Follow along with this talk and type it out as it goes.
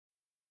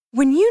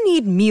When you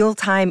need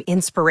mealtime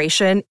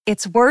inspiration,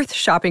 it's worth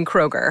shopping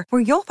Kroger,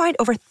 where you'll find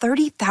over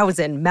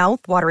 30,000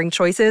 mouth-watering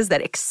choices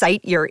that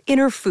excite your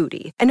inner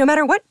foodie. And no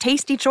matter what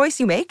tasty choice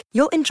you make,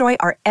 you'll enjoy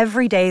our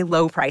everyday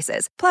low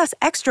prices, plus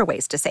extra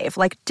ways to save,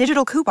 like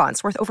digital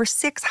coupons worth over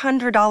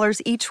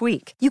 $600 each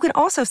week. You can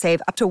also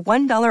save up to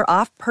 $1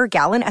 off per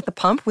gallon at the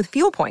pump with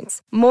fuel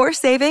points. More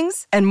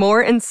savings and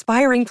more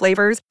inspiring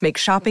flavors make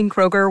shopping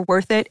Kroger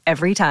worth it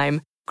every time.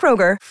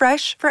 Kroger,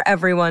 fresh for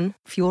everyone.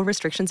 Fuel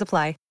restrictions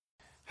apply.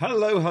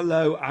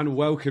 Hello, and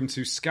welcome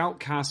to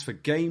Scoutcast for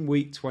Game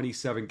Week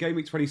 27. Game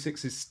Week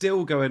 26 is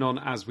still going on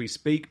as we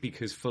speak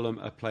because Fulham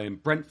are playing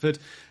Brentford.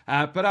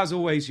 But as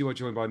always, you are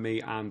joined by me,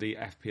 Andy,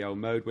 FPL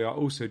Mode. We are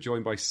also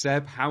joined by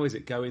Seb. How is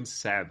it going,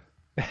 Seb?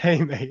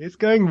 Hey, mate. It's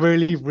going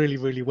really, really,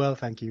 really well,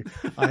 thank you.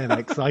 I am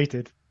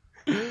excited.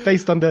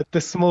 Based on the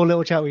small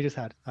little chat we just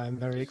had, I'm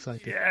very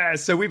excited. Yeah,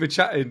 so we've been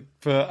chatting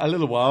for a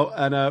little while,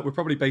 and we're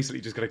probably basically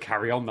just going to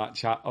carry on that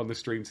chat on the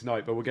stream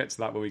tonight, but we'll get to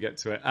that when we get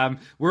to it.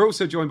 We're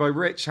also joined by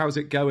Rich. How's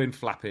it going,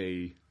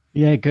 Flappy?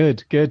 Yeah,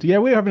 good. Yeah,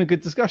 we were having a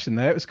good discussion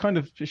there. It was kind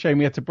of a shame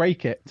we had to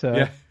break it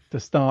to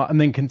start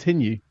and then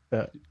continue.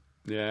 But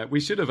yeah, we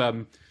should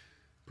have...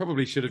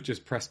 Probably should have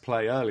just pressed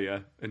play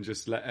earlier and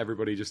just let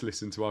everybody just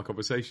listen to our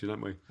conversation,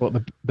 hadn't we? What,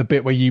 the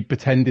bit where you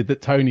pretended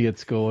that Tony had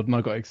scored and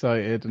I got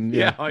excited and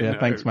I know.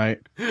 Thanks, mate.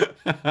 It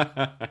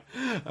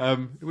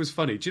was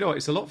funny. Do you know what?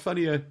 It's a lot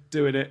funnier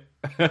doing it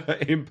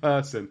in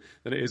person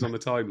than it is on the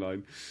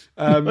timeline.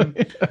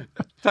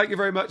 Thank you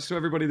very much to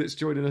everybody that's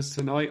joining us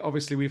tonight.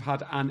 Obviously, we've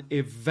had an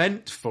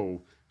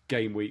eventful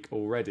game week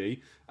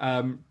already,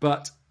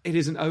 but it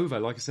isn't over.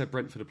 Like I said,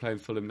 Brentford are playing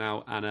Fulham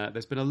now, and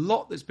there's been a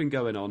lot that's been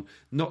going on.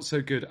 Not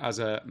so good as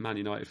a Man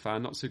United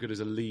fan, not so good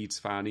as a Leeds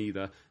fan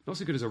either, not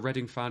so good as a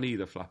Reading fan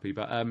either, Flappy.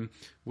 But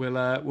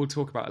we'll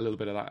talk about a little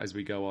bit of that as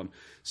we go on.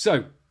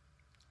 So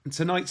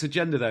tonight's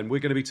agenda, then, we're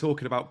going to be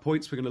talking about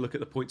points. We're going to look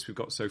at the points we've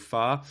got so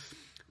far.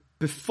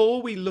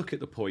 Before we look at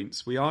the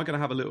points, we are going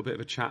to have a little bit of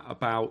a chat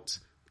about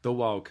the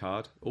wild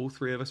card. All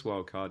three of us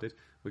wildcarded.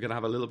 We're going to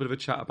have a little bit of a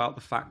chat about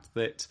the fact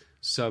that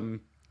some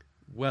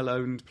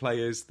well-owned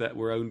players that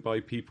were owned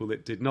by people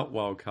that did not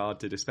wildcard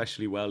did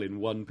especially well in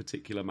one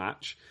particular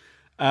match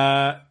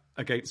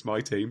against my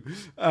team.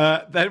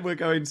 Then we're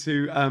going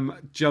to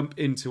jump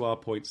into our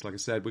points. Like I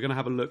said, we're going to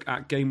have a look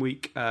at game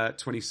week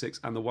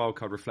 26 and the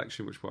wildcard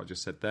reflection, which is what I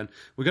just said then.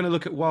 We're going to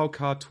look at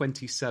wildcard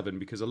 27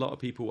 because a lot of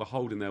people were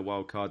holding their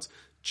wildcards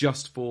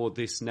just for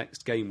this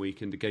next game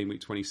week into game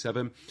week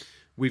 27.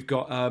 We've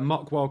got a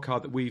mock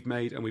wildcard that we've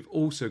made, and we've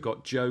also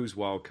got Joe's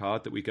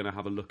wildcard that we're going to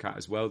have a look at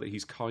as well, that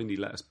he's kindly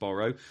let us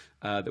borrow,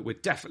 that we're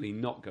definitely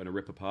not going to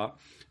rip apart.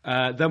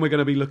 Then we're going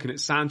to be looking at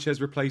Sanchez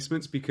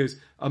replacements, because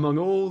among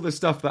all the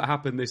stuff that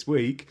happened this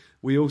week,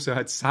 we also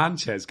had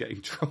Sanchez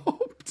getting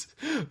dropped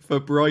for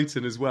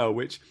Brighton as well,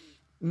 which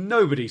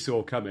nobody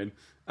saw coming.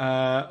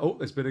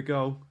 There's been a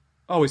goal.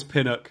 Oh, it's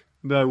Pinnock.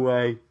 No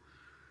way.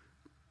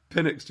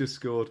 Pinnock's just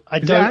scored. I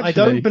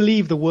don't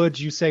believe the words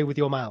you say with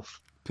your mouth.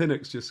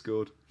 Pinnock's just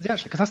scored.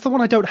 Actually, because that's the one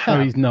I don't have.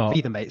 No, he's not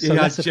either, mate. So he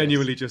has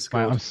genuinely just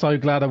scored. Wow, I'm so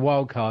glad I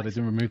wildcarded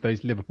and removed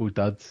those Liverpool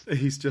duds.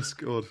 He's just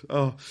scored.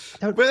 Oh,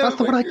 that's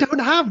the one I don't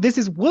have. This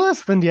is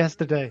worse than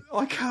yesterday.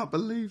 I can't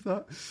believe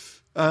that.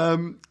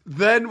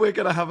 Then we're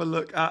going to have a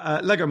look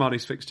at Lego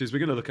Marnie's fixtures. We're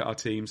going to look at our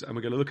teams, and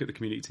we're going to look at the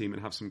community team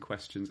and have some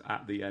questions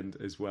at the end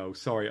as well.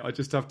 Sorry,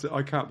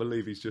 I can't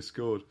believe he's just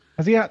scored.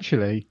 Has he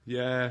actually?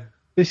 Yeah.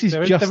 This is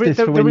justice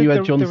for when you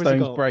had John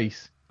Stones'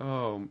 brace.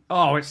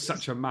 Oh, it's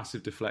such a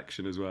massive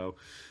deflection as well.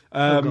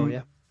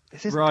 Yeah.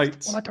 This is right.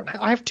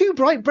 I have two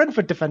bright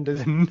Brentford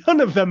defenders, and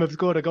none of them have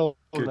scored a goal.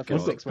 I've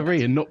got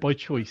three, and not by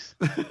choice.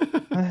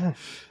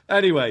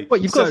 Anyway,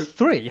 what, you've got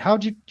three? How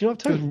do you have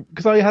two?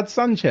 Because I had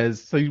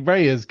Sanchez, so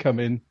Reyes come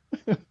in.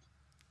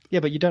 Yeah,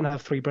 but you don't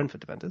have three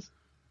Brentford defenders.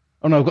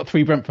 Oh no, I've got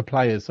three Brentford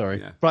players. Sorry.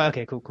 Yeah. Right.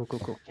 Okay. Cool.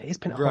 Yeah, he's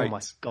been. Right. Oh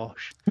my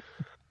gosh.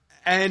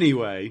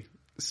 Anyway,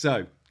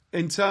 so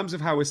in terms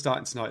of how we're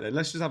starting tonight, then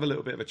let's just have a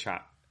little bit of a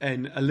chat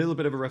and a little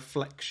bit of a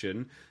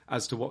reflection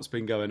as to what's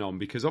been going on,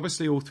 because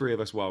obviously all three of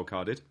us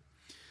wildcarded.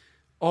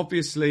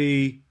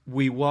 Obviously,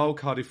 we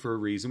wildcarded for a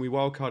reason. We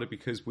wildcarded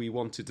because we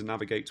wanted to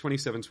navigate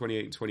 27,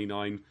 28 and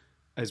 29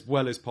 as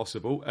well as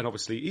possible, and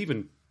obviously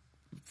even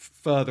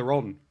further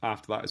on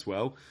after that as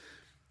well.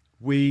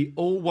 We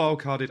all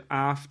wildcarded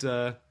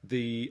after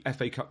the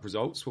FA Cup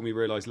results when we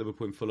realised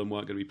Liverpool and Fulham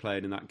weren't going to be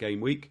playing in that game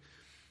week.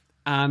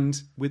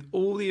 And with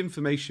all the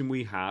information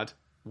we had,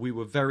 we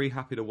were very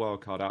happy to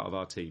wildcard out of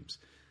our teams.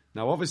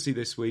 Now, obviously,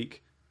 this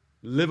week,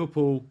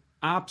 Liverpool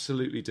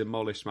absolutely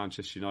demolished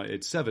Manchester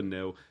United,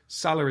 7-0.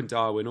 Salah and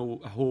Darwin all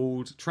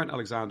hauled. Trent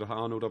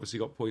Alexander-Arnold obviously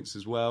got points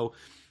as well.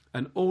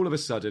 And all of a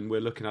sudden,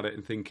 we're looking at it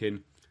and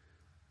thinking,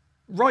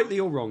 rightly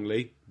or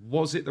wrongly,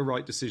 was it the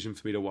right decision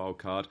for me to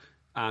wildcard?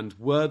 And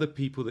were the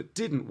people that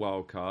didn't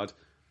wildcard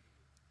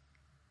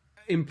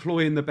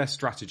employing the best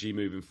strategy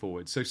moving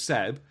forward? So,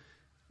 Seb,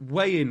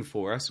 weigh in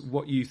for us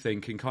what you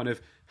think and kind of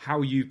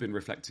how you've been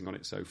reflecting on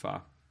it so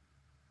far.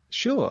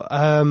 Sure.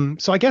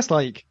 So I guess,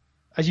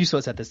 as you sort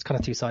of said, there's kind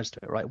of two sides to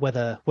it, right?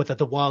 Whether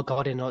the wild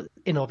card in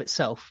of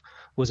itself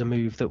was a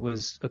move that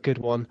was a good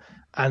one,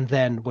 and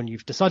then when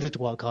you've decided to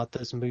wild card,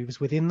 there's moves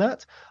within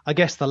that. I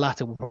guess the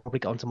latter we'll probably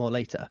get onto more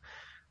later.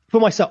 For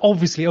myself,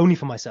 obviously only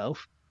for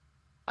myself,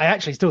 I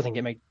actually still think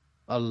it made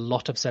a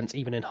lot of sense,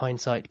 even in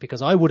hindsight,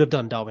 because I would have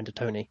done Darwin to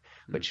Tony,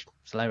 which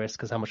is hilarious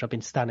because how much I've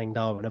been standing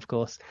Darwin, of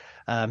course.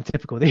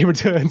 Typical that he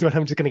returns when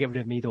I'm just going to get rid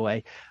of him either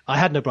way. I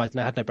had no Brighton,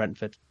 I had no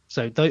Brentford.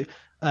 So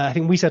I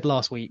think we said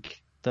last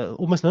week that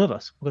almost none of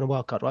us were going to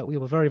wildcard, right? We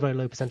have a very, very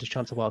low percentage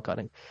chance of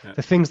wildcarding. Yeah.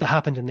 The things that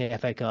happened in the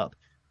FA Cup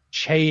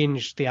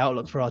changed the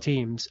outlook for our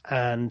teams,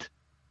 and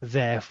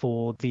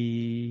therefore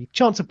the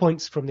chance of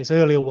points from this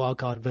earlier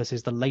wildcard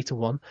versus the later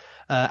one.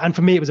 And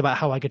for me, it was about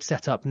how I could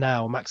set up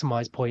now,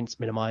 maximise points,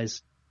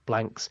 minimise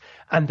blanks,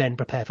 and then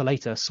prepare for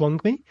later swung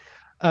me.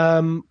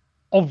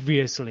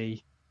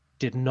 Obviously,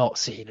 did not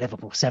see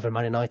Liverpool 7,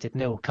 Man United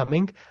 0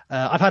 coming.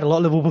 I've had a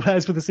lot of Liverpool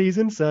players for the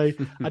season, so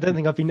I don't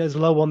think I've been as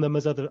low on them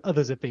as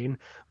others have been,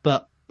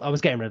 but I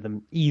was getting rid of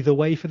them either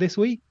way for this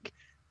week.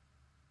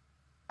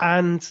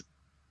 And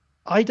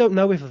I don't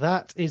know if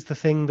that is the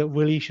thing that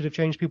really should have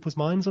changed people's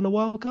minds on a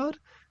wild card,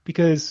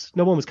 because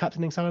no one was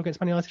captaining Salah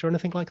against Man United or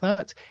anything like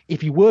that.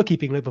 If you were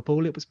keeping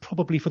Liverpool, it was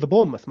probably for the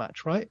Bournemouth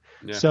match, right?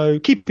 Yeah. So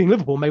keeping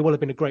Liverpool may well have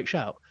been a great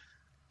shout.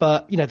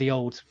 But, the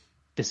old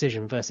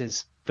decision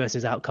versus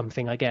outcome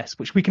thing, I guess,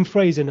 which we can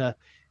phrase in a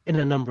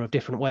number of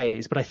different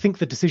ways. But I think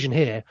the decision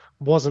here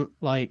wasn't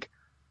like,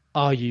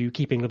 are you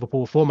keeping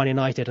Liverpool for Man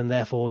United and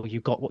therefore you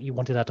got what you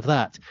wanted out of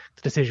that?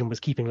 The decision was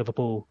keeping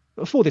Liverpool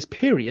for this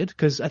period,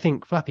 because I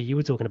think, Flappy, you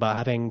were talking about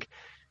having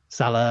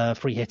Salah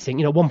free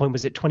hitting. At one point,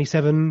 was it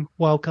 27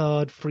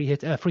 wildcard free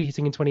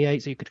hitting in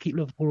 28, so you could keep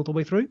Liverpool all the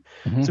way through?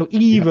 Mm-hmm. So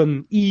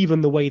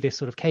even the way this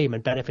sort of came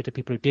and benefited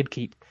people who did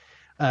keep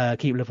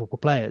Liverpool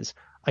players,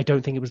 I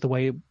don't think it was the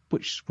way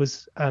which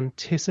was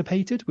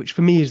anticipated, which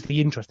for me is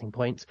the interesting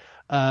point.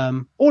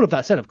 All of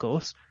that said, of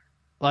course,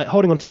 like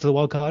holding on to the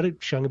wild card,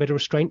 showing a bit of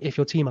restraint if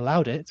your team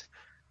allowed it,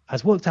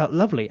 has worked out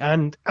lovely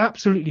and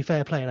absolutely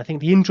fair play. And I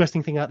think the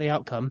interesting thing about the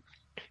outcome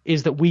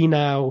is that we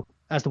now,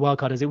 as the wild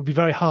carders, it would be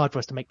very hard for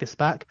us to make this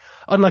back.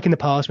 Unlike in the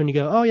past when you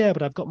go, oh yeah,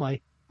 but I've got my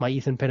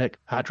Ethan Pinnock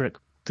hat-trick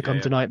to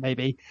come tonight,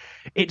 maybe.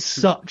 It's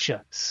such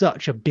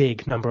a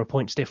big number of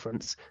points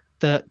difference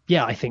that,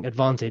 I think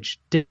advantage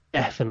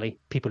definitely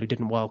people who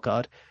didn't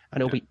wildcard.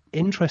 And it'll be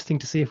interesting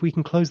to see if we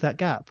can close that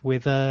gap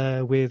with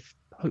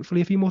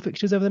hopefully a few more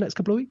fixtures over the next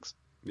couple of weeks.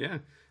 Yeah.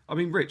 I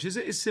mean, Rich, is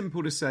it as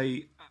simple to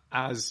say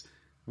as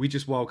we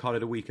just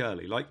wildcarded a week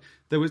early? Like,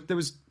 there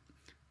was,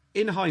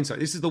 in hindsight,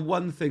 this is the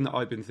one thing that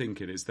I've been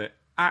thinking, is that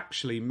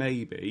actually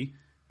maybe,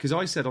 because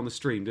I said on the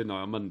stream, didn't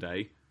I, on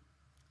Monday,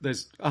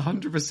 there's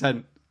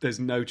 100%, there's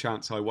no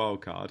chance I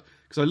wildcard.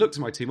 Because I looked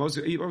at my team, I was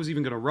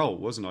even going to roll,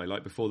 wasn't I,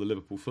 like before the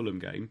Liverpool-Fulham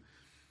game.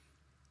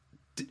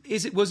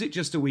 Was it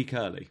just a week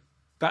early?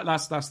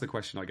 That's the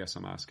question I guess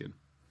I'm asking.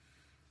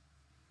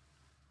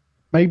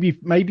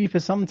 Maybe for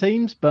some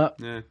teams, but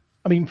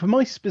I mean, for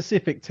my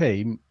specific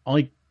team,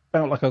 I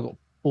felt like I got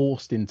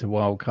forced into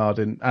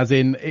wildcarding, as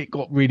in it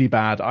got really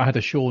bad. I had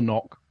a Shaw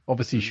knock.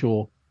 Obviously,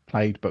 Shaw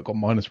played, but got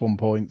 -1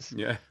 points.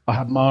 Yeah. I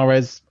had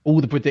Mahrez.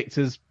 All the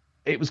predictors,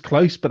 it was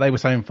close, but they were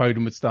saying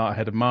Foden would start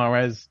ahead of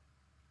Mahrez.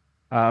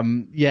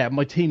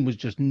 My team was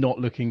just not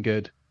looking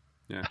good.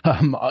 Yeah.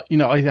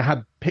 I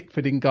had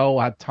Pickford in goal.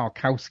 I had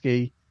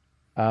Tarkowski.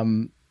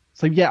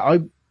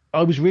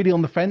 I was really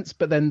on the fence,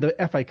 but then the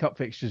FA Cup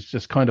fixtures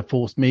just kind of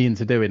forced me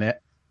into doing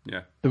it.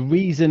 Yeah. The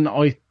reason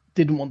I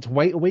didn't want to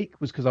wait a week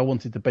was because I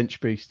wanted the bench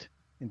boost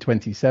in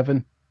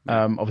 27.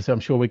 Obviously, I'm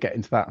sure we'll get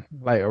into that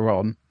later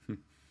on.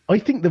 I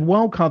think the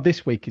wild card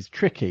this week is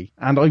tricky,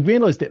 and I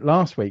realised it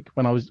last week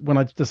when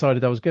I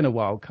decided I was going to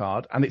wild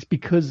card, and it's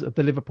because of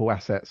the Liverpool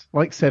assets.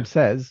 Like Seb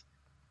says,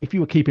 if you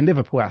were keeping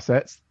Liverpool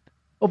assets,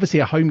 obviously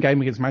a home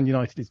game against Man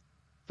United is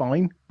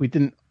fine. We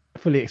didn't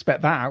fully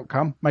expect that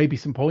outcome. Maybe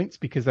some points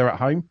because they're at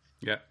home.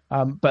 Yeah.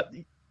 But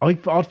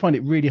I'd find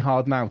it really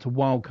hard now to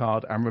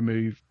wildcard and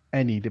remove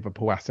any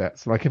Liverpool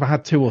assets. Like if I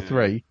had 2 or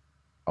 3,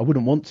 I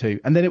wouldn't want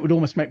to. And then it would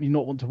almost make me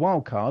not want to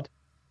wildcard.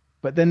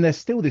 But then there's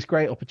still this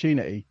great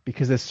opportunity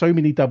because there's so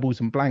many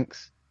doubles and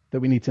blanks that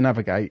we need to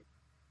navigate.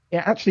 It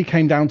actually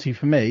came down to,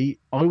 for me,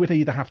 I would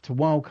either have to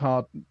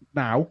wildcard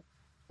now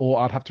or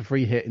I'd have to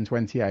free hit in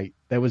 28.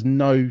 There was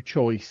no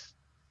choice.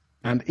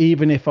 And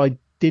even if I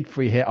did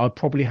free hit, I'd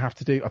probably have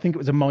to do, I think it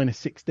was a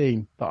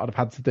 -16 that I'd have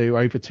had to do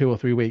over 2 or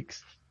 3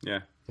 weeks. Yeah.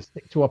 To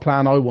stick to a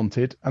plan I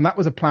wanted. And that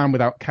was a plan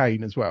without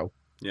Kane as well.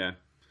 Yeah.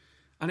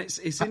 And it's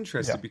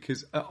interesting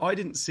because I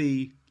didn't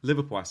see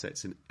Liverpool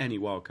assets in any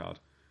wildcard.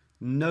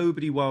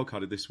 Nobody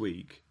wildcarded this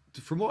week.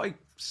 From what I've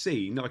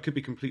seen, I could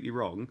be completely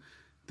wrong,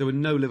 there were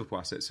no Liverpool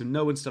assets. So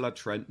no one still had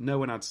Trent, no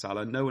one had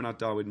Salah, no one had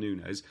Darwin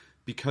Núñez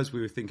because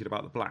we were thinking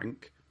about the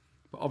blank.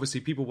 But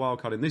obviously people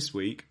wildcarding this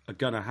week are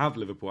going to have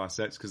Liverpool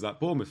assets because that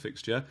Bournemouth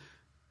fixture,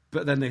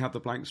 but then they have the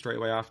blank straight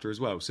away after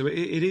as well. So it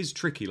is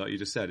tricky, like you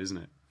just said, isn't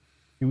it?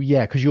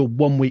 Yeah, because you're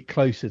 1 week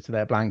closer to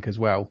their blank as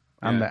well.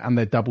 and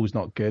their double's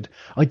not good.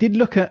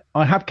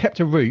 I have kept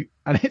a route,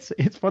 and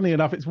it's funny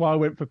enough, it's why I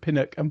went for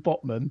Pinnock and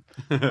Botman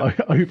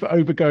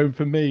over going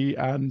for me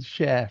and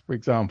Cher, for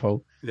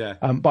example. Yeah.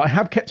 But I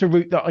have kept a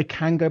route that I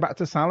can go back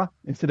to Salah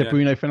instead of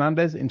Bruno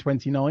Fernandes in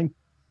 29.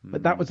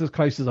 But that was as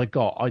close as I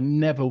got. I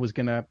never was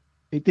gonna.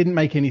 It didn't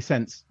make any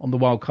sense on the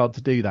wild card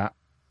to do that.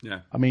 Yeah.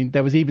 I mean,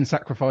 there was even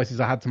sacrifices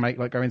I had to make,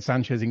 like going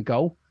Sanchez in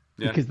goal,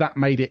 because that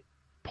made it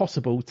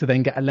possible to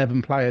then get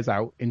 11 players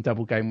out in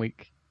double game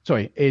week.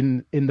 Sorry,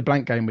 in the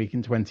blank game week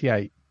in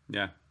 28.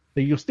 Yeah.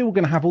 So you're still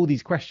going to have all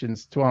these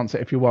questions to answer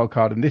if you're wild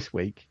card in this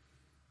week.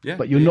 Yeah.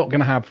 But you're not going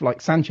to have like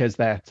Sanchez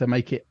there to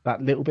make it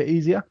that little bit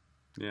easier.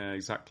 Yeah,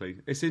 exactly.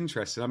 It's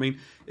interesting. I mean,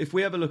 if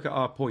we ever look at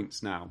our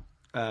points now,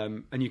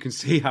 and you can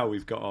see how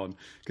we've got on,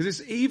 because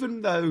it's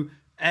even though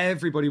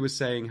everybody was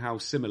saying how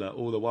similar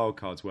all the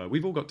wildcards were,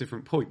 we've all got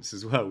different points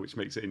as well, which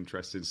makes it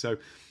interesting. So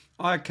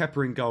I had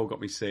Kepa in goal,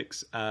 got me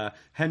 6.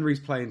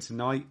 Henry's playing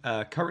tonight,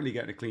 currently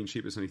getting a clean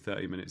sheet, but it's only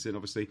 30 minutes in,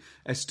 obviously.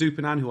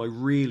 Estupinan, who I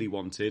really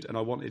wanted, and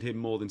I wanted him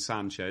more than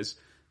Sanchez.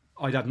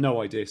 I had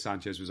no idea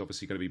Sanchez was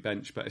obviously going to be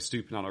benched, but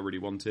Estupinan I really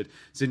wanted.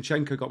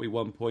 Zinchenko got me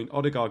 1 point.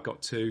 Odegaard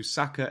got 2.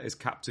 Saka as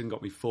captain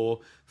got me 4.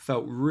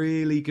 Felt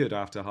really good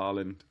after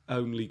Haaland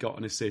only got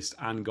an assist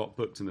and got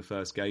booked in the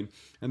first game.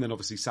 And then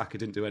obviously Saka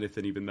didn't do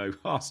anything, even though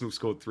Arsenal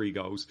scored 3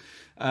 goals.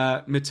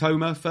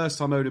 Mitoma, first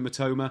time owning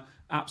Mitoma.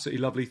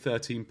 Absolutely lovely,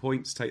 13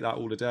 points. Take that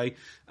all day.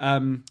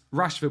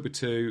 Rashford with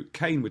 2,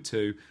 Kane with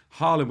 2,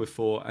 Haaland with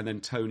 4, and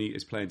then Tony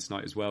is playing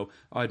tonight as well.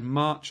 I had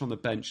March on the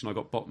bench, and I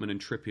got Botman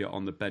and Trippier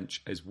on the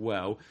bench as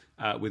well,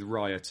 with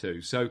Raya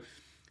too. So,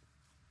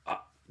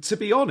 to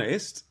be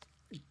honest,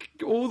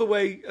 all the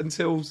way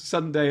until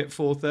Sunday at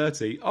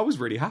 4:30, I was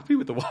really happy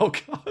with the wild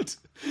card.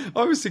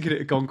 I was thinking it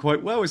had gone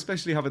quite well,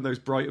 especially having those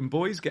Brighton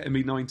boys getting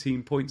me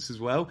 19 points as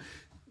well.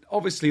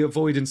 Obviously,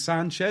 avoiding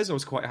Sanchez, I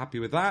was quite happy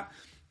with that.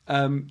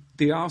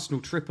 The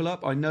Arsenal triple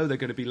up, I know they're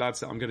going to be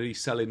lads that I'm going to be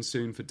selling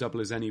soon for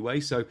doublers anyway,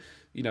 so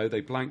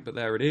they blank, but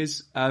there it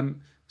is.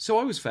 So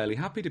I was fairly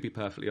happy, to be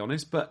perfectly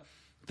honest, but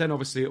then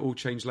obviously it all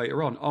changed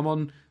later on. I'm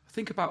on, I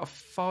think, about a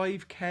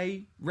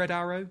 5k red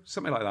arrow,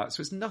 something like that,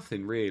 so it's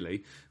nothing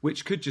really,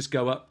 which could just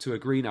go up to a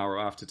green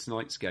arrow after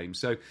tonight's game.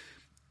 So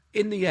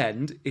in the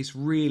end, it's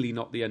really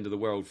not the end of the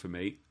world for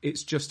me.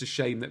 It's just a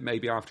shame that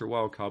maybe after a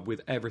wild card,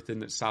 with everything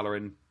that Salah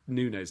and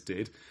Nunes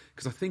did,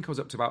 because I think I was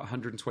up to about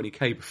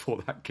 120k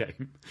before that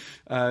game.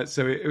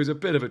 So it was a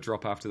bit of a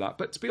drop after that.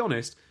 But to be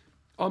honest,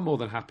 I'm more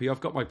than happy. I've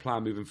got my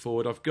plan moving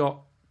forward. I've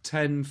got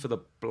 10 for the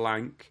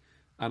blank,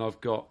 and I've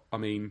got,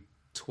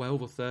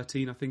 12 or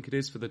 13, I think it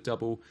is, for the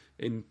double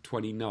in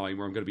 29,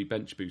 where I'm going to be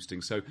bench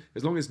boosting. So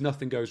as long as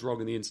nothing goes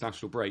wrong in the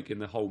international break in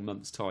the whole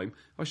month's time,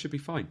 I should be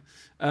fine.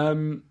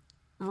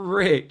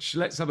 Rich,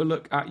 let's have a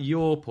look at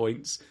your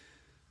points.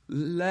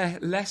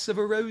 Less of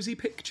a rosy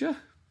picture?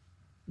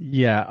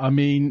 Yeah,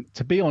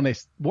 to be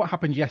honest, what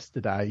happened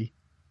yesterday,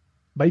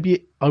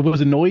 I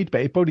was annoyed,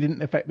 but it probably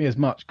didn't affect me as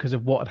much because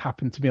of what had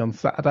happened to me on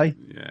Saturday.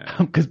 Yeah.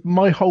 Because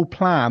my whole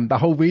plan, the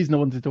whole reason I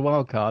wanted to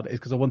wildcard is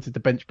because I wanted to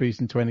bench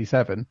boost in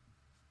 27.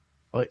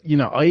 I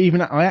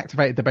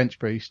activated the bench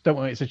boost. Don't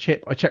worry, it's a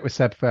chip. I checked with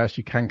Seb first.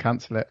 You can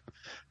cancel it.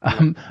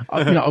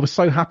 I was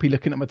so happy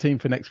looking at my team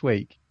for next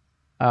week.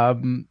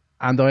 And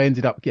I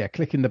ended up,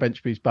 clicking the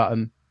bench boost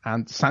button,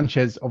 and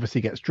Sanchez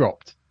obviously gets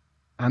dropped.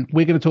 And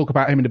we're going to talk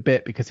about him in a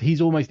bit because he's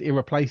almost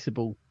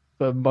irreplaceable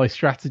for my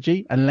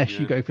strategy unless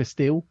you go for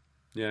steal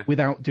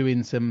without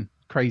doing some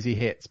crazy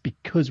hits,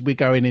 because we're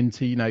going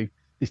into,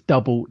 this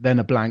double, then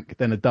a blank,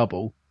 then a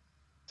double.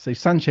 So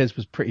Sanchez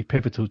was pretty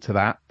pivotal to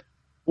that.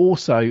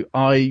 Also,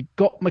 I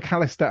got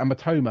McAllister and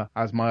Mitoma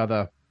as my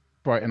other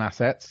Brighton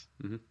assets.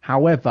 Mm-hmm.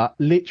 However,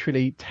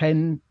 literally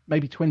 10,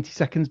 maybe 20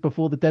 seconds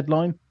before the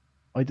deadline,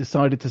 I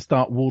decided to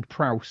start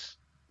Ward-Prowse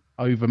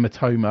over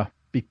Mitoma.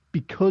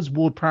 Because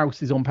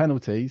Ward-Prowse is on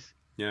penalties,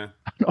 and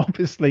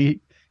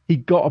obviously he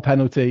got a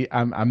penalty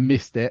and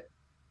missed it.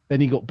 Then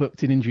he got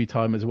booked in injury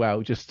time as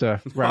well, just to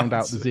round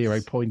out the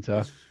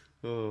 0-pointer.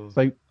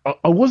 So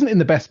I wasn't in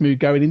the best mood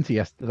going into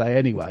yesterday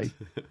anyway.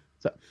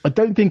 So I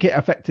don't think it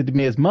affected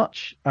me as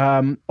much.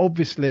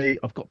 Obviously,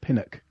 I've got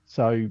Pinnock,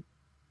 so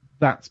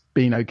that's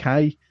been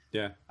okay.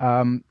 Yeah.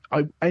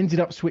 I ended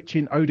up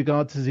switching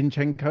Odegaard to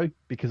Zinchenko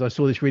because I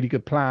saw this really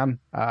good plan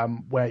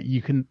where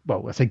you can,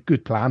 I say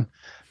good plan,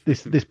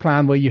 this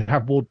plan where you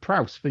have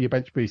Ward-Prowse for your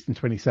bench boost in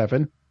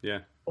 27. Yeah.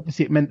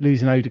 Obviously, it meant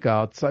losing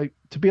Odegaard. So,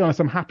 to be honest,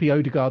 I'm happy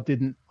Odegaard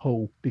didn't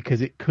pull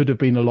because it could have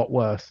been a lot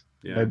worse.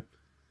 Yeah.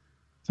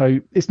 So,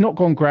 it's not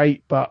gone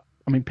great, but,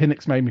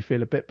 Pinnock's made me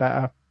feel a bit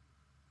better.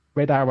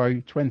 Red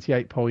Arrow,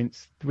 28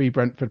 points, 3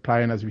 Brentford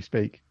playing as we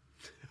speak.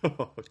 Oh,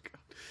 God.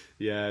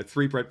 Yeah,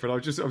 3 Brentford. I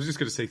was just going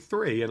to say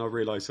 3, and I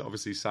realised that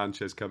obviously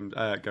Sanchez goes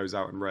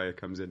out and Raya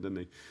comes in, doesn't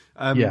he?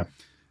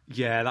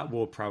 Yeah, that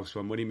Ward-Prowse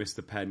one when he missed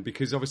the pen,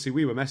 because obviously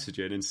we were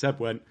messaging and Seb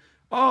went,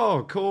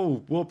 "Oh,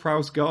 cool,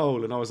 Ward-Prowse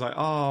goal," and I was like,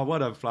 "Oh, well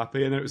done,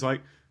 Flappy," and then it was like,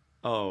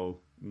 "Oh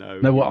no."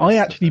 No, well, I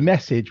actually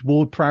messaged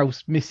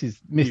Ward-Prowse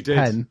missed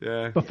pen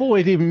yeah. before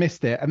he'd even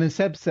missed it, and then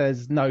Seb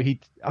says, "No,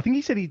 I think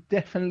he said he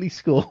definitely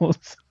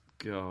scores."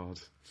 God.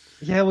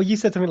 Yeah, well, you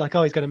said something like,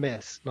 "Oh, he's going to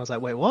miss," and I was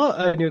like, "Wait, what?"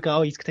 And you go,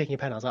 "Oh, he's taking a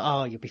pen." I was like,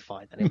 "Oh, you'll be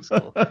fine." Then it was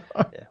cool.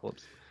 Yeah,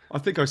 whoops. I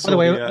think I By saw the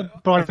way, I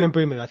Brian think,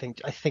 Mbeumo,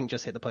 I think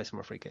just hit the post from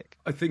a free kick.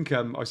 I think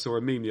I saw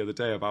a meme the other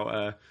day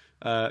about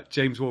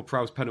James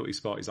Ward-Prowse penalty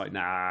spot. He's like,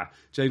 nah.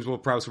 James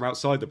Ward-Prowse from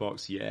outside the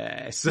box,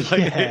 yes. Like,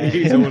 Yeah.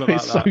 he's all about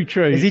It's that. so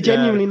true. Is he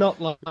genuinely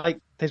not like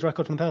his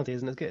record from the penalty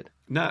isn't as good?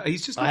 No,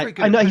 he's just not very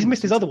good. I at know he's pens.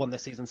 missed his other one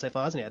this season so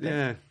far, hasn't he? I think.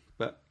 Yeah,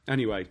 but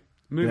anyway,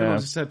 moving Yeah.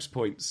 on to Seb's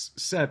points.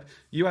 Seb,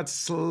 you had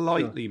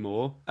slightly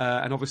more,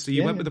 and obviously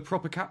you went with the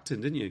proper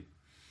captain, didn't you?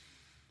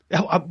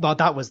 Oh, well,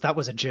 that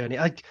was a journey.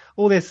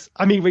 All this,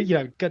 I mean,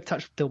 get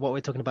touch to what we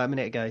were talking about a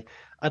minute ago.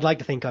 I'd like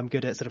to think I'm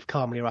good at sort of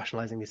calmly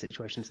rationalizing these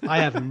situations. I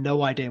have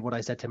no idea what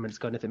I said 10 minutes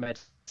ago, and if it made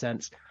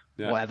sense,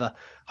 whatever.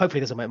 Hopefully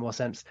this will make more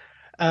sense.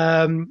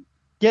 Yeah,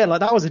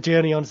 like that was a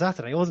journey on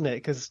Saturday, wasn't it?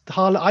 Because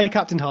I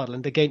captained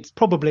Haaland against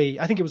probably,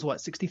 I think it was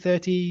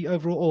 60-30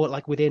 overall, or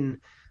like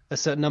within a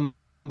certain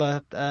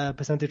number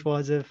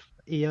percentage-wise of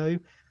EO.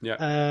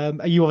 Yeah.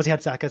 You obviously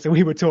had Saka, so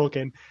we were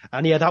talking,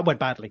 and yeah, that went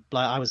badly.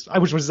 Like I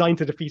was resigned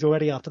to defeat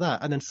already after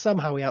that, and then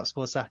somehow we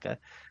outscored Saka,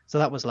 so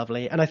that was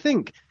lovely. And I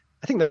think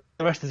the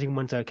rest of the team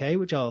went okay,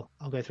 which I'll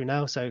go through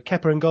now. So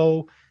Kepa in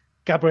goal,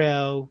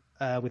 Gabriel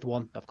with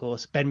 1, of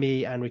course, Ben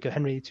Mee and Rico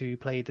Henry to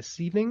play this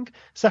evening.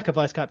 Saka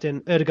vice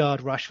captain,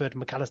 Ødegaard, Rashford,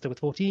 McAllister with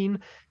 14,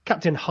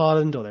 captain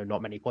Haaland, although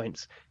not many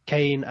points,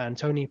 Kane and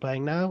Tony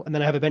playing now, and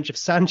then I have a bench of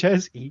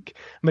Sanchez, Eek,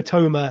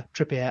 Matoma,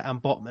 Trippier,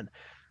 and Botman.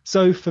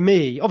 So for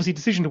me, obviously,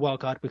 decision to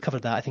wildcard, we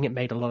covered that. I think it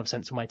made a lot of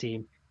sense for my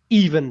team,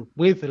 even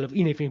if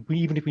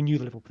we knew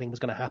the Liverpool thing was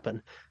going to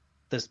happen.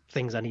 There's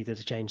things I needed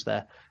to change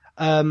there.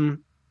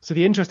 So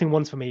the interesting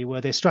ones for me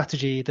were the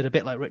strategy that, a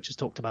bit like Rich has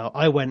talked about,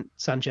 I went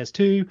Sanchez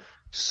 2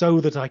 so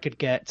that I could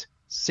get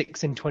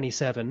 6 in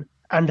 27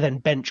 and then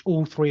bench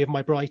all 3 of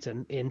my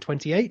Brighton in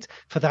 28.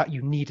 For that,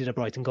 you needed a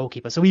Brighton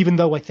goalkeeper. So even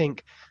though I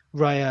think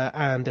Raya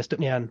and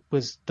Estupinian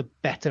was the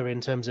better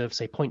in terms of,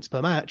 say, points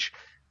per match,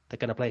 they're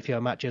going to play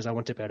fewer matches. I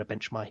wanted to be able to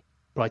bench my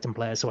Brighton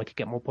players so I could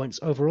get more points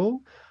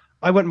overall.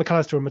 I went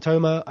McAllister and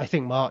Matoma. I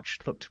think March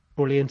looked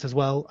brilliant as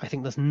well. I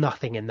think there's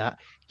nothing in that.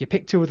 You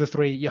pick 2 of the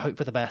 3, you hope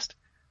for the best.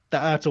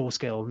 That's all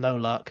skill, no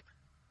luck.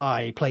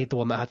 I played the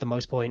one that had the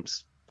most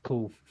points.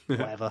 Cool,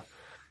 whatever.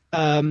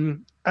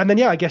 And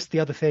then, I guess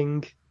the other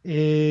thing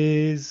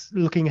is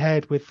looking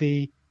ahead with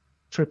the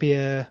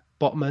Trippier,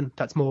 Botman.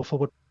 That's more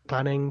forward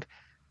planning.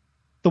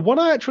 The one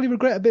I actually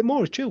regret a bit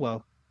more is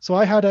Chilwell. So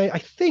I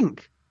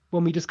think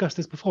when we discussed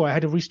this before, I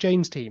had a Reece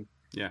James team.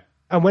 Yeah.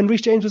 And when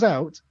Reece James was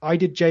out, I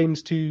did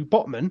James to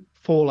Botman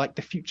for like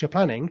the future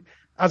planning,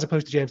 as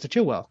opposed to James to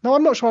Chilwell. Now,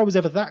 I'm not sure I was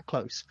ever that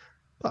close,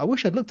 but I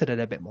wish I'd looked at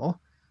it a bit more.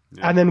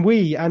 Yeah. And then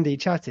Andy,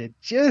 chatted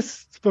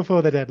just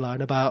before the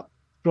deadline about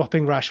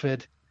dropping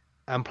Rashford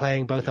and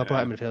playing both our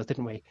Brighton midfielders,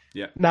 didn't we?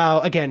 Yeah.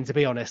 Now, again, to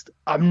be honest,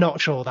 I'm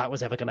not sure that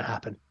was ever going to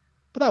happen,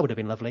 but that would have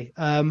been lovely.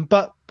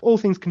 But all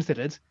things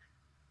considered,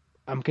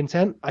 I'm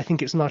content. I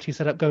think it's nicely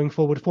set up going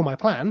forward for my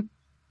plan.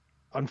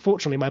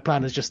 Unfortunately, my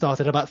plan has just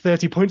started about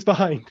 30 points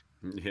behind.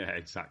 Yeah,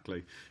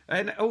 exactly.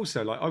 And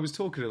also, like I was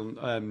talking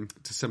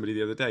to somebody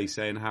the other day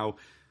saying how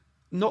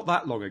not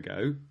that long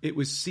ago it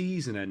was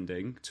season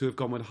ending to have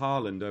gone with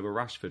Haaland over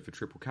Rashford for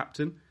triple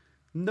captain.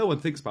 No one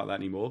thinks about that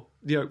anymore.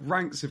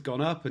 Ranks have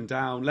gone up and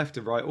down, left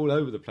and right, all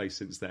over the place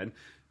since then.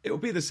 It will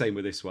be the same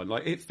with this one.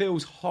 Like, it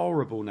feels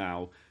horrible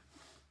now,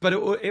 but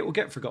it will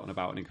get forgotten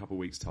about in a couple of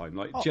weeks' time.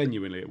 Like,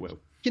 genuinely, it will.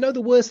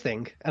 The worst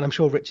thing, and I'm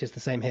sure Rich is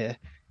the same here.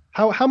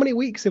 How many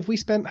weeks have we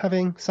spent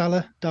having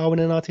Salah, Darwin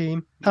in our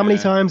team? How many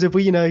times have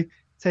we,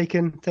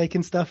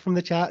 taken stuff from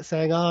the chat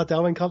saying,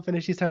 Darwin can't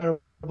finish, he's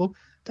terrible.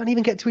 Don't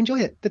even get to enjoy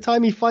it. The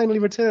time he finally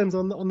returns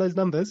on those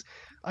numbers,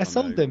 I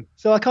sold him.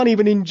 So I can't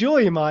even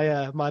enjoy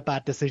my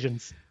bad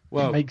decisions.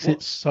 Well, it makes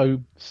it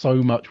so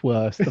much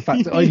worse. The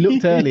fact that I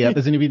looked earlier,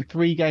 there's only been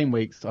 3 game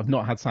weeks I've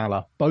not had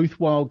Salah. Both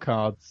wild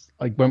cards,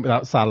 I went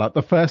without Salah.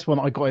 The first one,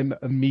 I got him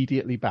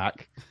immediately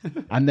back.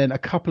 And then a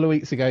couple of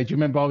weeks ago, do you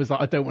remember I was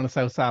like, I don't want to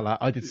sell Salah.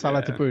 I did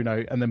Salah to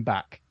Bruno and then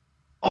back.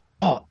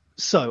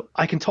 So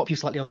I can top you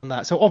slightly on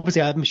that. So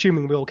obviously, I'm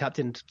assuming we all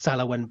captained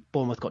Salah when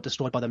Bournemouth got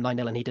destroyed by them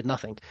 9-0 and he did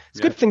nothing. It's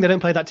a good thing they don't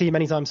play that team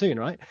anytime soon,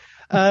 right?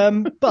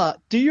 But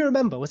do you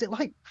remember, was it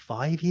like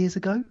 5 years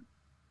ago?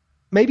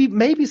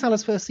 Maybe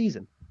Salah's first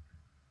season.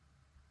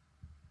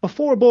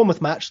 Before a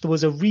Bournemouth match, there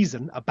was a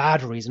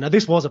bad reason. Now,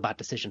 this was a bad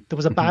decision. There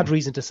was a bad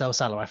reason to sell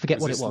Salah. I forget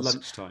what it was.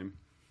 Lunchtime.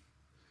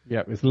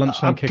 Yeah, it was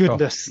lunchtime kickoff.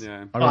 Goodness.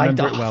 Yeah. I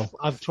remember it well.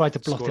 I've tried to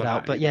blot it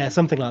out, but yeah,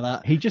 something like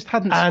that. He just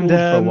hadn't scored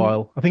for a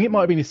while. I think it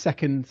might have been his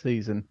second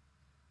season.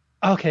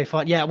 Okay,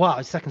 fine. Yeah, well,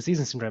 his second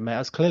season syndrome, mate. That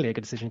was clearly a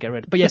good decision to get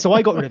rid of. But yeah, so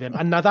I got rid of him.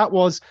 And now that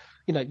was,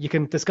 you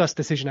can discuss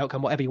decision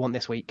outcome, whatever you want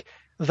this week.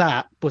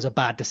 That was a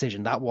bad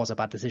decision. That was a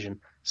bad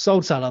decision.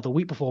 Sold Salah the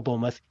week before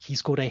Bournemouth. He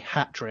scored a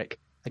hat-trick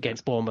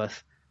against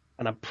Bournemouth.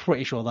 And I'm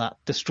pretty sure that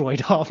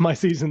destroyed half my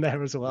season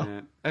there as well.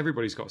 Yeah.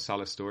 Everybody's got a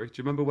Salah story. Do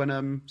you remember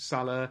when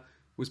Salah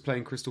was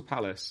playing Crystal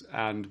Palace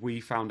and we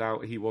found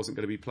out he wasn't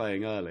going to be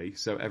playing early,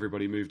 so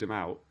everybody moved him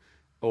out?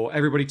 Or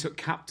everybody took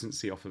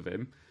captaincy off of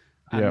him.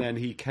 And then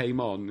he came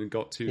on and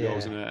got 2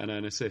 goals and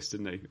an assist,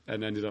 didn't he?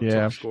 And ended up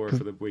top scorer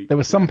for the week. There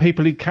were some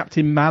people who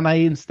captained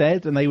Mane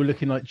instead, and they were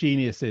looking like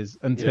geniuses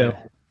until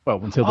the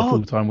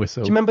full-time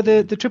whistle. Do you remember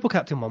the triple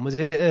captain one? Was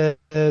it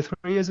 3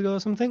 years ago or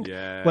something?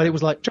 Yeah. Where it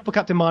was like triple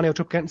captain Mane or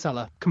triple captain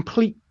Salah,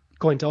 complete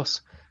coin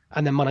toss,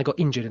 and then Mane got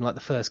injured in like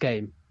the first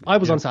game. I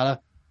was on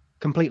Salah,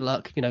 complete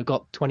luck,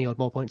 got 20 odd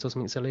more points or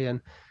something silly.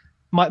 And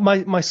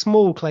my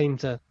small claim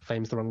to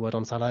fame's the wrong word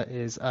on Salah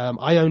is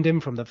I owned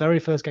him from the very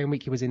first game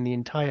week he was in the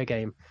entire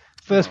game.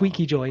 First week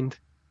he joined,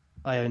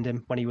 I owned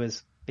him when he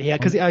was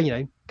because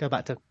go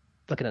back to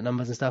looking at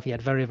numbers and stuff. He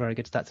had very, very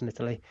good stats in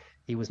Italy.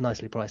 He was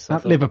nicely priced. So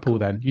at Liverpool,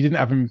 then you didn't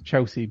have him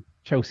Chelsea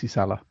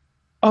Salah.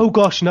 Oh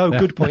gosh, no,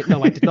 good point.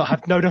 No, I did not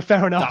have. No,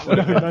 fair enough.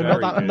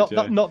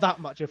 Not that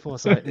much of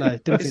foresight. No,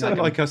 it's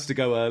unlike us to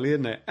go early,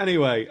 isn't it?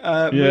 Anyway,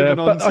 moving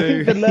on to. I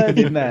think the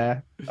learning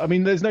there. I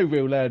mean, there's no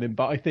real learning,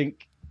 but I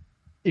think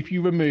if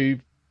you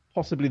remove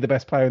possibly the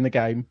best player in the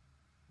game,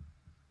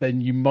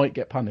 then you might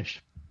get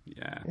punished.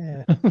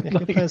 Yeah.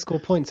 Good players score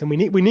points, and we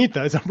need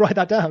those. I'll write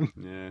that down.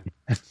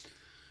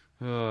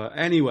 Yeah.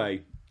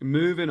 Anyway,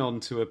 moving on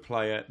to a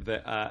player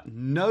that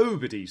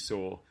nobody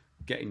saw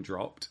getting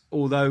dropped.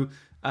 Although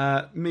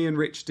me and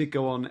Rich did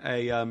go on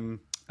a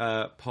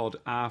pod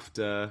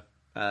after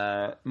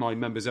my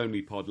members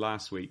only pod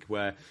last week,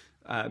 where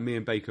me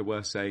and Baker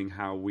were saying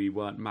how we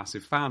weren't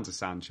massive fans of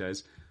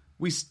Sanchez.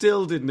 We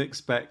still didn't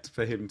expect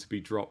for him to be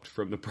dropped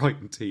from the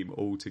Brighton team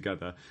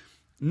altogether.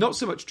 Not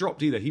so much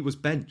dropped either. He was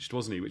benched,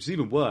 wasn't he? Which is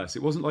even worse.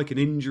 It wasn't like an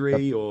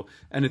injury or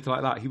anything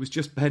like that. He was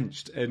just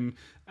benched. And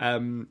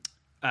De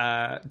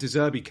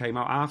Zerbi came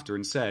out after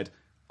and said,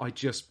 I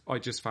just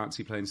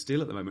fancy playing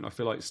Steele at the moment. I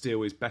feel like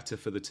Steele is better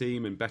for the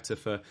team and better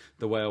for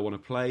the way I want to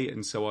play.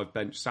 And so I've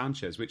benched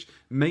Sanchez, which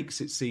makes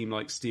it seem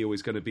like Steele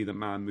is going to be the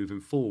man moving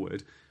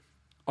forward.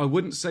 I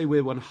wouldn't say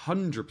we're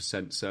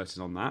 100%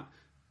 certain on that,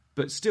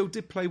 but Steele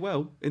did play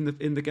well in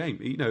the game.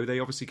 They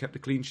obviously kept a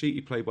clean sheet.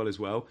 He played well as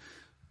well.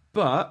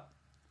 But...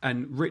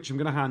 And Rich, I'm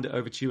going to hand it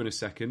over to you in a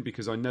second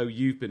because I know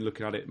you've been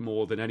looking at it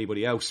more than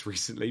anybody else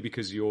recently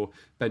because you're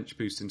bench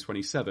boosting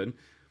 27.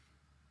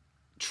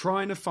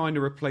 Trying to find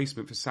a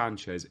replacement for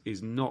Sanchez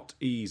is not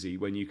easy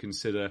when you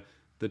consider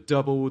the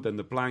double, then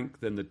the blank,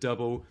 then the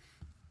double.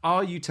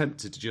 Are you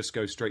tempted to just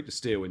go straight to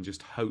Steele and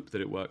just hope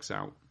that it works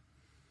out?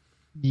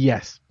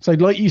 Yes. So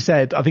like you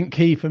said, I think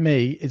key for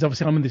me is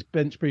obviously I'm in this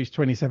bench boost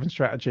 27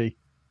 strategy,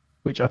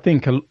 which I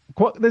think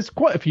there's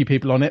quite a few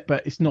people on it,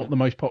 but it's not the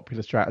most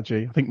popular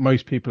strategy. I think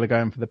most people are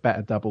going for the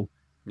better double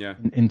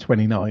in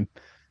 29.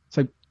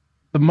 So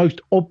the most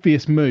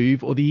obvious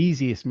move or the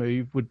easiest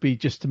move would be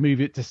just to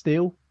move it to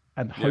Steele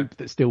and hope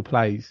that Steele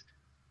plays,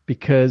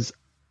 because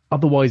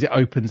otherwise it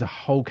opens a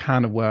whole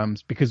can of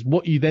worms. Because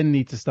what you then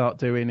need to start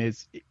doing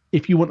is,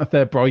 if you want a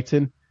third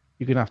Brighton,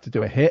 you're going to have to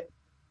do a hit.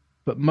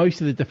 But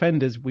most of the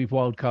defenders we've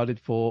wildcarded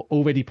for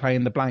already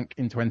playing the blank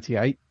in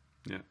 28.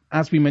 Yeah.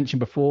 As we mentioned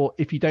before,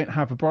 if you don't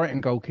have a Brighton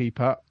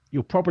goalkeeper,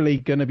 you're probably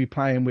going to be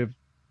playing with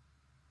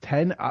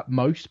 10 at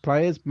most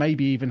players,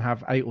 maybe even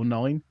have 8 or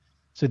 9.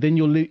 So then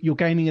you're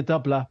gaining a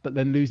doubler, but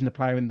then losing a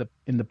player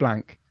in the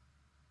blank.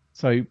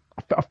 So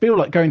I feel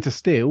like going to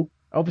Steele.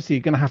 Obviously,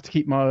 you're going to have to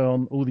keep my eye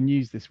on all the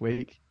news this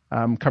week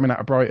coming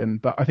out of Brighton.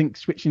 But I think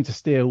switching to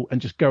Steele and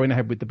just going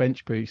ahead with the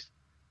bench boost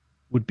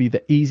would be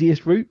the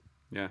easiest route.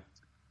 Yeah.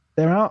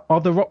 There are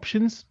other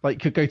options, like you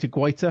could go to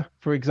Guaita,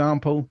 for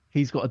example.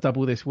 He's got a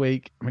double this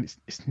week. I mean,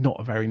 it's not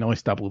a very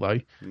nice double, though.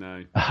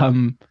 No.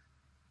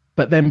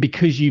 But then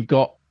because you've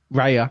got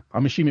Raya,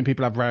 I'm assuming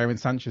people have Raya and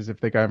Sanchez if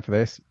they're going for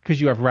this.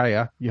 Because you have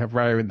Raya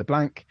in the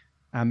blank,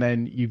 and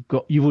then you've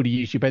already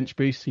used your bench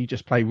boost, so you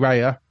just play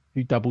Raya,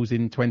 who doubles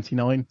in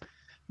 29.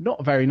 Not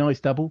a very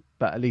nice double,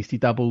 but at least he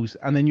doubles,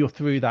 and then you're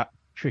through that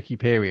tricky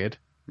period.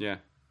 Yeah.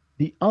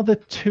 The other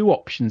two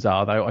options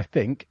are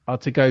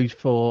to go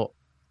for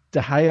De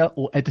Gea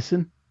or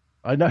Ederson.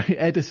 I know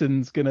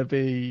Ederson's going to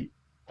be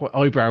quite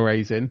eyebrow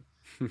raising,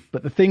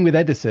 but the thing with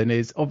Ederson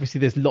is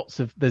obviously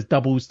there's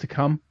doubles to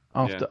come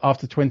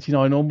after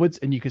 29 onwards,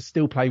 and you could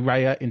still play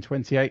Raya in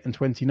 28 and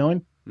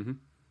 29. Mm-hmm.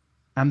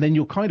 And then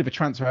you're kind of a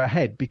transfer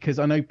ahead, because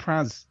I know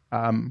Praz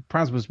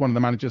was one of the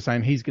managers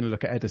saying he's going to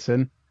look at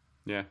Ederson.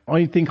 Yeah.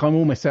 I think I'm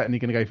almost certainly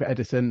going to go for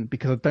Ederson,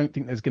 because I don't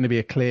think there's going to be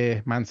a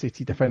clear Man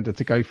City defender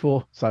to go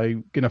for.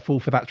 So going to fall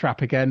for that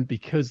trap again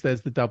because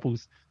there's the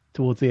doubles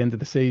towards the end of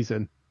the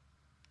season.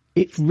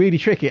 It's really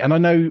tricky. And I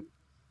know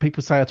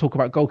people say I talk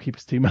about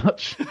goalkeepers too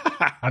much.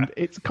 And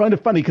it's kind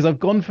of funny because I've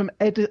gone from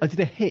I did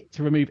a hit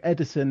to remove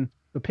Ederson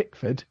for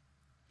Pickford.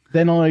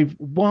 Then I've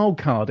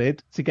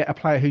wildcarded to get a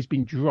player who's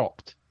been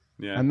dropped.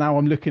 Yeah. And now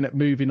I'm looking at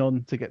moving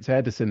on to get to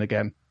Ederson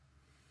again.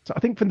 So I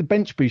think from the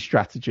bench boost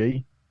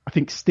strategy, I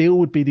think Steele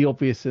would be the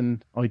obvious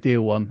and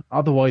ideal one.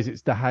 Otherwise,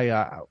 it's De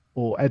Gea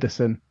or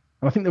Ederson.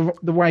 And I think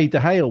the way De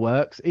Gea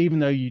works, even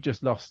though you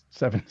just lost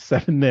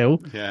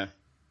 7-0,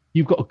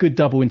 you've got a good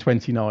double in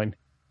 29.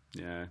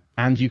 Yeah.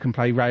 And you can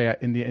play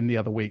Raya in the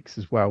other weeks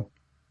as well.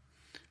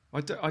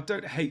 I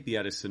don't hate the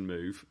Ederson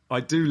move.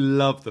 I do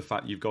love the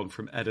fact you've gone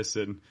from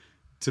Ederson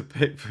to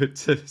Pickford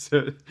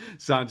to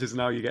Sanchez.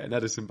 Now you're getting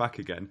Ederson back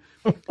again.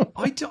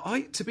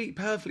 To be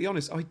perfectly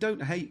honest, I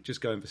don't hate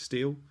just going for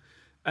Steele.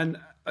 And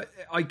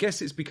I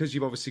guess it's because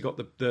you've obviously got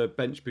the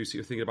bench boost that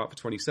you're thinking about for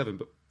 27.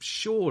 But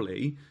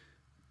surely,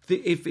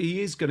 if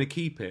he is going to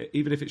keep it,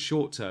 even if it's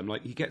short term,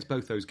 like he gets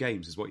both those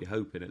games is what you're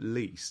hoping at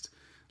least.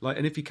 Like,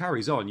 and if he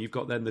carries on, you've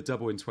got then the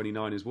double in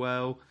 29 as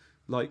well.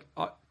 Like,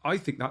 I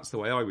think that's the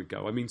way I would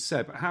go. I mean,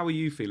 Seb, how are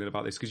you feeling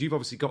about this? Because you've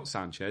obviously got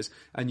Sanchez,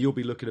 and you'll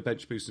be looking at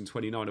bench boost in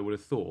 29, I would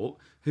have thought.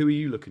 Who are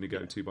you looking to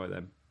go to by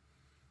then?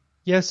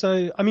 Yeah,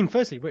 so, I mean,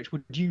 firstly, Rich,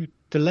 would you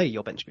delay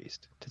your bench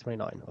boost to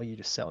 29, or you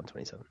just sell on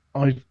 27?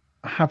 I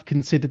have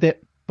considered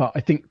it, but I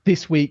think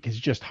this week has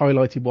just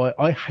highlighted why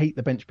I hate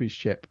the bench boost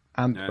chip.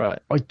 And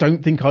I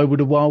don't think I would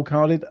have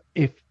wildcarded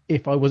if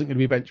I wasn't going to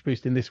be bench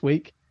boosting this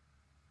week.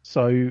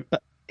 So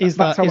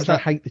that's how much I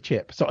hate the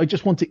chip. So I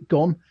just want it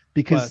gone,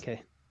 because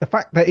the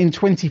fact that in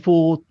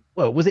 24,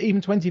 well, was it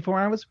even 24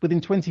 hours?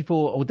 Within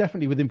 24, or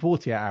definitely within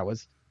 48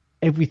 hours,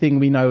 everything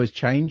we know has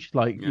changed.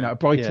 Like, you know, a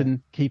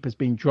Brighton keeper's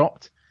been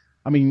dropped.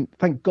 I mean,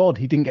 thank God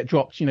he didn't get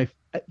dropped, you know,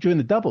 during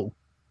the double.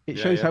 It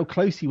shows how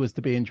close he was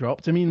to being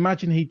dropped. I mean,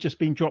 imagine he'd just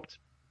been dropped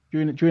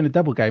during a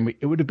double game.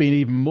 It would have been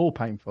even more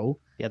painful.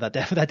 Yeah, that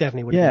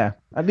definitely would have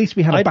been. At least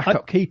we had a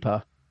backup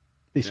keeper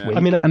this week. I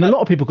mean, and a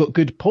lot of people got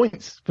good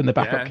points from the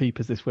backup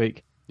keepers this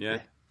week. Yeah.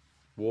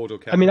 Ward or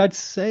Kepa. I mean, I'd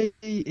say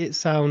it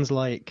sounds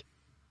like,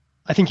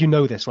 I think you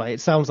know this, right?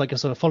 It sounds like you're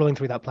sort of following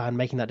through that plan,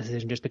 making that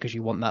decision just because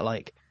you want that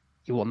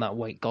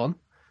weight gone.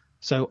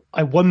 So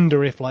I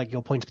wonder if like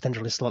your points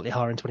potential is slightly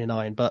higher in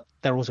 29, but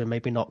they're also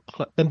maybe not.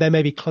 They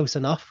may be close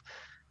enough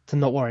to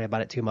not worry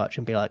about it too much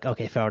and be like,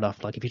 okay, fair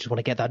enough. Like if you just want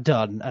to get that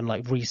done and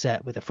like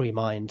reset with a free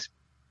mind,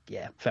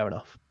 yeah, fair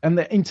enough. And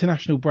the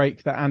international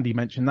break that Andy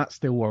mentioned, that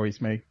still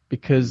worries me,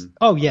 because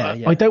I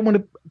don't want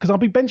to, because I'll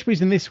be bench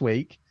boosting this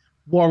week,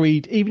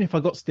 worried even if I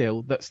got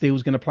Steele that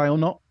Steele's going to play or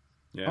not.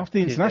 Yeah. After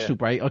the international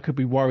break, I could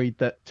be worried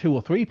that 2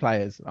 or 3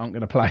 players aren't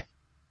going to play.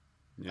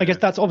 I guess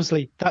that's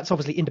obviously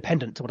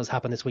independent to what has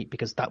happened this week,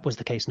 because that was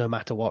the case no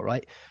matter what,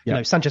 right? You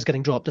know, Sanchez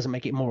getting dropped doesn't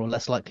make it more or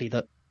less likely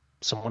that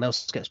someone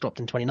else gets dropped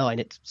in 29.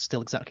 It's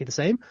still exactly the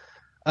same.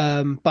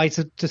 But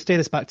to steer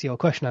this back to your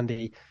question,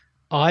 Andy,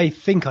 I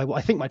think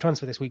my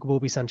transfer this week will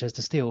be Sanchez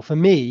to Steele. For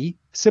me,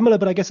 similar,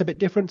 but I guess a bit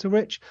different to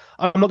Rich.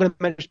 I'm not going to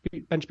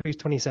bench boost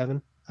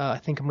 27. I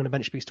think I'm going to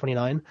bench boost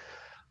 29.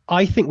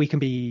 I think we can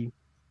be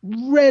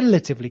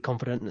relatively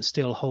confident that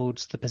Steele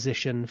holds the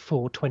position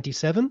for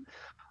 27.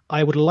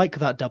 I would like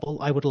that double.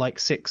 I would like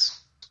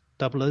 6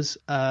 doublers.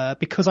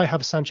 Because I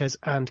have Sanchez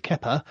and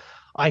Kepa,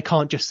 I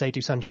can't just say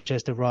do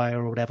Sanchez to Raya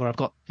or whatever. I've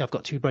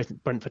got 2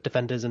 Brentford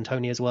defenders and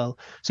Tony as well.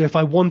 So if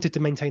I wanted to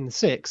maintain the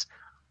 6,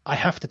 I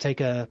have to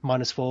take a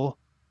 -4,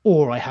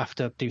 or I have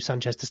to do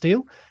Sanchez to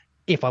Steele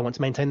if I want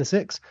to maintain the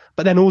 6.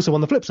 But then also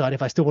on the flip side,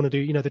 if I still want to do,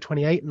 you know, the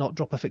 28, not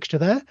drop a fixture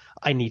there,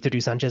 I need to do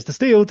Sanchez to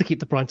Steele to keep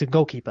the Brighton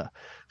goalkeeper.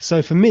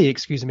 So for me,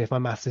 excuse me if my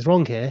maths is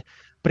wrong here,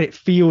 but it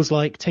feels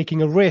like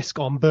taking a risk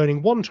on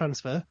burning 1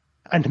 transfer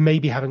and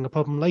maybe having a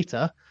problem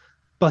later,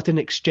 but in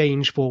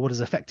exchange for what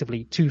is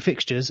effectively 2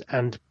 fixtures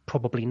and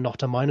probably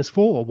not a -4,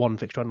 or 1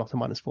 fixture and not a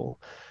 -4.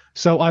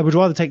 So I would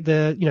rather take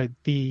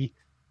the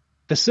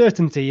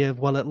certainty of,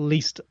 well, at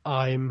least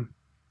I'm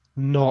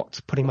not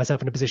putting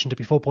myself in a position to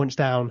be 4 points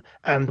down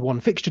and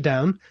 1 fixture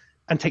down,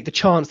 and take the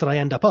chance that I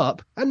end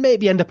up and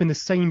maybe end up in the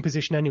same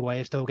position anyway.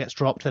 If Steele gets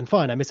dropped, then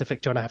fine, I miss a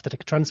fixture and I have to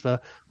take a transfer,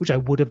 which I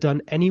would have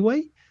done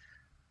anyway.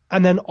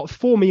 And then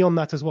for me on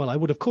that as well, I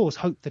would of course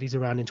hope that he's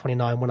around in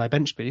 29 when I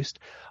bench boost.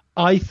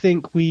 I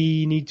think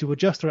we need to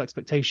adjust our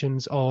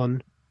expectations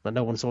on, well,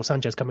 no one saw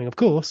Sanchez coming, of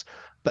course,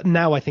 but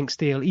now I think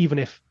Steele, even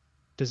if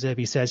De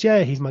Zerbi says,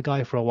 yeah, he's my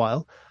guy for a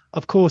while,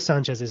 of course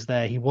Sanchez is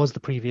there. He was the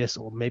previous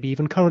or maybe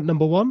even current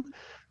number 1.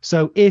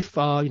 So if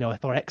our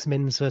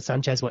X-mins for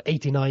Sanchez were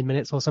 89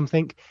 minutes or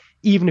something,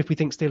 even if we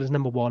think Steele is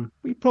number 1,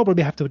 we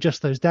probably have to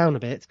adjust those down a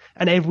bit.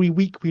 And every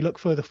week we look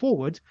further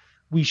forward,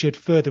 we should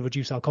further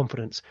reduce our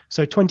confidence.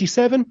 So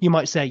 27, you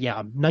might say, yeah,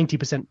 I'm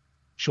 90%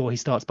 sure he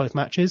starts both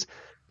matches.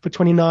 For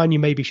 29, you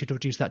maybe should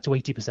reduce that to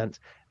 80%.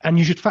 And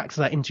you should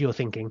factor that into your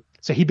thinking.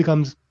 So he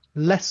becomes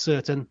less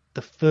certain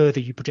the further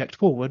you project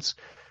forwards.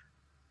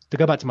 To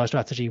go back to my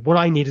strategy, what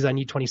I need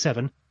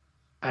 27,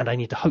 and I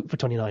need to hope for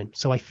 29.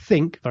 So I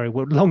think, very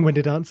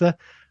long-winded answer,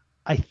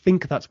 I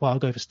think that's why I'll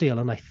go for Steele,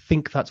 and I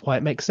think that's why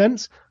it makes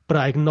sense, but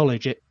I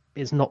acknowledge it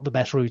is not the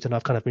best route, and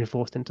I've kind of been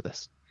forced into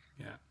this.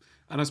 Yeah.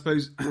 And I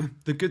suppose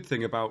the good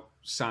thing about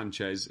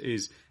Sanchez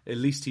is at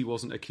least he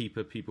wasn't a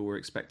keeper people were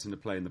expecting to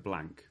play in the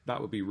blank.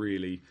 That would be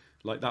really,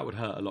 that would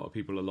hurt a lot of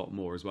people a lot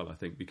more as well, I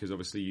think, because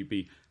obviously you'd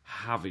be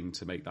having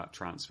to make that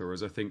transfer.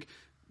 Whereas I think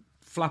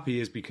Flappy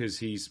is because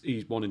he's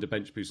wanting to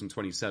bench boost in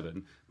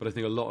 27, but I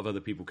think a lot of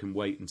other people can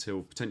wait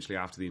until potentially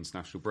after the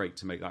international break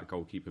to make that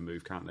goalkeeper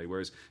move, can't they?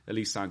 Whereas at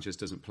least Sanchez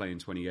doesn't play in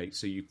 28,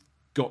 so you've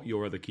got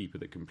your other keeper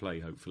that can play,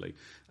 hopefully.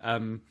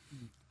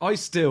 I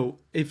still,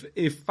 if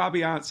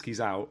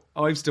Fabianski's out,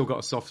 I've still got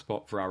a soft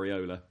spot for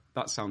Areola.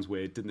 That sounds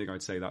weird. Didn't think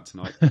I'd say that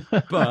tonight.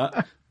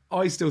 But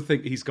I still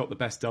think he's got the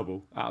best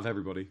double out of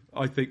everybody.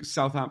 I think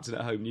Southampton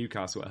at home,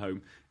 Newcastle at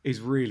home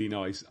is really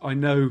nice. I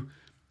know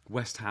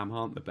West Ham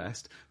aren't the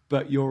best,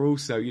 but you're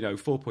also,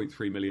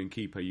 4.3 million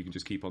keeper you can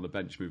just keep on the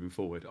bench moving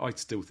forward. I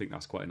still think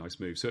that's quite a nice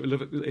move. So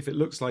if it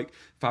looks like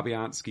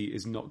Fabianski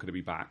is not going to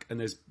be back, and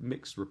there's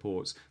mixed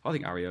reports, I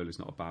think Areola's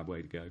not a bad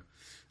way to go.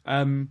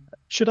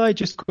 Should I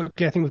just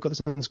quickly, I think we've got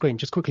this on the screen,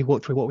 just quickly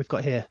walk through what we've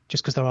got here,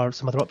 just because there are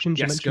some other options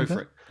you Yes, mentioned go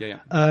there. for it.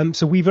 Yeah.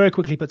 So we very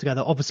quickly put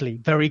together, obviously,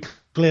 very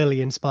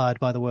clearly inspired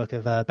by the work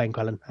of Ben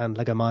Crellin and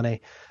Lego Mane,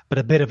 but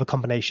a bit of a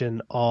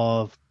combination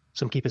of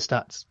some keeper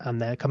stats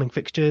and their coming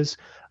fixtures.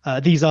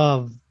 These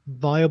are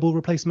viable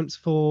replacements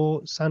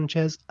for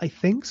Sanchez, I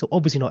think, so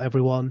obviously not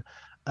everyone.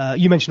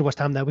 You mentioned West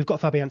Ham there. We've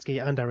got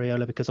Fabianski and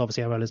Areola because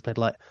obviously Areola's played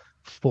like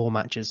 4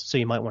 matches, so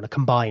you might want to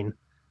combine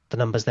the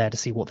numbers there to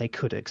see what they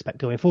could expect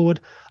going forward.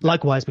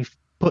 Likewise, we've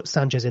put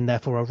Sanchez in there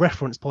for a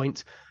reference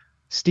point.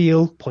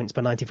 Steele, points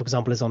per 90, for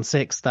example, is on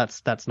 6.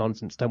 That's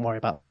nonsense. Don't worry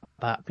about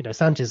that.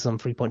 Sanchez is on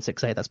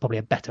 3.68. That's probably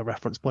a better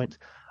reference point.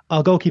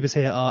 Our goalkeepers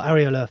here are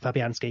Areola,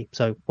 Fabianski.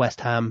 So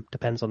West Ham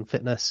depends on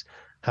fitness,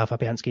 how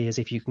Fabianski is,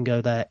 if you can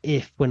go there.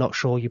 If we're not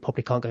sure, you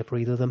probably can't go for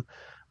either of them.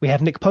 We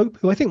have Nick Pope,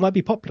 who I think might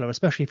be popular,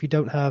 especially if you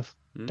don't have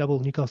double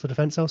Newcastle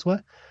defence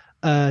elsewhere.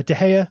 De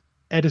Gea,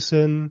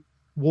 Edison,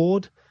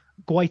 Ward,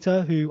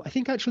 Guaita, who I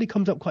think actually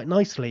comes up quite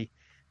nicely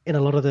in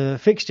a lot of the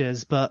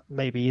fixtures, but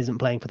maybe isn't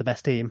playing for the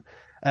best team.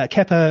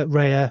 Kepa,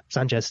 Raya,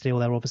 Sanchez still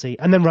there, obviously.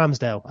 And then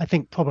Ramsdale. I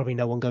think probably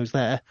no one goes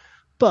there.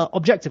 But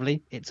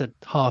objectively, it's a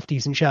half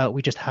decent shout.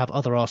 We just have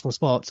other Arsenal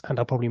spots and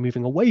are probably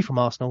moving away from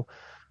Arsenal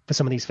for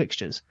some of these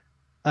fixtures.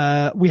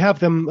 We have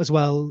them as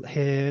well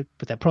here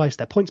with their price,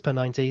 their points per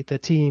 90, the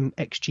team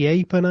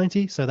XGA per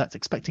 90. So that's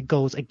expected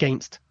goals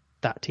against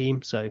that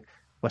team. So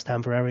West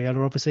Ham for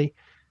Areola, obviously.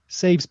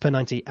 Saves per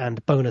 90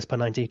 and bonus per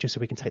 90, just so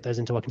we can take those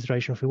into our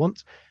consideration if we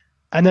want.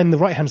 And then the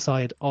right-hand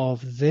side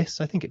of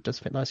this, I think it does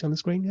fit nicely on the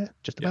screen, yeah,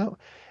 just about,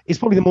 is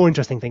probably the more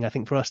interesting thing, I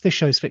think, for us. This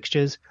shows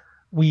fixtures.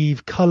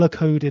 We've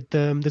colour-coded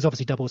them. There's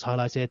obviously doubles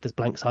highlighted. There's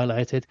blanks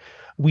highlighted.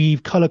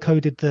 We've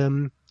colour-coded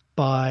them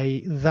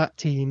by that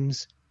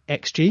team's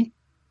XG.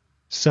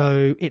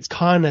 So it's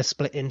kind of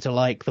split into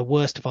like the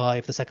worst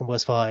 5, the second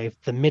worst 5,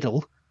 the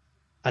middle.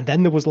 And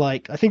then there was I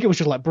think it was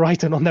just like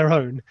Brighton on their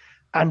own.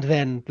 And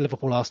then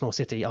Liverpool, Arsenal,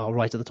 City are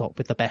right at the top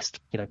with the best,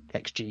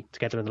 XG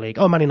together in the league.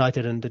 Oh, Man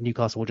United and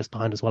Newcastle were just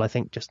behind as well, I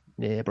think, just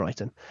near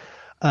Brighton.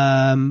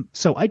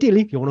 So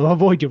ideally, you want to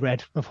avoid your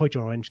red, avoid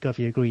your orange, go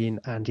for your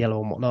green and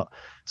yellow and whatnot.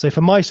 So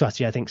for my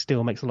strategy, I think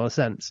still makes a lot of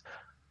sense.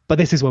 But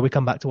this is where we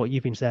come back to what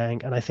you've been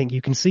saying. And I think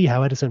you can see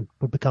how Edison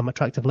would become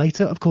attractive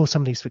later. Of course,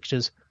 some of these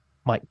fixtures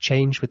might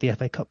change with the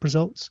FA Cup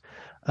results.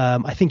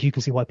 I think you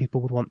can see why people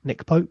would want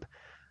Nick Pope.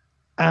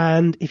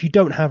 And if you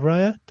don't have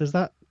Raya, does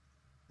that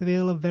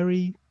feel a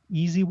very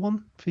easy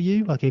one for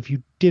you? Like if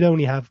you did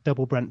only have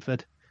double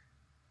Brentford,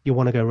 you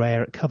want to go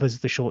Raya. It covers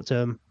the short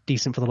term,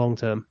 decent for the long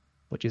term.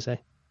 What do you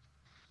say?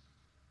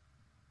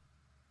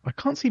 I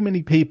can't see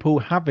many people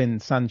having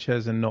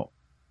Sanchez and not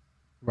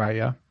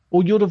Raya.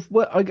 Or you'd have,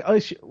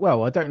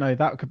 well, I don't know,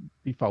 that could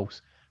be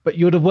false. But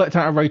you'd have worked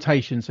out a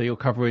rotation, so you're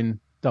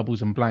covering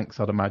doubles and blanks,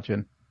 I'd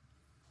imagine.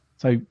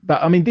 So,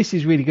 but I mean, this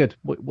is really good,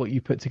 what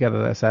you put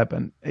together there, Seb,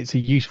 and it's a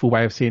useful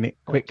way of seeing it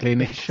quickly.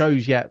 And it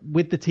shows,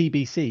 with the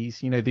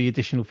TBCs, the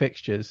additional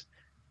fixtures,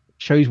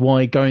 shows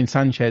why going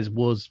Sanchez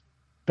was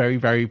very,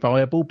 very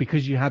viable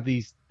because you had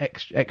these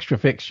extra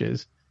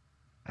fixtures.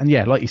 And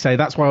like you say,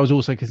 that's why I was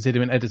also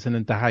considering Edison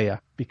and De Gea,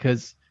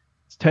 because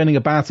it's turning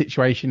a bad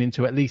situation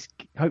into at least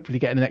hopefully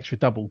getting an extra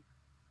double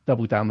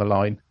down the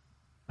line.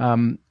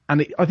 And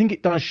I think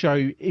it does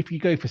show if you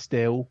go for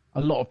Steele,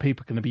 a lot of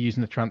people are going to be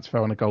using the transfer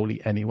on a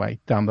goalie anyway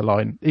down the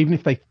line, even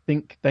if they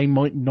think they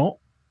might not.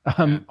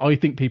 I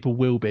think people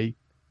will be.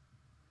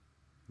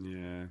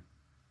 Yeah,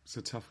 it's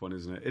a tough one,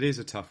 isn't it? It is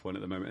a tough one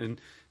at the moment,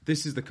 and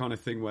this is the kind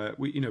of thing where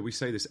we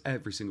say this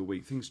every single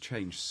week. Things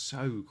change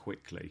so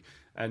quickly,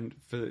 and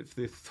for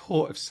the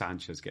thought of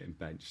Sanchez getting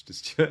benched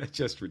is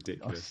just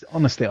ridiculous.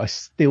 Honestly, I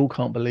still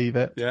can't believe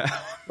it. Yeah,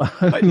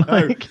 I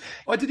know.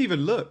 I didn't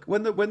even look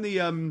when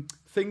the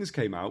things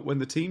came out, when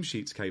the team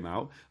sheets came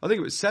out. I think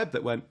it was Seb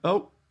that went,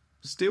 "Oh,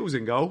 Steele's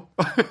in goal."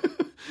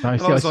 I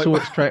saw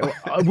it straight away.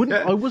 I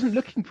wasn't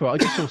looking for it. I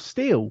just saw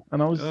Steele,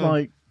 and I was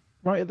like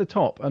right at the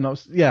top, and I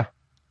was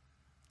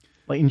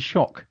in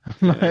shock.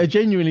 I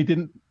genuinely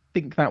didn't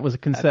think that was a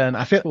concern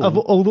at all.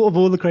 Of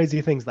all the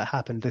crazy things that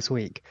happened this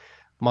week,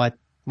 my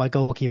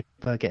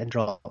goalkeeper getting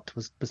dropped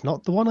was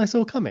not the one I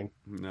saw coming.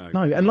 No,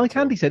 and like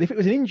Andy said, if it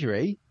was an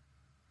injury,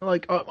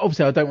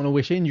 obviously I don't want to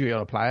wish injury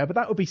on a player, but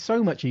that would be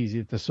so much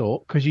easier to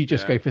sort because you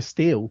just go for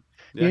Steele.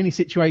 The only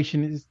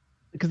situation is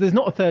because there's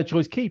not a third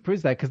choice keeper,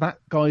 is there? Because that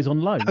guy's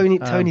on loan.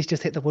 Tony's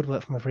just hit the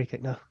woodwork from a free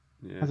kick now.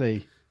 Yeah. Has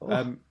he?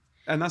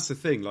 And that's the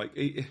thing,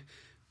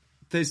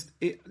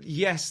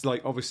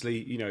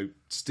 obviously,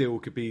 Steele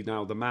could be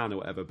now the man or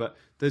whatever, but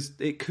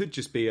it could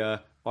just be I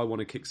want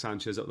to kick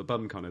Sanchez up the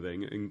bum kind of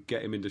thing and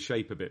get him into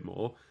shape a bit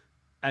more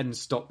and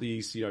stop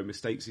these,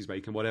 mistakes he's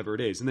making, whatever it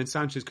is. And then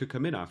Sanchez could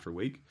come in after a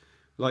week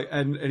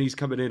and he's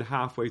coming in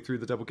halfway through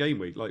the double game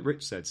week, like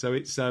Rich said. So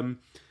it's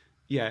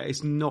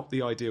it's not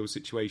the ideal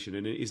situation,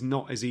 and it is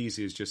not as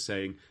easy as just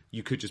saying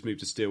you could just move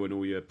to steel and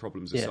all your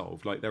problems are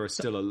solved. Like there are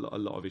still a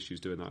lot of issues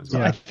doing that as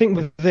well. I think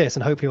with this,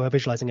 and hopefully we're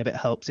visualizing a bit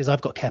helps, is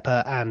I've got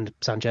Kepa and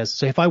Sanchez.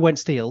 So if I went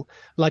steel,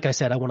 like I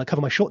said, I want to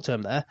cover my short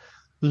term there.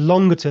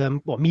 Longer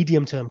term,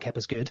 medium term,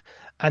 Kepa's good.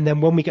 And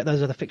then when we get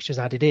those other fixtures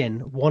added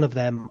in, one of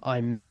them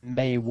I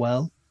may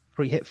well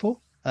free hit for,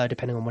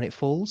 depending on when it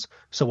falls.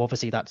 So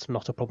obviously that's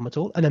not a problem at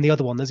all. And then the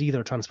other one, there's either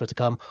a transfer to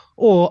come,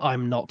 or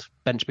I'm not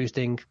bench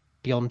boosting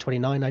beyond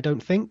 29, I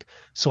don't think.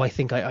 So I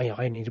think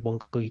I need one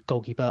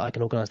goalkeeper. I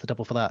can organise the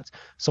double for that.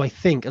 So I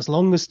think as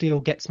long as steel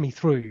gets me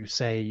through,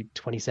 say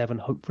 27,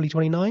 hopefully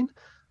 29,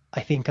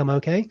 I think I'm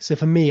okay. So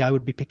for me, I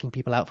would be picking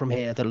people out from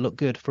here that look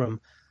good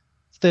from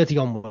 30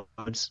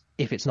 onwards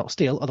if it's not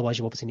steel. Otherwise,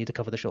 you obviously need to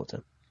cover the short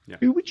term. Yeah.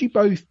 Who would you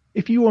both,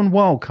 if you were on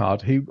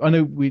wildcard, who I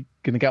know we're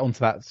going to get onto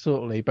that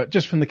shortly, but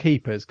just from the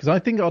keepers, because I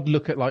think I'd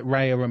look at like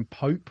Raya and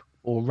Pope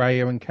or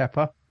Raya and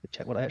Kepa.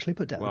 Check what I actually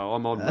put down. Well,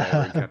 I'm on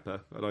Raya and Kepa,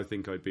 and I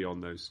think I'd be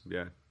on those.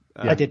 Yeah,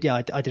 I did. Yeah,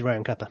 I did Raya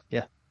and Kepa.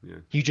 Yeah. Yeah.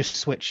 You just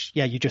switch.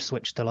 Yeah, you just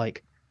switch to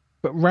like.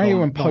 But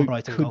Raya and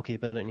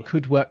Pope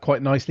could work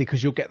quite nicely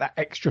because you'll get that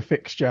extra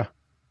fixture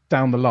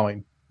down the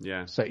line.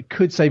 Yeah. So it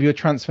could save you a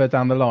transfer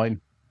down the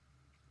line.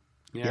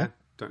 Yeah.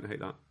 Don't hate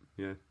that.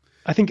 Yeah.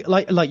 I think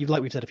like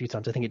we've said a few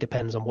times, I think it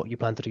depends on what you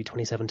plan to do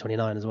 27,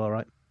 29 as well,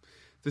 right?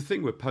 The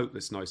thing with Pope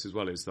that's nice as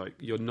well is like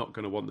you're not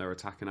going to want their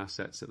attacking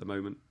assets at the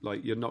moment.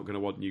 Like you're not going to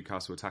want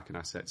Newcastle attacking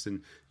assets,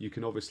 and you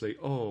can obviously.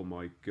 Oh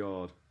my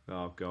god!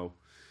 Oh, goal,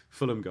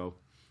 Fulham goal.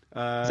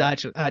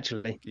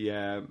 Actually,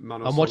 yeah,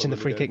 I'm watching the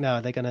free kick now.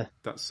 Are they going to?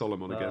 That's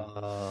Solomon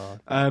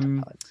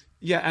again.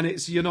 Yeah,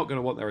 and you're not going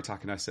to want their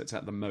attacking assets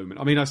at the moment.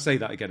 I mean, I say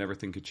that again,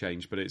 everything could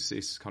change, but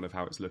it's kind of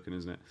how it's looking,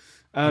 isn't it?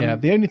 Yeah,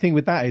 the only thing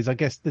with that is I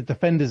guess the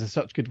defenders are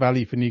such good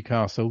value for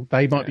Newcastle.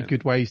 They might be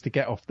good ways to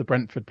get off the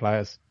Brentford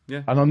players.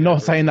 Yeah, and I'm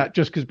not saying that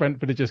just because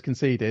Brentford have just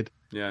conceded.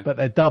 Yeah, but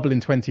they're double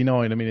in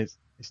 29. I mean, it's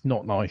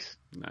not nice.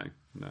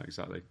 No,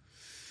 exactly.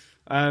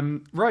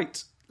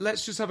 Right.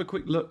 Let's just have a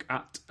quick look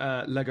at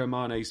Lego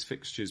Mane's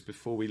fixtures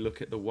before we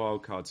look at the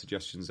wildcard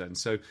suggestions then.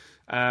 So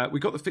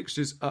we've got the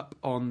fixtures up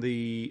on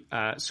the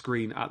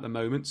screen at the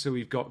moment. So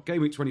we've got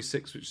game week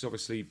 26, which has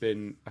obviously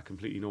been a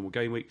completely normal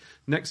game week.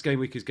 Next game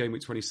week is game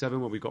week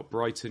 27, where we've got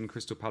Brighton,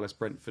 Crystal Palace,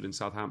 Brentford and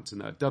Southampton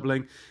that are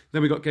doubling.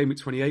 Then we've got game week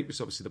 28, which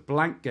is obviously the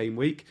blank game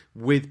week,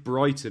 with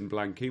Brighton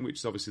blanking, which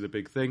is obviously the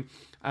big thing.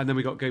 And then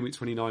we've got game week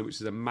 29,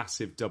 which is a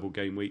massive double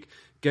game week.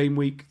 Game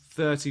week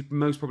 30,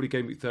 most probably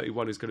game week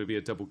 31 is going to be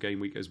a double game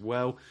week as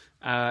well.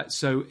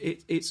 So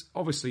it's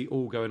obviously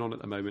all going on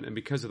at the moment. And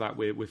because of that,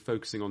 we're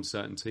focusing on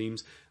certain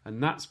teams.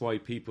 And that's why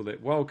people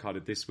that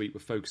wildcarded this week were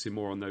focusing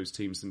more on those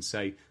teams than,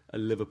 say, a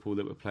Liverpool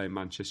that were playing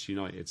Manchester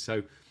United.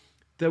 So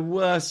there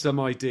were some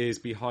ideas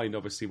behind,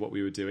 obviously, what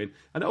we were doing.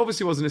 And it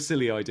obviously wasn't a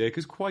silly idea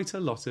because quite a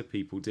lot of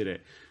people did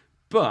it.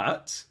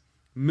 But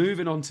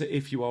moving on to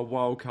if you are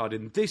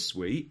wildcarding this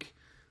week,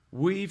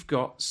 we've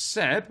got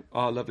Seb,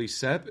 our lovely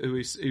Seb,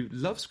 who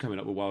loves coming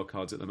up with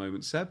wildcards at the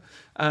moment. Seb,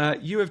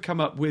 you have come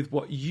up with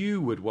what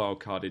you would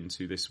wildcard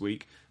into this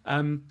week.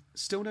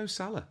 Still no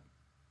Salah.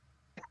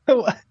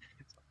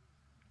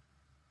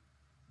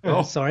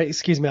 Oh, sorry,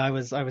 excuse me. I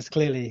was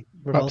clearly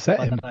revolted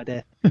by that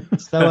idea.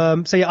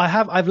 So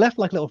yeah, I've left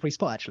like a little free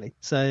spot actually.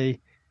 So in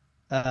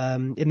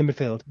the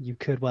midfield, you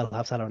could well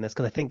have Salah on this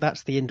because I think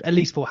that's at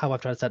least for how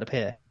I've tried to set up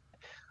here.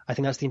 I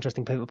think that's the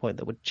interesting pivot point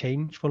that would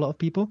change for a lot of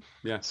people.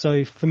 Yeah.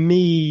 So for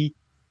me,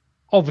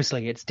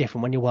 obviously it's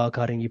different when you're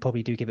wildcarding. You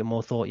probably do give it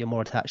more thought. You're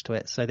more attached to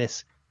it. So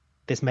this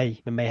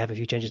may have a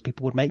few changes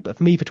people would make. But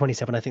for me, for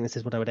 27, I think this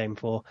is what I would aim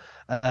for.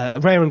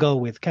 Raya and goal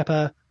with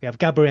Kepa. We have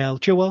Gabriel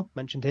Chilwell.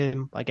 Mentioned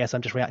him. I guess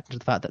I'm just reacting to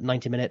the fact that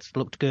 90 minutes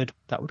looked good.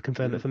 That would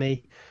confirm it for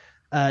me.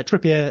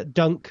 Trippier,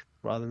 Dunk,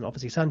 rather than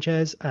obviously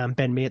Sanchez, and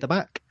Ben Mee at the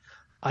back.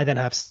 I then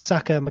have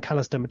Saka,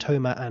 McAllister,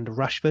 Matoma and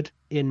Rashford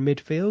in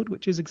midfield,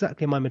 which is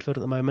exactly my midfield at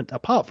the moment.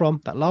 Apart from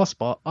that last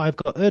spot, I've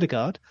got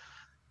Ødegaard.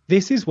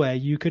 This is where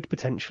you could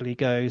potentially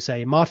go,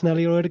 say,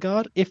 Martinelli or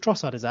Ødegaard. If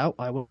Trossard is out,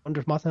 I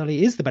wonder if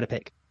Martinelli is the better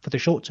pick for the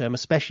short term,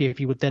 especially if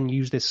you would then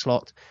use this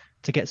slot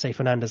to get, say,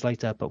 Fernandes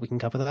later, but we can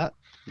cover that.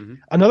 Mm-hmm.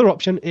 Another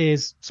option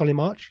is Solly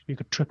March. You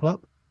could triple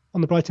up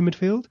on the Brighton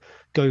midfield,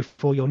 go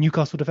for your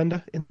Newcastle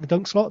defender in the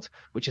Dunk slot,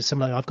 which is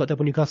similar. I've got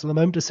double Newcastle at the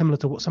moment, is similar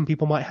to what some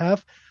people might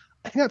have.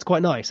 I think that's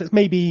quite nice. It's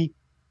maybe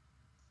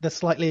the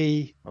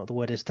slightly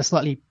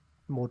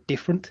more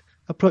different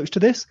approach to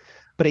this,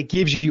 but it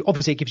gives you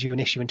an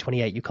issue in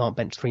 28. You can't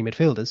bench three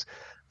midfielders,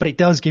 but it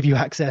does give you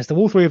access to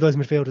all three of those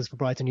midfielders for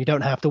Brighton. You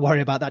don't have to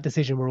worry about that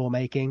decision we're all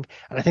making.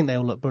 And I think they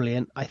all look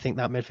brilliant. I think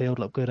that midfield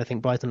looked good. I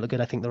think Brighton looked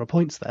good. I think there are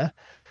points there.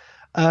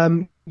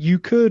 You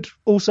could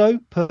also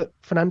put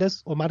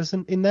Fernandes or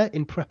Maddison in there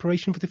in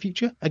preparation for the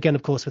future. Again,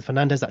 of course, with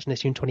Fernandes, that's an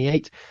issue in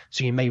 28.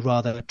 So you may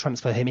rather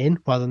transfer him in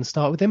rather than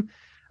start with him.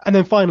 And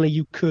then finally,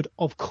 you could,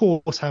 of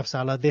course, have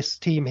Salah. This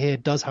team here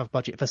does have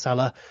budget for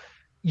Salah.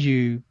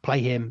 You play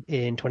him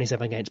in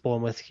 27 against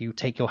Bournemouth. You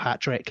take your hat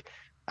trick,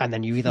 and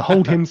then you either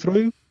hold him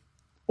through,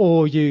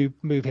 or you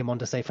move him on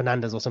to say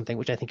Fernandes or something,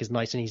 which I think is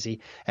nice and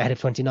easy ahead of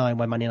 29,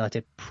 where Man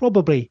United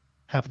probably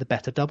have the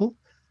better double.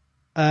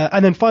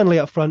 And then finally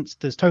up front,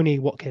 there's Tony,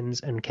 Watkins,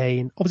 and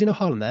Kane. Obviously, no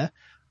Haaland there.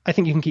 I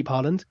think you can keep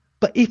Haaland.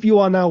 But if you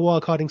are now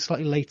wildcarding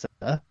slightly later,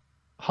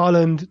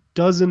 Haaland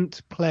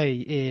doesn't play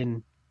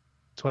in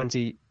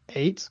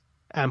 28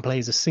 and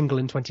plays a single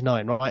in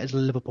 29, right? It's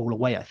Liverpool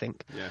away, I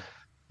think. Yeah.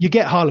 You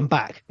get Haaland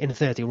back in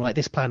 30, right?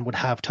 This plan would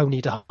have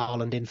Tony to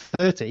Haaland in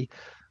 30.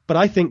 But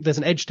I think there's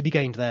an edge to be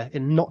gained there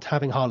in not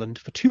having Haaland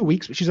for 2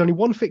 weeks, which is only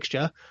one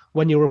fixture,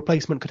 when your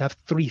replacement could have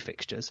 3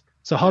 fixtures.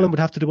 So Haaland would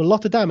have to do a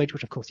lot of damage,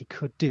 which of course he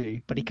could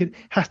do, but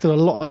has to do a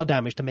lot of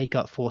damage to make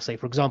up for, say,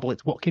 for example,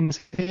 it's Watkins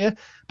here,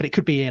 but it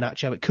could be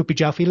Iheanacho, it could be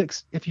João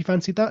Felix, if you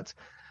fancied that.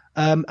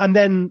 And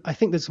then I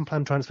think there's some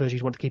planned transfers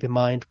you'd want to keep in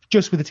mind,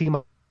 just with the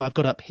team I've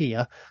got up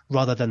here,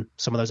 rather than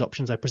some of those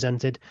options I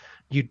presented.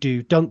 You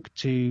do Dunk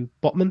to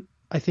Botman,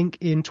 I think,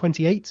 in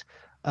 28,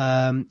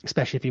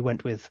 especially if you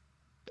went with...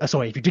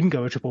 if you didn't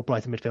go a triple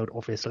Brighton midfield,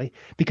 obviously,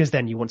 because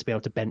then you want to be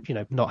able to bench,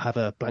 not have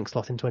a blank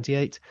slot in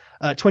 28.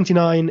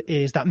 29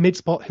 is that mid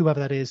spot, whoever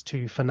that is,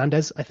 to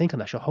Fernandes, I think,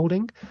 unless you're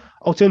holding.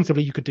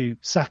 Alternatively, you could do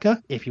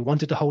Saka, if you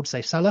wanted to hold,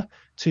 say, Salah,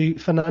 to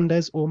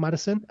Fernandes or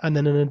Maddison. And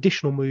then an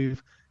additional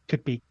move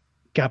could be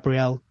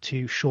Gabriel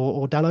to Shaw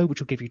or Dalot,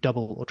 which will give you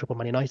double or triple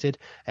Man United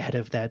ahead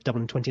of their double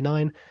in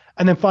 29.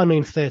 And then finally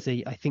in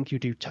 30, I think you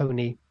do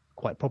Tony,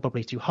 quite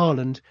probably, to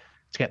Haaland,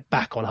 to get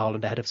back on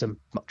Haaland ahead of some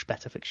much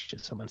better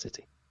fixtures for Man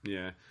City.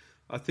 Yeah,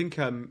 I think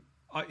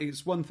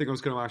it's one thing I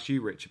was going to ask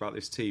you, Rich, about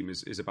this team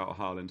is about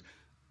Haaland.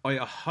 I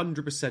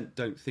 100%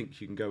 don't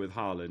think you can go with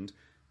Haaland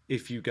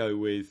if you go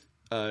with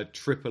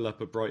triple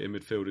up of Brighton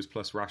midfielders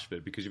plus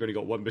Rashford, because you've only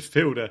got one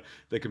midfielder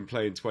that can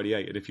play in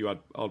 28, and if you had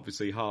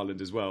obviously Haaland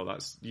as well,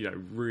 that's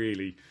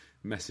really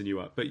messing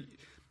you up. But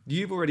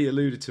you've already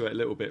alluded to it a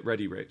little bit,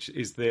 Ready Rich,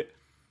 is that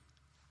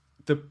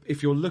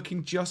if you're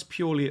looking just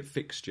purely at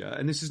fixture,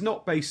 and this is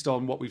not based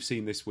on what we've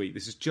seen this week,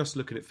 this is just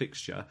looking at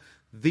fixture,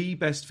 the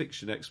best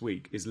fixture next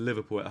week is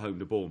Liverpool at home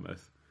to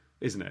Bournemouth,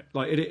 isn't it?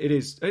 Like it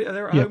is.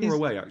 They're at home or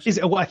away, actually? Is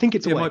it away? I think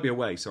it's away. It might be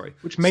away, sorry.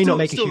 Which may not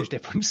make a huge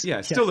difference.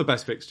 Yeah, still the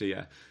best fixture,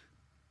 yeah.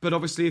 But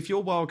obviously, if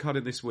you're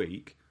wildcarding this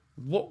week,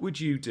 what would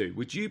you do?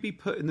 Would you be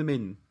putting them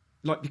in?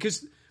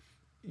 Because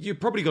you're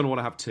probably going to want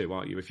to have 2,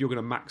 aren't you? If you're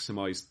going to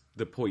maximise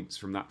the points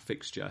from that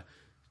fixture.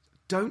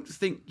 Don't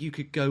think you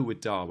could go with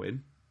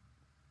Darwin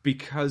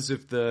because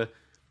of the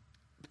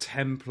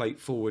template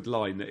forward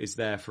line that is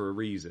there for a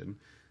reason.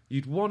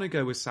 You'd want to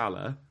go with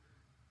Salah.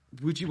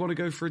 Would you want to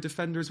go for a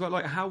defender as well?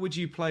 How would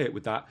you play it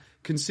with that,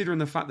 considering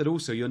the fact that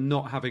also you're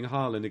not having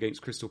Haaland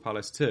against Crystal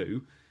Palace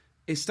too?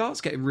 It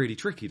starts getting really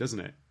tricky, doesn't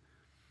it?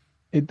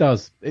 It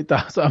does.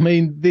 I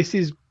mean, this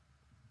is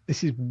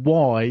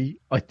why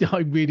I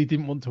really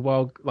didn't want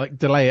to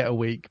delay it a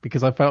week,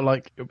 because I felt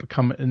like it would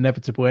become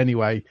inevitable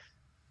anyway.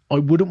 I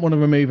wouldn't want to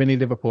remove any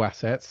Liverpool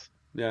assets.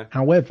 Yeah.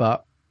 However,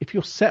 if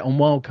you're set on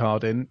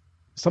wildcarding,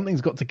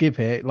 something's got to give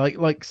here.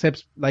 Like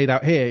Seb's laid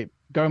out here,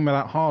 going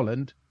without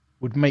Haaland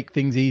would make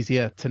things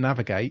easier to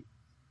navigate.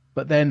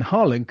 But then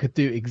Haaland could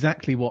do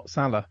exactly what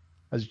Salah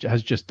has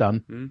just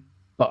done,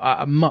 but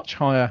at a much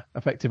higher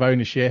effective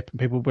ownership. And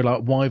people will be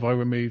like, why have I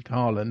removed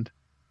Haaland?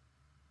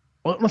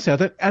 Honestly, I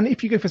don't. And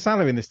if you go for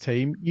Salah in this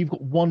team, you've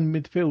got one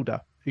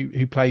midfielder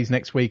who plays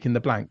next week in the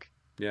blank.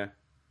 Yeah.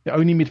 The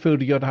only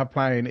midfielder you got to have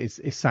playing is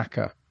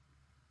Saka.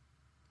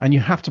 And you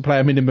have to play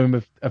a minimum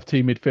of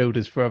 2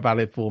 midfielders for a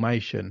valid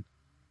formation.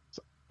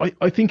 So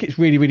I think it's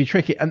really, really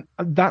tricky. And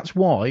that's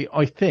why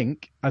I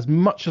think, as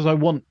much as I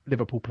want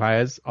Liverpool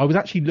players, I was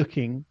actually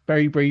looking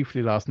very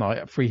briefly last night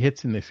at free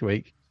hits in this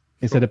week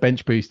instead of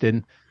bench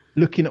boosting,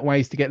 looking at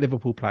ways to get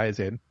Liverpool players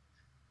in.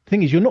 The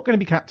thing is, you're not going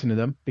to be captaining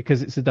them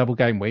because it's a double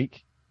game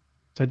week.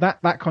 So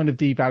that kind of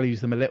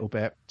devalues them a little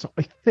bit. So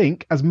I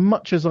think, as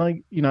much as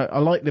I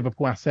like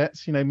Liverpool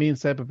assets, me and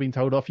Seb have been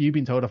told off, you've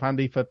been told off,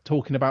 Andy, for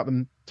talking about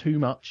them too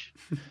much.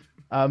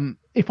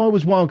 If I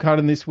was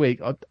wildcarding this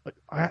week, I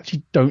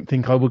actually don't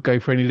think I would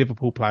go for any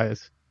Liverpool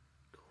players.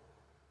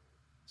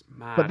 It's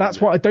mad, but that's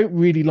why I don't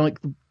really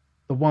like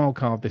the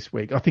wildcard this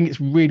week. I think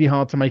it's really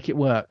hard to make it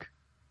work.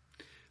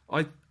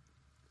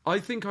 I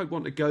think I'd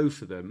want to go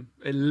for them,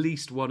 at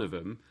least one of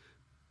them.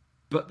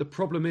 But the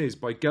problem is,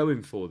 by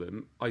going for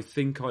them, I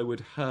think I would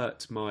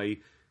hurt my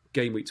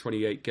game week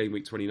 28, game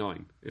week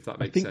 29, if that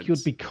makes sense. I think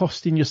you'd be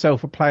costing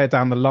yourself a player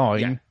down the line.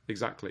 Yeah,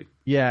 exactly.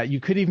 Yeah, you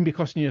could even be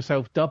costing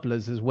yourself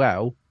doublers as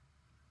well.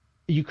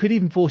 You could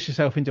even force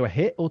yourself into a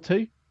hit or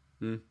 2.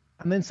 And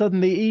then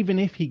suddenly, even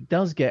if he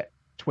does get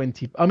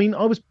 20... I mean,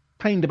 I was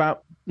pained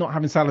about not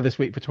having Salah this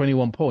week for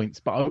 21 points.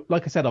 But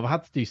like I said, I've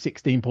had to do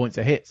 16 points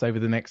of hits over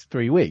the next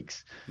 3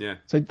 weeks. Yeah.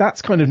 So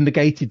that's kind of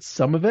negated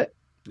some of it.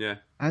 Yeah.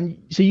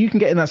 And so you can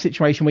get in that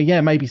situation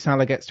where, maybe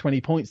Salah gets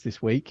 20 points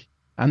this week,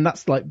 and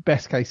that's like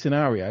best case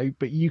scenario,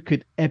 but you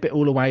could ebb it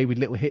all away with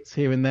little hits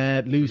here and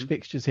there, lose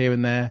fixtures here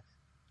and there.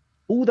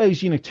 All those,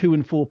 2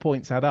 and 4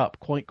 points add up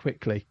quite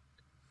quickly.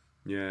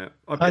 Yeah,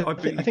 I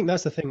think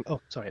that's the thing.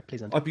 Oh, sorry,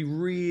 please, Andy. I'd be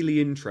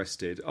really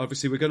interested.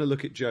 Obviously, we're going to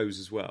look at Joe's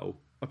as well.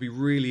 I'd be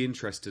really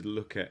interested to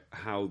look at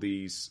how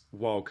these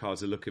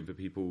wildcards are looking for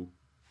people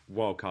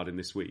wildcarding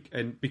this week.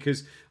 And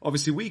because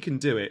obviously we can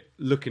do it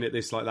looking at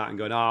this like that and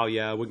going, oh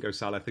yeah, I wouldn't go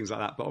Salah, things like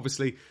that. But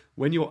obviously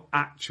when you're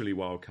actually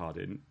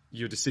wildcarding,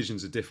 your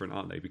decisions are different,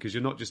 aren't they? Because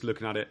you're not just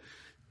looking at it,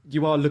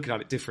 you are looking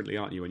at it differently,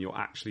 aren't you, when you're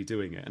actually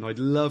doing it. And I'd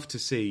love to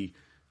see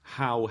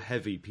how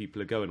heavy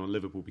people are going on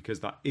Liverpool,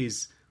 because that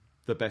is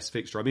the best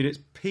fixture. I mean, it's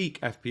peak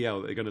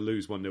FPL that they're going to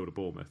lose 1-0 to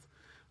Bournemouth.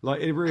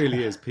 Like, it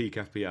really is peak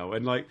FPL.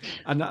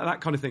 And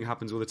that kind of thing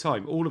happens all the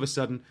time. All of a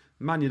sudden,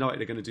 Man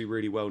United are going to do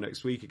really well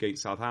next week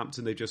against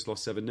Southampton. They just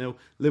lost 7-0.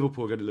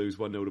 Liverpool are going to lose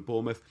 1-0 to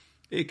Bournemouth.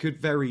 It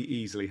could very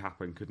easily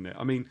happen, couldn't it?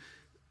 I mean,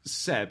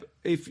 Seb,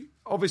 if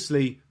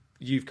obviously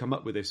you've come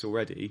up with this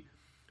already,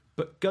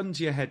 but gun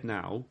to your head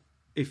now,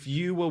 if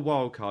you were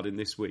wildcarding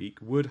this week,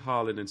 would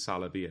Haaland and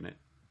Salah be in it?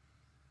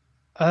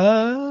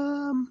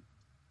 I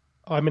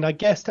mean, I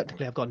guess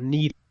technically I've got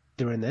neither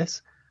in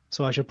this,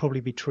 so I should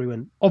probably be true.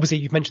 And obviously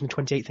you've mentioned the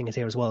 28 thing is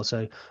here as well.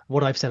 So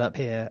what I've set up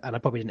here, and I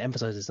probably didn't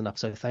emphasize this enough,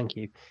 so thank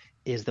you,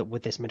 is that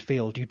with this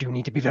midfield, you do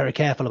need to be very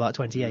careful about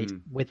 28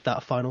 with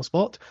that final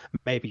spot.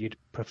 Maybe you'd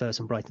prefer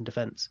some Brighton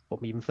defence, or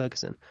even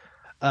Ferguson.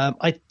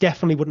 I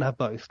definitely wouldn't have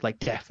both, like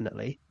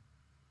definitely.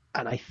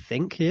 And I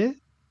think here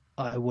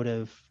I would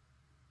have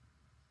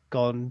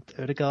gone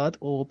Odegaard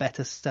or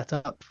better set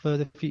up for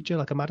the future,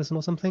 like a Maddison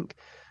or something.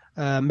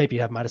 Maybe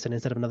you have Maddison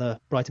instead of another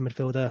Brighton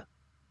midfielder,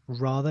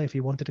 rather, if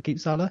you wanted to keep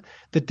Salah.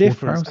 The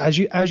difference, as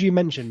you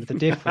mentioned, the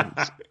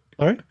difference.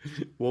 Sorry?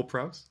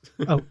 Ward-Prowse?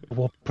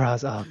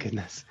 Ward-Prowse. Oh,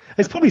 goodness.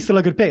 It's probably still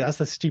a good pick. That's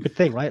the stupid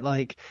thing, right?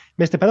 Like,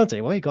 missed a penalty.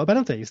 Well, you got a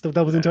penalty. You still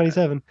doubles in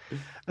 27.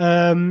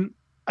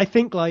 I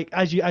think, like,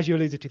 as you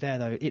alluded to there,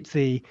 though, it's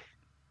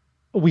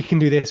we can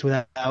do this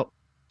without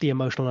the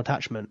emotional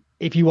attachment.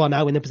 If you are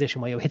now in the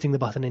position where you're hitting the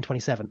button in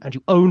 27 and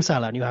you own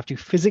Salah and you have to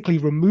physically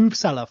remove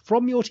Salah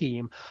from your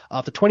team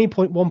after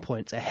 20.1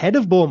 points ahead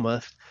of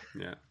Bournemouth,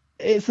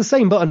 it's the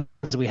same buttons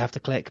we have to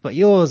click, but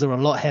yours are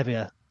a lot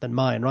heavier than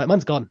mine, right?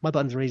 Mine's gone. My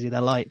buttons are easy.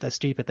 They're light. They're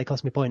stupid. They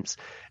cost me points.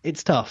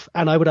 It's tough.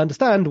 And I would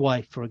understand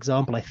why, for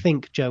example, I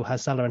think Joe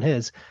has Salah in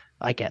his.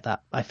 I get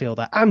that. I feel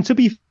that. And to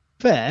be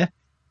fair,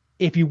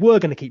 if you were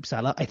going to keep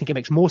Salah, I think it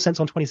makes more sense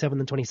on 27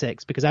 than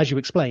 26, because as you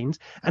explained,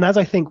 and as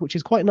I think, which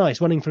is quite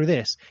nice running through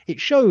this, it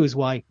shows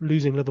why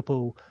losing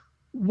Liverpool,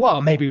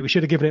 well, maybe we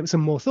should have given it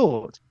some more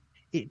thought.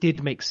 It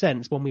did make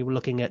sense when we were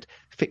looking at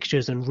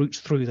fixtures and routes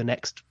through the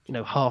next,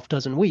 half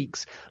dozen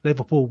weeks.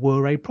 Liverpool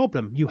were a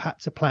problem. You had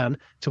to plan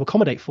to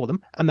accommodate for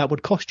them, and that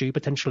would cost you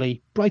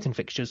potentially Brighton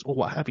fixtures or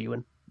what have you.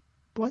 And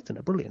Brighton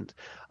are brilliant.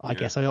 I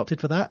guess I opted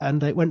for that,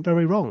 and it went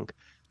very wrong.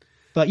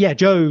 But yeah,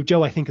 Joe,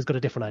 I think has got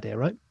a different idea,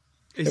 right?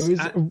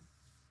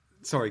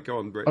 Sorry, go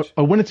on, Rich.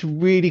 I wanted to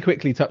really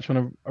quickly touch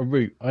on a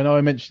route. I know I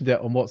mentioned it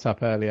on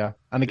WhatsApp earlier,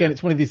 and again,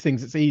 it's one of these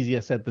things that's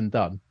easier said than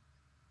done.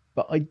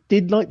 But I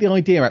did like the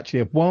idea, actually,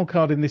 of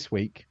wildcarding this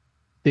week.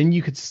 Then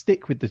you could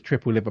stick with the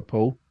triple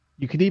Liverpool.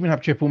 You could even have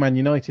triple Man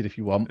United if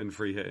you want. And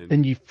free hitting.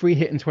 Then you free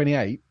hit in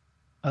 28.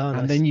 Oh,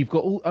 and then you've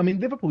got all... I mean,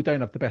 Liverpool don't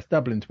have the best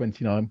double in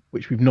 29,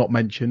 which we've not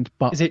mentioned,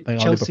 but is it they are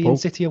Chelsea Liverpool. and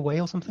City away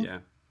or something?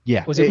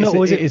 Yeah. Was it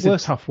it's a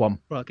tough one.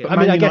 Right, okay. But I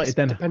mean, Man I United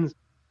guess then...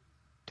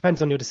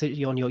 depends on your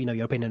decision, on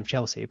your opinion of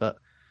Chelsea, but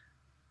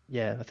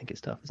yeah, I think it's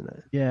tough, isn't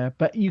it? Yeah,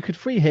 but you could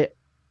free hit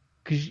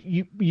because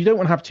you don't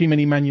want to have too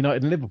many Man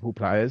United and Liverpool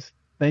players.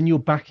 Then you're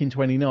back in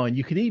 29.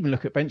 You could even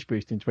look at bench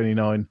boost in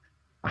 29.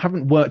 I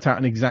haven't worked out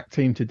an exact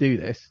team to do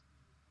this.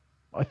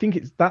 I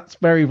think that's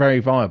very,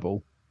 very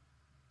viable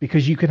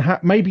because you can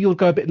maybe you'll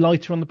go a bit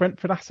lighter on the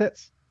Brentford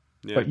assets,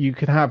 but you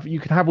could have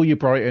all your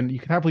Brighton, you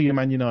could have all your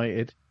Man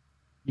United,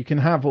 you can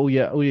have all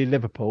your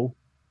Liverpool.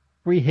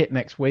 Free hit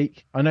next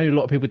week. I know a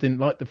lot of people didn't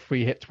like the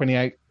free hit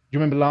 28. Do you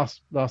remember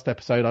last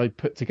episode I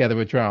put together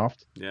a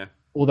draft? Yeah.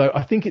 Although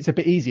I think it's a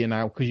bit easier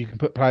now because you can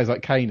put players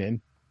like Kane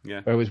in.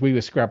 Yeah. Whereas we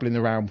were scrabbling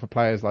around for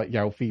players like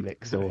João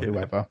Felix or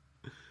whoever.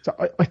 So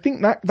I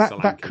think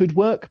that could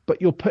work, but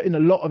you're putting a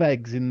lot of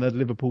eggs in the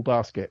Liverpool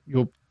basket.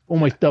 You're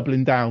almost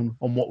doubling down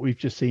on what we've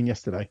just seen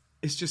yesterday.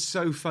 It's just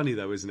so funny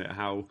though, isn't it?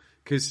 How,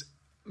 because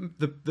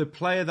the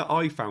player that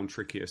I found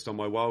trickiest on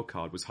my wild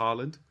card was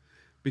Haaland,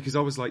 because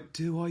I was like,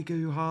 do I go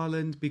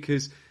Haaland?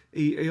 Because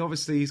he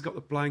obviously he's got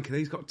the blank and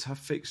he's got a tough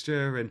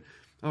fixture, and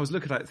I was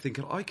looking at it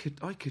thinking I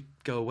could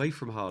go away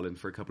from Haaland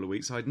for a couple of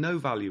weeks. I had no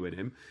value in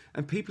him,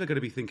 and people are going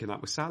to be thinking that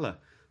with Salah.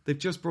 They've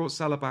just brought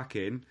Salah back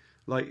in.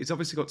 Like, he's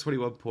obviously got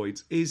 21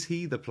 points. Is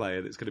he the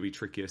player that's going to be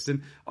trickiest?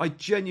 And I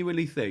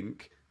genuinely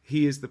think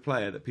he is the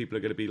player that people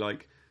are going to be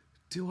like,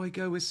 do I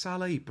go with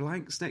Salah? He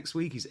blanks next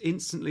week. He's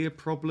instantly a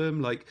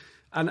problem. Like,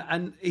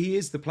 and he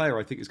is the player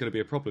I think is going to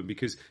be a problem,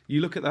 because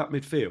you look at that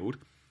midfield,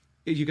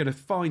 you're going to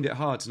find it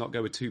hard to not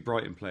go with two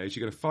Brighton players.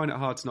 You're going to find it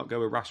hard to not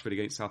go with Rashford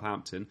against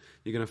Southampton.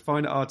 You're going to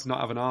find it hard to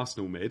not have an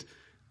Arsenal mid.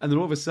 And then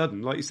all of a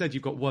sudden, like you said,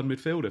 you've got one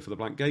midfielder for the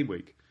blank game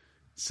week.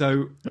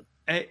 So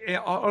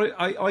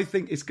I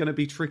think it's going to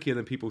be trickier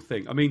than people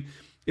think. I mean,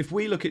 if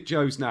we look at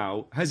Joe's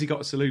now, has he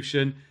got a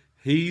solution?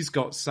 He's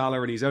got Salah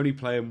and he's only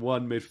playing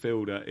one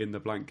midfielder in the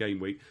blank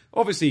game week.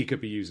 Obviously, he could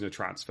be using a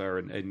transfer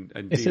and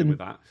dealing with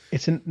that.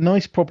 It's a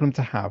nice problem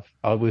to have,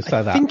 I will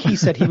say that. I think he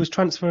said he was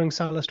transferring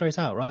Salah straight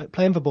out, right?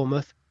 Playing for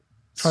Bournemouth,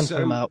 transfer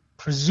him out,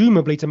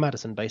 presumably to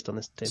Maddison based on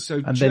this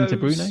team. Then to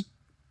Bruno?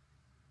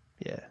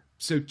 Yeah.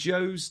 So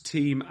Joe's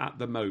team at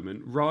the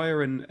moment,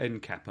 Raya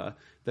and Kepa.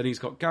 Then he's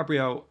got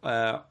Gabriel...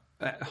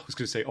 I was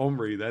going to say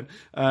Omri then.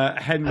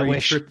 Henry,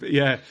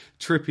 Trippier,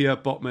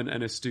 Botman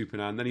and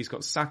Estupiñán. Then he's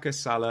got Saka,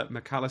 Salah,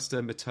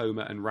 McAllister,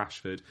 Mitoma and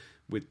Rashford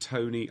with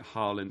Tony,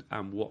 Haaland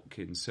and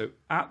Watkins. So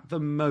at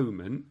the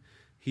moment,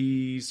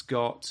 he's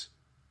got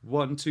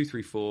 1, 2,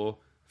 3, 4,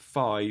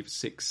 5,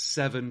 6,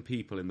 7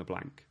 people in the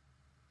blank.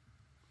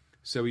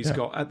 So he's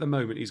got, at the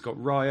moment, he's got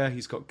Raya,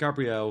 he's got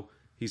Gabriel,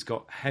 he's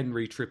got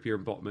Henry, Trippier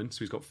and Botman. So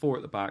he's got 4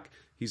 at the back.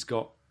 He's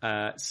got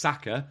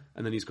Saka,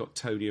 and then he's got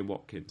Tony and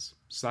Watkins.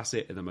 So that's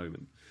it at the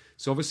moment.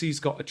 So obviously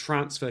he's got a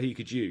transfer he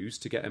could use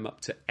to get him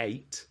up to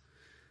 8.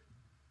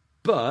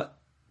 But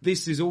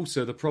this is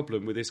also the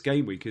problem with this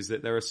game week, is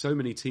that there are so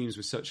many teams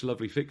with such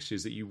lovely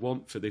fixtures that you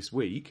want for this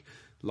week,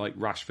 like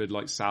Rashford,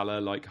 like Salah,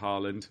 like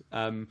Haaland,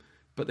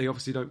 but they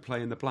obviously don't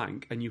play in the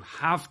blank, and you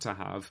have to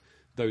have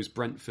those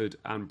Brentford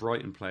and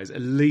Brighton players,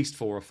 at least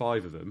 4 or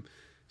 5 of them.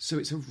 So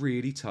it's a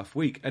really tough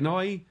week. And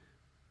I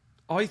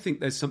think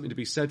there's something to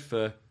be said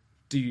for,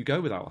 do you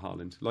go without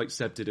Haaland, like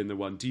Seb did in the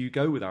one? Do you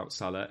go without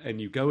Salah and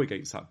you go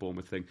against that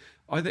Bournemouth thing?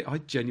 I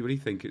genuinely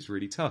think it's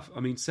really tough. I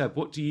mean, Seb,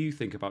 what do you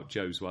think about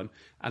Joe's one?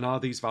 And are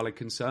these valid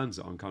concerns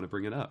that I'm kind of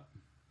bringing up?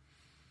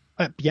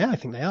 Yeah, I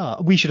think they are.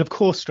 We should, of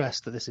course, stress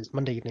that this is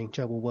Monday evening.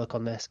 Joe will work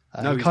on this.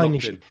 No, he's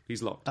locked in.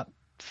 He's locked.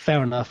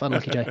 Fair enough,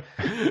 unlucky Joe.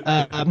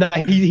 No,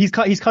 he's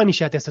kindly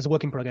shared this as a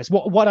work in progress.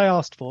 What I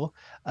asked for,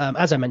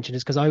 as I mentioned,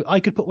 is because I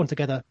could put one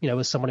together,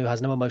 as someone who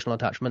has no emotional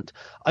attachment.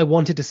 I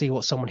wanted to see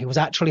what someone who was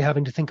actually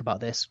having to think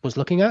about this was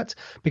looking at,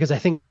 because I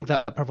think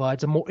that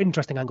provides a more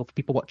interesting angle for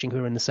people watching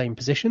who are in the same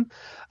position.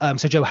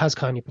 So Joe has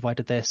kindly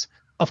provided this.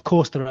 Of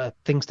course, there are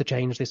things to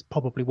change. This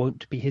probably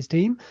won't be his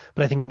team,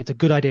 but I think it's a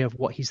good idea of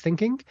what he's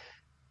thinking.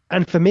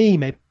 And for me,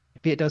 maybe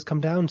it does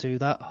come down to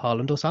that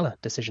Haaland or Salah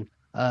decision.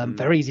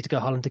 Very easy to go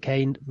Haaland to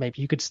Kane.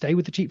 Maybe you could stay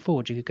with the cheap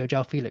forwards. You could go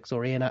João Felix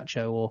or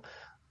Iheanacho or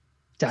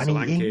Danny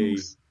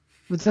Ings.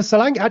 With the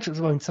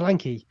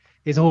Solanke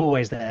is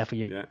always there for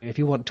you if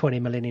you want 20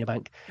 million in your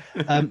bank.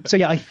 So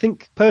yeah, I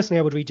think personally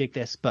I would rejig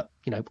this, but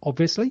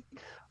obviously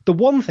the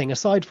one thing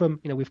aside from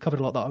we've covered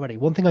a lot of that already.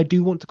 One thing I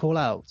do want to call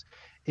out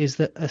is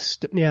that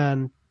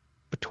Estupiñán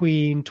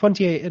between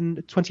 28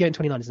 and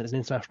 29 is an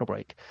international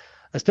break.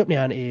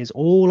 Estupiñán is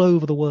all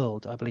over the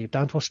world, I believe,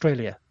 down to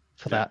Australia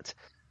for that.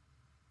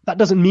 That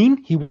doesn't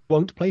mean he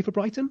won't play for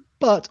Brighton,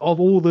 but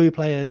of all the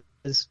players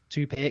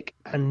to pick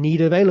and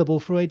need available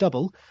for a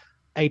double,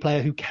 a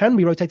player who can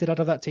be rotated out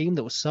of that team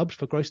that was subbed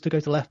for Gross to go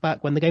to left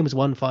back when the game was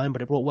 1-1,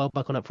 but it brought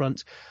Welbeck on up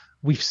front.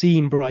 We've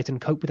seen Brighton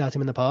cope without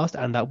him in the past,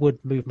 and that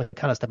would move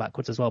McAllister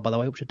backwards as well, by the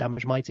way, which would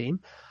damage my team.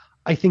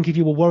 I think if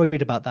you were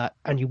worried about that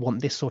and you want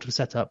this sort of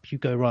setup, you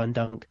go Ryan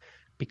Dunk,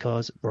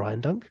 because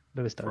Ryan Dunk?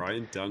 Lewis Dunk.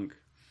 Ryan Dunk.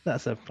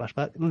 That's a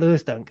flashback.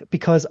 Lewis Dunk,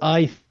 because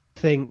I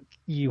think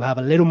you have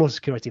a little more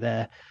security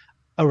there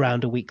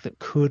around a week that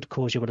could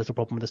cause you a little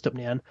problem with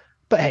Estupiñán.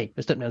 But hey,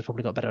 Estupiñán's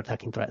probably got a better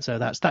attacking threat, so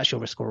that's your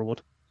risk or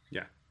reward.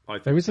 Yeah,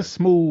 there is a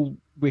small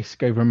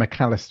risk over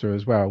McAllister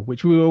as well,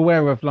 which we were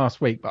aware of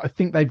last week. But I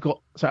think they've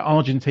got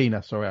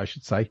Argentina. Sorry, I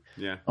should say.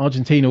 Yeah,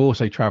 Argentina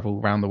also travel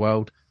around the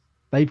world.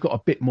 They've got a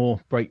bit more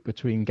break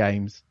between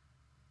games.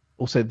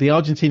 Also, the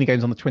Argentina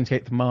game's on the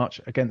 28th of March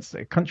against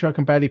a country I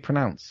can barely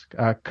pronounce,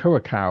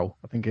 Curacao,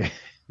 I think.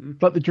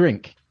 Like the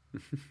drink.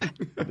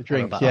 The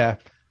drink, yeah.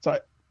 So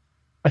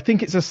I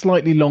think it's a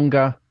slightly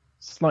longer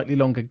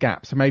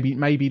gap. So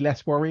maybe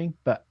less worrying,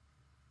 but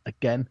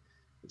again,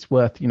 it's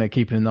worth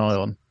keeping an eye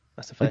on.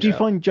 I do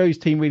find Joe's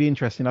team really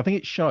interesting. I think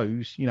it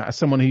shows, as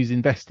someone who's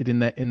invested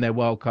in their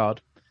wild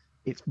card,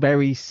 it's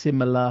very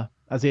similar.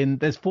 As in,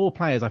 there's 4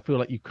 players I feel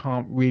like you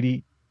can't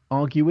really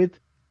argue with.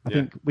 I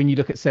think when you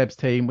look at Seb's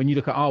team, when you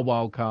look at our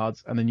wild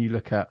cards, and then you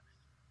look at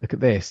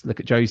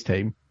Joe's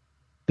team,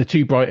 the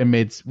 2 Brighton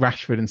mids,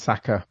 Rashford and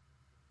Saka,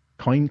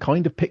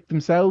 kind of picked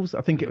themselves.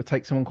 I think it would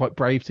take someone quite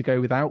brave to go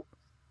without.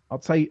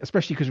 I'd say,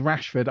 especially because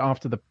Rashford,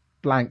 after the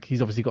blank,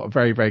 he's obviously got a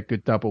very, very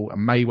good double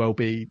and may well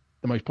be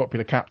the most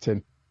popular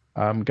captain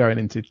going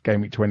into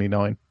game week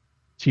 29.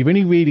 So you've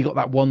only really got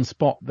that one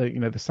spot,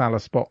 the Salah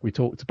spot we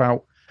talked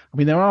about. I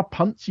mean, there are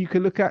punts you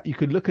could look at. You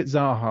could look at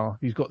Zaha,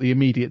 who's got the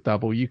immediate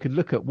double. You could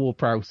look at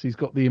Ward-Prowse, who's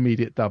got the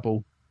immediate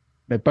double.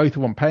 They both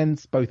want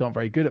pens. Both aren't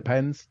very good at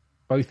pens.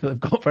 Both have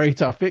got very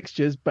tough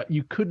fixtures. But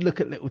you could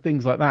look at little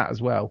things like that as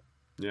well.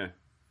 Yeah.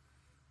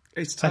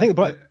 It's tough. I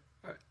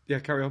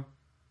think carry on.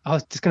 I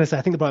was just going to say,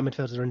 I think the Brighton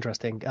midfielders are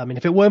interesting. I mean,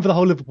 if it weren't for the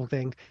whole Liverpool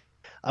thing,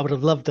 I would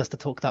have loved us to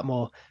talk that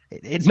more.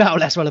 It's now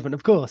less relevant,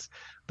 of course.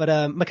 But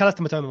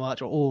McAllister, Mitoma,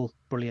 March are all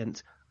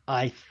brilliant.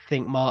 I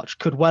think March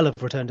could well have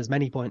returned as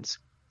many points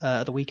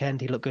at the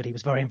weekend. He looked good. He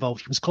was very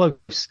involved. He was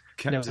close.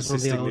 Kept It was one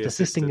of the old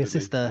assisting the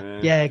assisted, sister.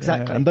 didn't he? Yeah,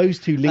 exactly. And those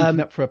two linking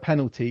up for a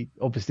penalty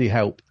obviously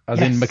helped, as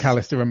in Yes.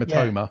 McAllister and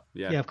Matoma.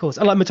 Yeah, of course.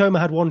 And like Matoma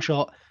had one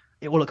shot,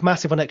 it will look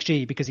massive on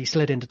XG because he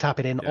slid in to tap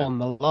it in on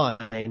the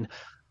line.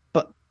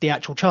 But the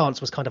actual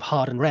chance was kind of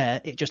hard and rare.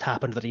 It just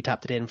happened that he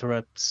tapped it in for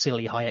a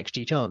silly high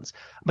XG chance.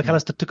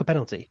 McAllister took a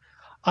penalty.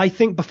 I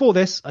think before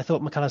this, I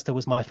thought McAllister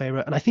was my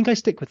favourite, and I think I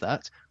stick with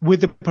that,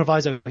 with the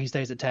proviso he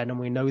stays at 10, and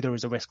we know there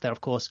is a risk there,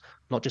 of course,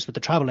 not just with the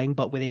travelling,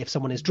 but with if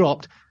someone is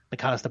dropped,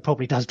 McAllister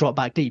probably does drop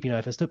back deep,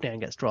 if Estupiñán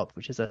gets dropped,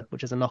 which is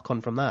a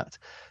knock-on from that.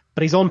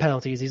 But he's on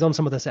penalties, he's on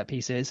some of the set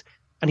pieces,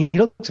 and he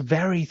looks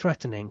very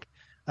threatening.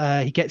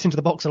 He gets into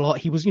the box a lot.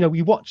 He was,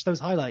 you watch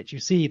those highlights, you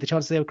see the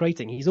chances they were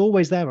creating. He's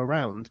always there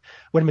around.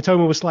 When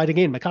Matoma was sliding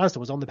in, McAllister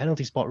was on the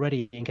penalty spot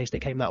ready in case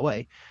it came that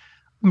way.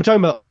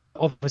 Matoma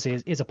obviously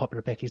is a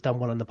popular pick. He's done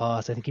well in the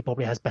past. I think he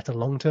probably has better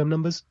long-term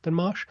numbers than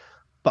Marsh,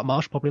 but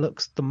Marsh probably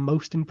looks the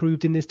most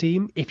improved in this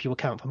team if you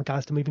account for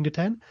McAllister moving to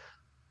 10.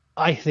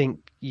 I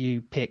think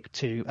you pick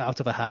 2 out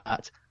of a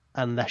hat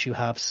unless you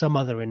have some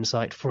other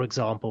insight, for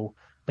example,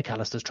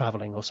 McAllister's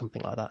travelling or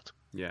something like that.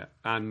 Yeah,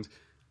 and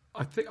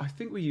I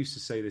think we used to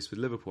say this with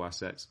Liverpool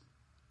assets.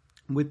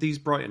 With these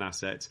Brighton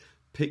assets,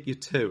 pick your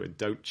 2 and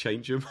don't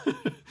change them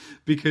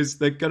because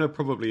they're going to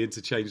probably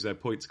interchange their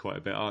points quite a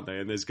bit, aren't they?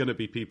 And there's going to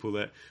be people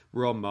that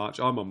were on March.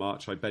 I'm on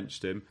March. I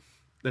benched him.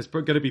 There's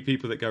going to be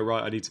people that go,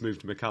 right, I need to move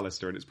to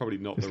McAllister, and it's probably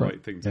not the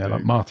right thing to do. Yeah,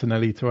 like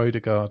Martinelli to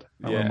Odegaard.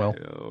 That went well.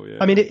 Oh, yeah.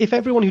 I mean, if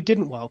everyone who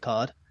didn't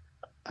wildcard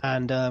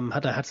and had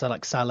to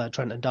like Salah,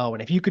 Trent and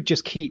Darwin, if you could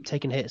just keep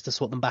taking hits to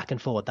swap them back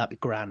and forward, that'd be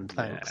grand.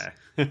 Thanks.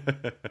 Yeah.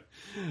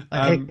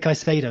 I think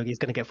Caicedo is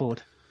going to get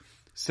forward.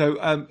 So,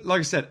 like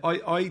I said,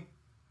 I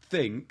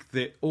think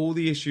that all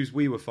the issues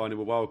we were finding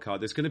with wildcard,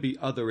 there's going to be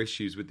other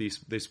issues with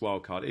this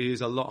wildcard. It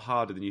is a lot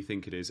harder than you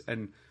think it is.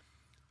 And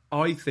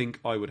I think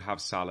I would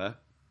have Salah,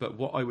 but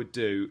what I would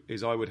do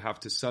is I would have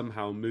to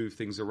somehow move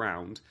things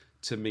around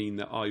to mean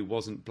that I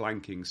wasn't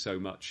blanking so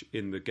much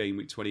in the game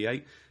week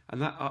 28.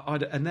 And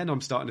and then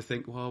I'm starting to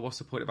think, well, what's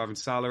the point of having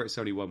Salah? It's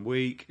only 1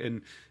 week.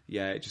 And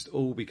yeah, it just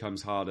all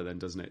becomes harder then,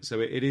 doesn't it? So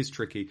it is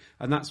tricky.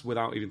 And that's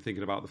without even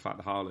thinking about the fact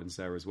that Haaland's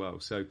there as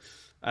well. So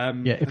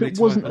if it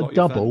wasn't a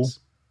double...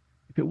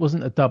 If it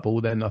wasn't a double,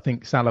 then I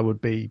think Salah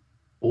would be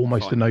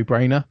almost a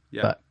no-brainer.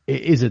 Yeah. But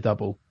it is a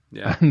double.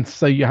 Yeah. And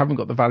so you haven't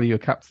got the value of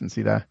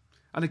captaincy there.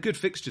 And a good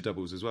fixture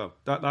doubles as well.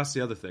 That's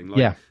the other thing.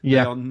 They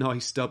are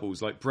nice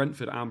doubles. Like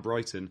Brentford and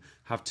Brighton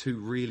have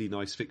 2 really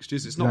nice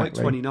fixtures. It's not like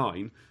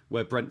 29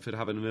 where Brentford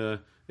have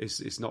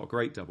it's not a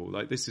great double.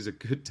 Like this is a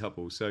good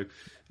double. So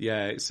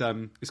yeah, it's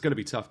going to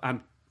be tough.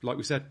 And like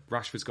we said,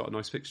 Rashford's got a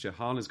nice fixture.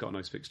 Haaland's got a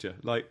nice fixture.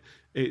 Like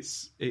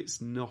it's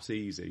not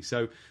easy.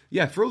 So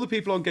yeah, for all the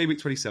people on Game Week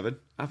 27,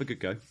 have a good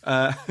go.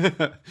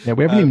 Yeah,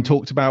 we haven't even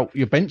talked about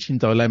your benching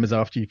dilemmas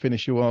after you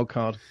finish your wild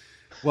card.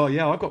 Well,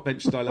 yeah, I've got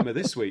bench dilemma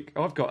this week.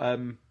 I've got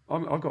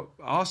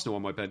Arsenal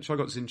on my bench. I've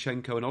got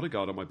Zinchenko and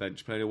Odegaard on my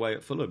bench playing away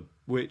at Fulham,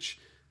 which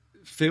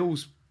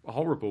feels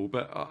horrible.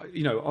 But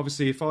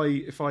obviously, if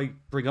I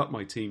bring up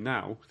my team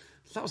now.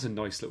 That was a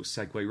nice little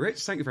segue,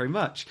 Rich. Thank you very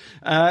much.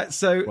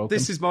 So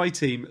this is my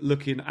team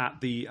looking at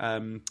the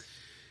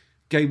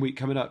game week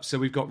coming up. So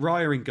we've got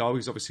Raya in goal,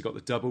 who's obviously got the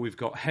double. We've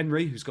got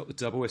Henry, who's got the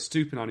double.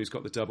 Estupiñán, who's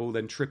got the double.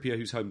 Then Trippier,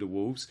 who's home to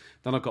Wolves.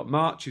 Then I've got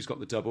March, who's got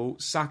the double.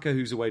 Saka,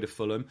 who's away to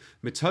Fulham.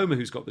 Mitoma,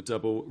 who's got the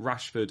double.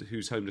 Rashford,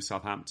 who's home to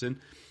Southampton.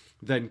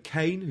 Then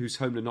Kane, who's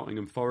home to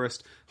Nottingham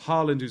Forest.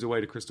 Haaland, who's away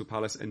to Crystal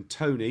Palace. And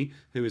Tony,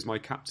 who is my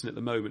captain at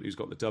the moment, who's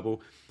got the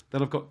double.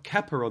 Then I've got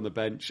Kepa on the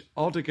bench.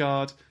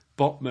 Odegaard,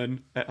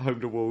 Botman at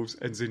home to Wolves,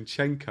 and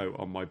Zinchenko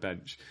on my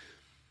bench.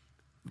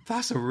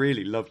 That's a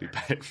really lovely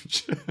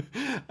bench.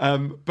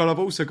 But I've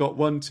also got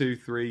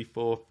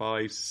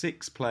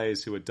 6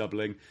 players who are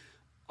doubling.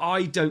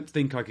 I don't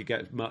think I could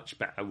get much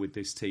better with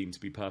this team, to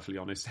be perfectly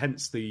honest.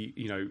 Hence the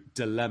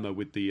dilemma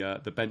with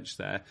the bench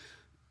there.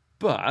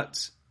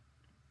 But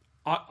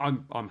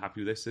I'm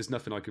happy with this. There's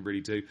nothing I can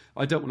really do.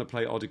 I don't want to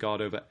play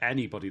Odegaard over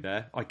anybody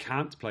there. I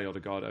can't play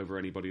Odegaard over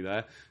anybody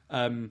there.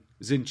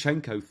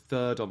 Zinchenko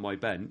third on my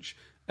bench,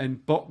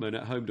 and Botman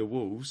at home to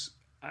Wolves.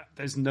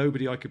 There's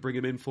nobody I could bring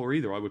him in for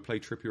either. I would play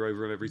Trippier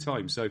over him every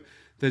time. So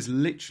there's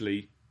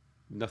literally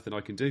nothing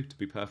I can do, to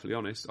be perfectly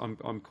honest.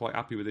 I'm quite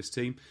happy with this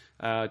team.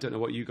 I don't know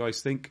what you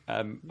guys think.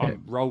 I'm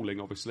rolling,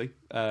 obviously.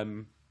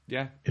 It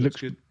looks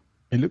good.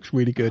 It looks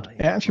really good.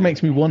 It actually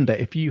makes me wonder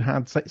if you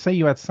had, say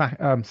you had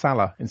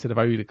Salah instead of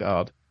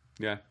Odegaard.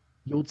 Yeah.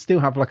 You'd still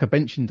have like a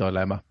benching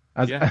dilemma.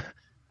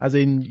 As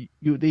in,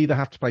 you would either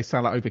have to play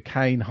Salah over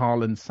Kane,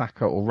 Haaland,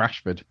 Saka or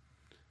Rashford.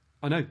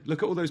 I know.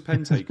 Look at all those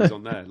pen takers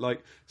on there.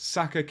 Like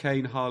Saka,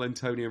 Kane, Haaland,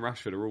 Tony and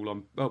Rashford are all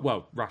on...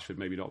 well, Rashford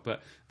maybe not,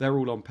 but they're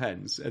all on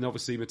pens. And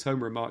obviously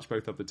Mitoma and March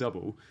both have the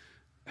double.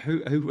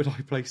 Who would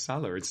I play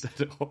Salah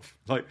instead of?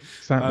 Like,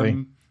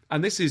 exactly.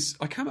 And this is...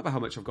 I can't remember how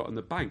much I've got in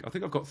the bank. I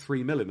think I've got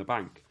 3 mil in the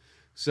bank.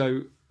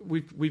 So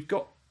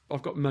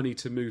I've got money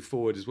to move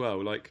forward as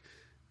well. Like,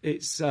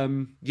 it's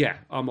I'm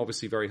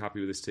obviously very happy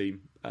with this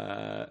team,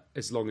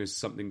 as long as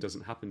something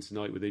doesn't happen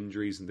tonight with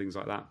injuries and things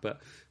like that.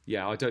 But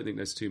yeah, I don't think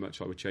there's too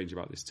much I would change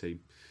about this team.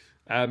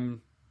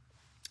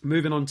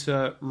 Moving on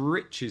to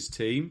Rich's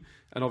team,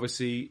 and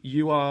obviously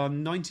you are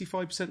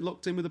 95%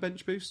 locked in with a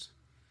bench boost.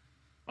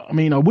 I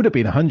mean, I would have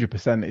been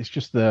 100%. It's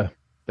just the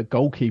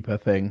goalkeeper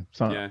thing.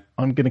 So Yeah.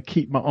 I'm going to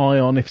keep my eye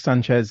on if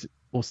Sanchez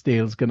or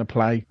Steele's going to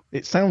play.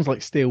 It sounds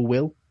like Steele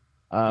will.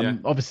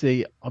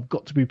 Obviously, I've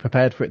got to be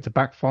prepared for it to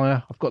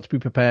backfire. I've got to be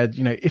prepared.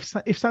 You know,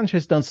 if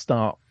Sanchez does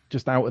start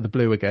just out of the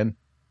blue again,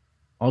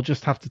 I'll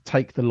just have to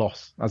take the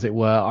loss, as it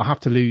were. I'll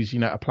have to lose,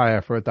 a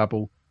player for a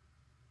double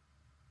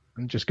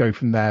and just go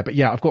from there. But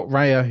yeah, I've got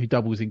Raya, who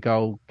doubles in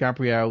goal.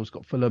 Gabriel's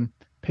got Fulham.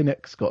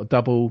 Pinnock's got a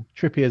double.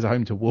 Trippier's at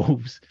home to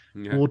Wolves.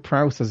 Yeah.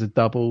 Ward-Prowse has a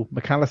double.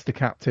 McAllister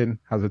captain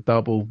has a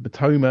double.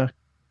 Matoma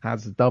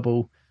has a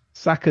double.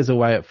 Saka's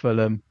away at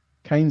Fulham.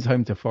 Kane's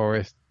home to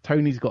Forest.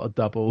 Tony's got a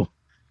double.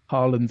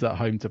 Haaland's at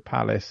home to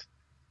Palace.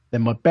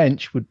 Then my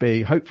bench would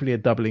be hopefully a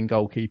doubling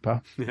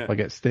goalkeeper if I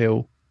get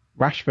Steele.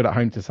 Rashford at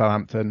home to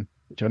Southampton,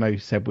 which I know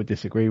Seb would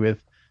disagree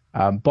with.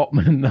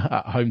 Botman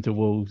at home to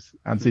Wolves,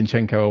 and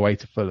Zinchenko away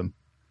to Fulham.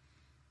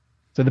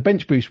 So the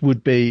bench boost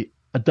would be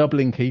a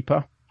doubling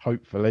keeper,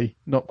 hopefully.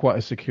 Not quite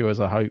as secure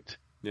as I hoped.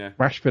 Yeah.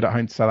 Rashford at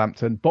home to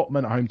Southampton,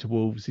 Botman at home to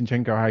Wolves,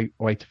 Zinchenko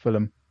away to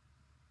Fulham.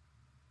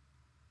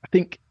 I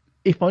think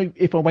if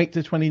I wait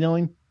to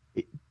 29,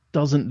 it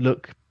doesn't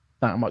look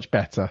that much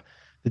better.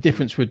 The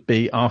difference would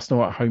be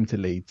Arsenal at home to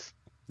Leeds.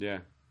 Yeah.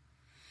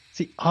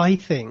 See, I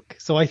think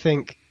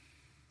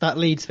that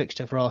Leeds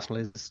fixture for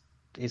Arsenal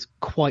is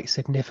quite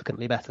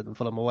significantly better than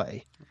Fulham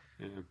away.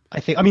 Yeah.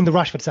 I mean, the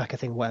Rashford Saka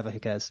thing, whatever, who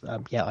cares?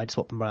 I'd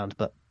swap them around,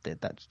 but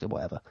that's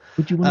whatever.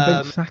 Would you want to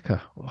bench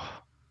Saka?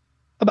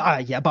 But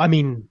I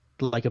mean,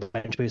 like a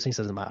bench boosting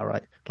doesn't matter,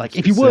 right? Like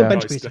if you were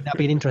bench boosting, that'd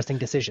be an interesting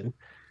decision.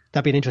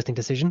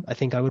 I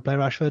think I would play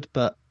Rashford,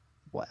 but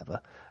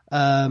whatever.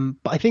 But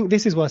I think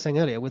this is what I was saying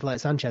earlier with like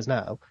Sanchez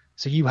now.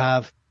 So you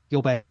have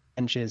your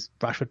benches,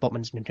 Rashford,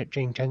 Botman,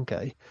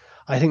 Zinchenko.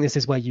 I think this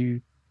is where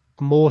you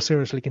more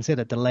seriously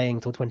consider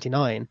delaying till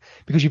 29,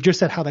 because you've just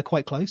said how they're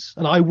quite close.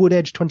 And I would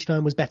edge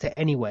 29 was better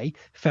anyway.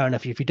 Fair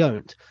enough if you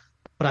don't.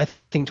 But I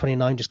think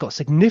 29 just got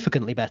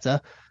significantly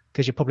better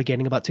because you're probably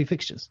gaining about 2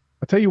 fixtures.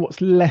 I'll tell you what's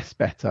less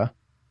better.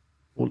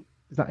 Well,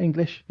 is that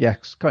English?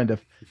 Yes, kind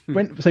of.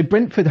 So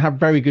Brentford have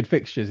very good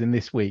fixtures in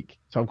this week.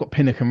 So I've got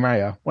Pinnock and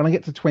Raya. When I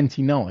get to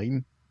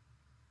 29,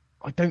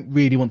 I don't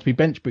really want to be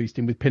bench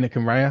boosting with Pinnock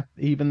and Raya,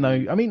 even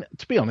though, I mean,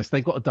 to be honest,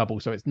 they've got a double,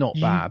 so it's not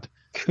bad.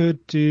 Can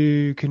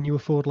you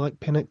afford like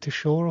Pinnock to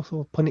Shaw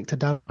or Pinnock to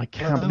Down? I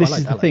can, but this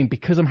is the thing,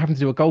 because I'm having to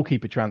do a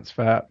goalkeeper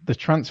transfer, the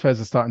transfers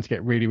are starting to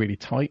get really, really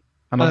tight.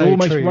 And I'd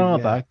almost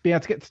rather be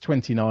able to get to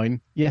 29.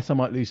 Yes, I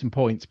might lose some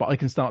points, but I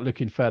can start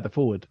looking further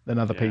forward than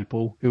other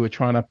people who are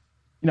trying to,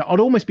 I'd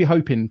almost be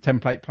hoping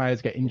template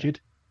players get injured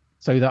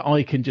so that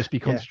I can just be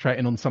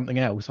concentrating on something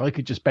else. I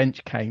could just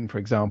bench Kane, for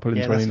example,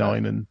 in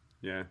 29 and...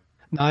 Yeah.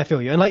 No, I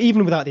feel you. And like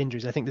even without the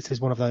injuries, I think this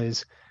is one of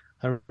those.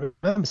 I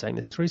remember saying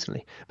this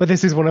recently, but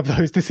this is one of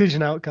those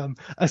decision outcome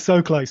are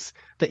so close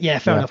that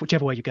fair enough,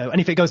 whichever way you go. And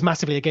if it goes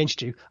massively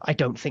against you, I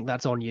don't think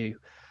that's on you.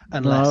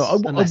 I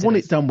want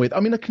it done with.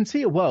 I mean, I can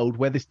see a world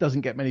where this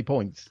doesn't get many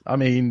points. I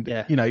mean,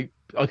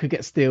 I could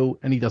get Steele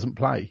and he doesn't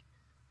play.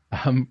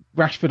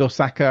 Rashford or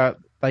Saka,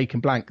 they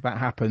can blank. That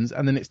happens,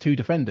 and then it's 2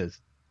 defenders.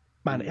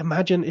 Man,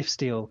 imagine if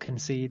Steele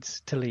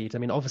concedes to Leeds. I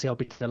mean, obviously I'll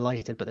be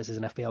delighted, but this is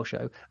an FPL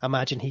show.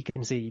 Imagine he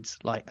concedes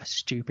like a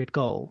stupid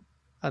goal,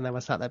 and then we're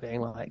sat there being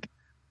like,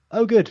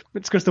 "Oh, good,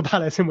 it's Crystal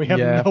Palace, and we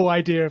have no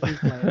idea if he's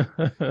playing."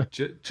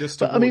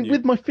 But I mean,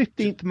 with my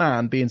 15th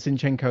man being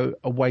Zinchenko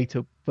away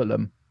to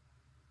Fulham,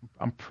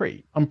 I'm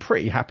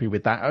pretty happy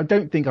with that. I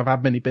don't think I've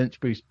had many bench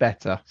boosts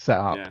better set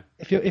up. Yeah.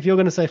 If you're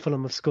going to say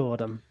Fulham have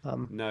scored,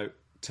 no,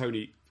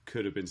 Tony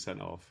could have been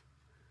sent off.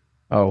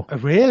 Oh,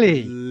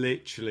 really?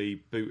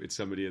 Literally booted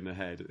somebody in the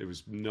head. It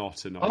was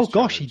not a nice Oh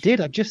gosh, challenge. he did.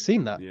 I've just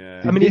seen that.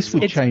 Yeah. I mean, this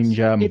would change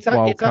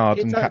wild card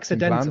and captain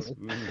plans.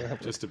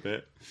 Just a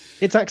bit.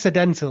 It's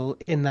accidental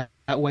in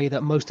that way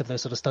that most of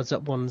those sort of studs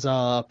up ones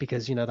are,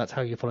 because that's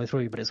how you follow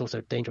through. But it's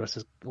also dangerous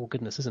as all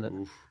goodness, isn't it?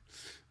 Oof.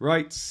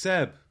 Right,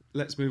 Seb.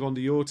 Let's move on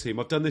to your team.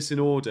 I've done this in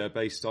order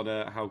based on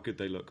how good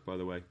they look, by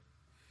the way.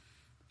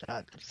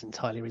 It's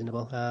entirely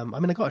reasonable. I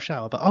mean, I got a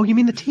shower, but you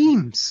mean the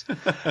teams?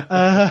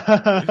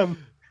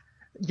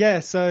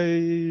 Yeah, so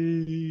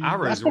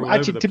arrows are all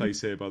over the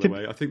place here, by the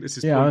way. I think this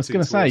is I was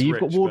going to say you've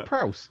got Rich,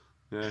 Ward-Prowse.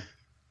 Yeah.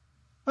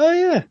 Oh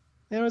yeah,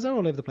 arrows are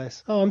all over the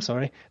place. Oh, I'm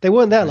sorry, they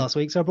weren't there last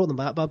week, so I brought them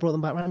back. But I brought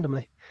them back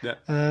randomly. Yeah.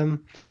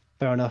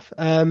 Fair enough.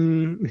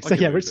 So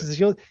yeah, Rich, this is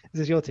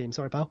your team.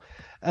 Sorry, pal.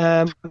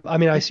 I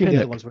mean, I assume the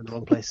other ones were in the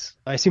wrong place.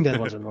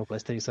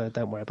 Too, so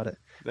don't worry about it.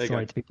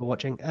 Sorry to people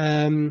watching.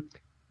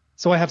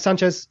 So I have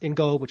Sanchez in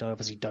goal, which I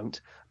obviously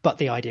don't. But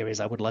the idea is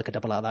I would like a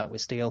double out of that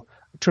with Steele.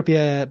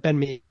 Trippier,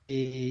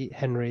 Ben-Mee,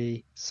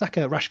 Henry,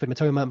 Saka, Rashford,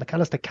 Matoma,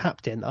 McAllister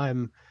captain.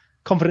 I'm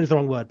confident is the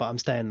wrong word, but I'm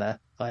staying there.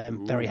 I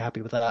am very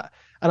happy with that.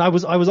 And I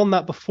was on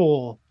that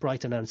before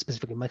Brighton, and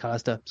specifically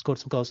McAllister scored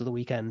some goals at the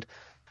weekend.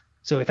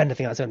 So if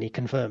anything, that's only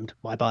confirmed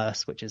my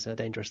bias, which is a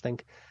dangerous thing.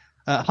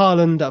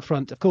 Haaland up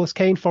front, of course.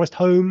 Kane, Forest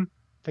home.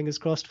 Fingers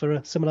crossed for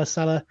a similar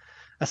Salah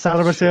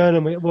return,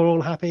 and we're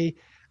all happy.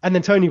 And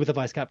then Tony with the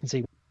vice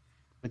captaincy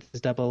with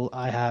his double.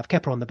 I have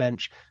Kepa on the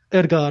bench,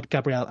 Ødegaard,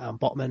 Gabriel, and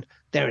Botman.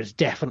 There is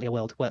definitely a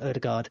world where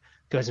Ødegaard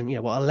goes in,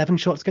 11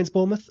 shots against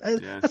Bournemouth.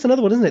 That's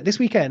another one, isn't it? This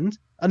weekend,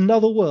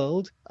 another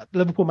world.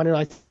 Liverpool, Man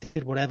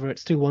United, whatever.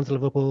 It's 2-1 to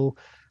Liverpool.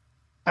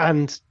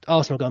 And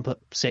Arsenal go and put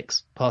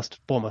 6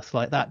 past Bournemouth.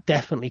 Like, that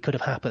definitely could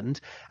have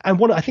happened.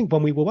 And I think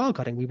when we were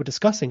wildcarding, we were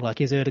discussing,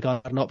 like, is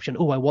Ødegaard an option?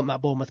 Oh, I want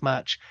that Bournemouth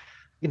match.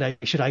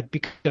 Should I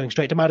be going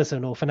straight to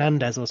Maddison or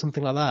Fernandes or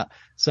something like that?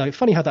 So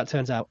funny how that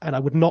turns out. And I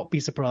would not be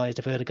surprised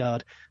if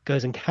Ødegaard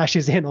goes and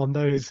cashes in on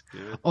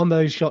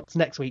those shots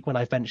next week when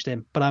I've benched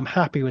him. But I'm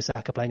happy with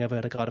Saka playing over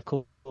Ødegaard, of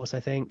course, I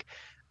think.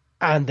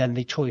 And then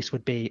the choice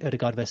would be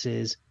Ødegaard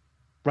versus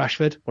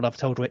Rashford. Well, I've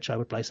told Rich I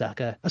would play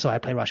Saka. Sorry,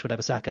 I'd play Rashford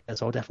over Saka,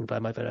 so I'll definitely play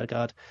him over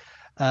Ødegaard.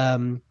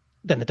 Then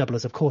the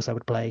doublers, of course, I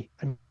would play.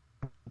 And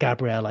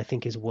Gabriel, I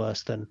think, is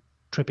worse than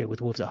Trippier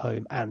with Wolves at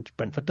home and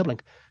Brentford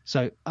doubling.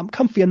 So I'm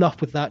comfy enough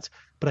with that,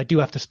 but I do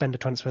have to spend a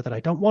transfer that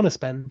I don't want to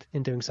spend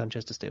in doing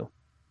Sanchez to steal.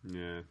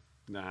 Yeah,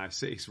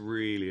 it's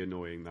really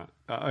annoying that.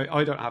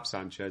 I don't have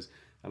Sanchez,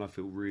 and I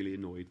feel really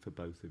annoyed for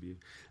both of you.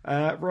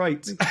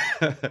 Right.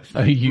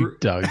 No, you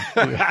don't.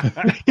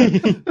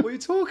 What are you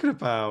talking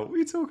about?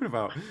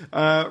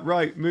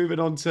 Right, moving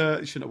on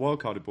to... Shouldn't have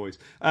wildcarded, boys.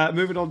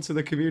 Moving on to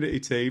the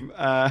community team.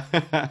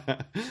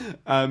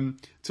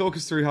 Talk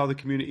us through how the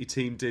community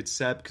team did,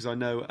 Seb, because I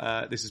know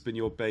this has been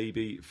your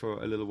baby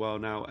for a little while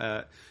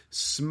now.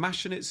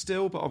 Smashing it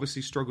still, but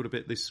obviously struggled a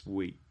bit this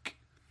week.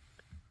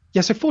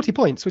 Yeah, so 40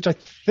 points, which I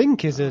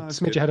think is a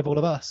smidge ahead of all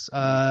of us.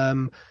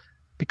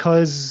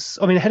 Because,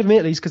 ahead of me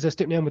at least, because they're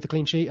Stupnian with the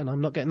clean sheet, and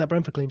I'm not getting that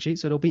Brentford clean sheet,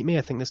 so it'll beat me,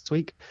 I think, this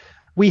week.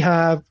 We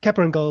have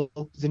Kepa in goal,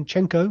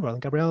 Zinchenko, rather than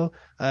Gabriel,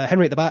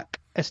 Henry at the back,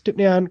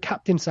 Estupnian,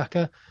 Captain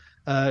Saka,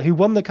 who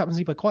won the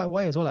captaincy by quite a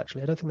way as well,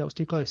 actually. I don't think that was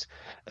too close.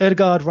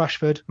 Ødegaard,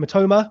 Rashford,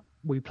 Matoma.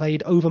 We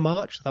played over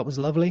March, so that was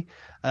lovely.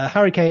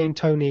 Harry Kane,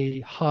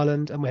 Tony,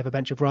 Haaland, and we have a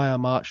bench of Raya,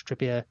 March,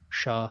 Trippier,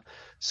 Shah.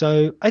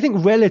 So I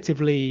think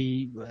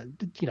relatively,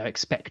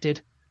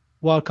 expected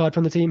wildcard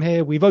from the team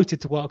here. We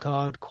voted to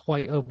wildcard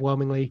quite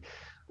overwhelmingly.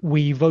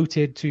 We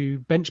voted to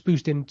bench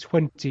boost in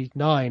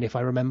 29, if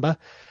I remember.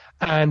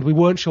 And we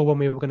weren't sure when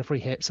we were going to free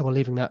hit, so we're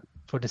leaving that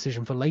for a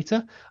decision for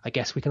later. I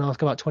guess we can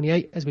ask about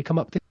 28 as we come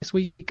up this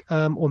week,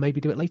 or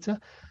maybe do it later.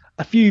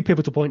 A few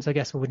pivotal points, I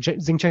guess, with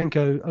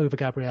Zinchenko over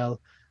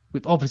Gabriel.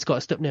 We've obviously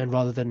got a Stupnian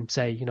rather than,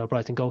 say,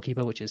 Brighton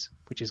goalkeeper, which is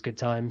good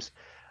times.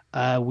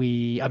 I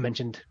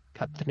mentioned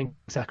captaining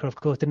Saka, of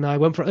course, didn't I?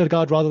 Went for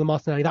Ødegaard rather than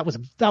Martinelli. That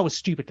was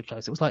stupidly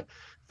close. It was like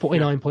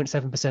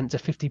 49.7% to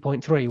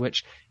 50.3%,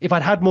 which if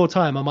I'd had more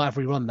time, I might have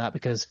rerun that,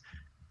 because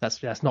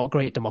that's not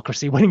great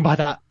democracy winning by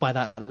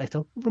that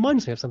little. It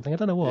reminds me of something. I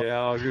don't know what. Yeah,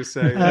 I was going to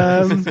say.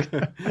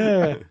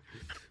 Yeah.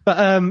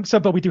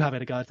 But we do have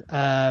Ødegaard.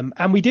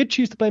 And we did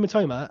choose to play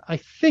Matoma. I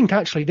think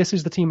actually this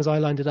is the team as I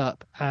lined it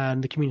up,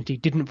 and the community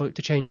didn't vote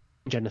to change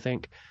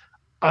anything.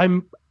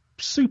 I'm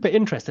super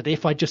interested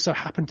if I just so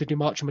happened to do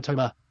March and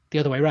Matoma the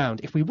other way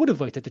around. If we would have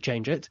voted to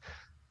change it,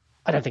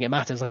 I don't think it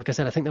matters. Like I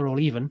said, I think they're all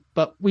even.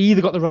 But we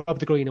either got the rub of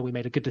the green or we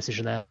made a good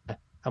decision there,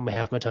 and we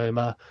have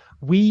Matoma.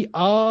 We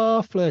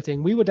are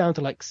flirting. We were down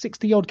to like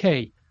 60 odd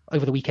K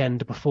over the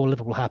weekend before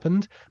Liverpool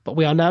happened, but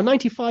we are now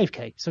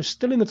 95k, so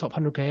still in the top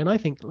 100k, and I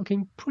think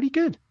looking pretty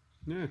good.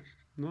 Yeah,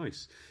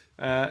 nice.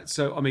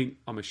 So,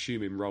 I'm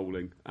assuming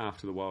rolling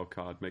after the wild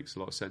card makes a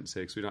lot of sense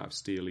here, because we don't have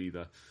Steele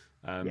either.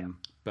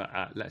 But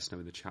let us know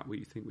in the chat what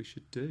you think we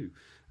should do.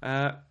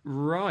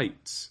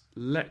 Right,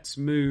 let's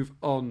move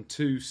on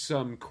to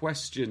some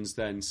questions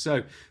then.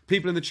 So,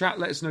 people in the chat,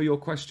 let us know your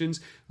questions.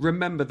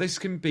 Remember, this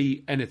can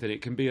be anything.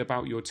 It can be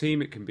about your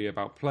team, it can be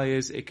about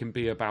players, it can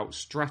be about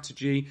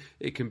strategy,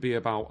 it can be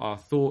about our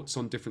thoughts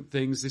on different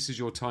things. This is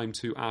your time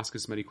to ask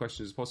as many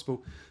questions as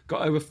possible.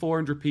 Got over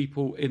 400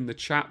 people in the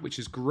chat, which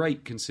is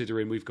great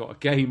considering we've got a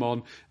game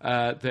on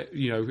that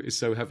is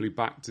so heavily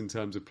backed in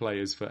terms of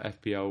players for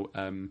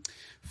FPL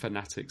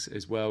fanatics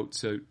as well.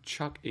 So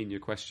chuck in your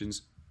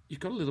questions. You've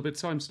got a little bit of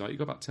time tonight. You've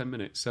got about 10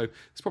 minutes. So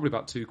it's probably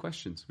about 2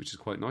 questions, which is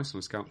quite nice on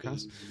a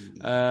Scoutcast.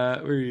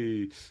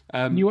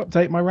 Can you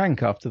update my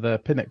rank after the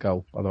Pinnock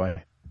goal, by the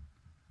way?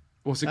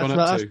 What's it gone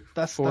up to?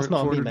 That's not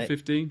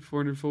 415,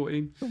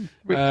 414?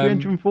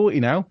 340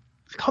 now.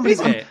 Is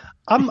it?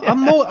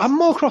 I'm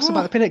more cross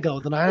about the Pinnock goal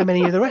than I am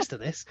any of the rest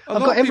of this.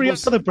 I've got every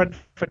other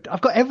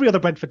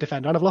Brentford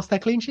defender, and I've lost their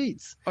clean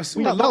sheets.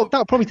 That'll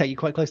probably take you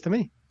quite close to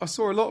me. I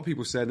saw a lot of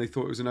people saying they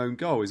thought it was an own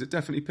goal. Is it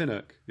definitely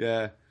Pinnock?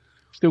 Yeah.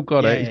 Still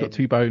got it. He's got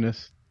 2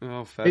 bonus.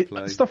 Oh, fair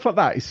play. Stuff like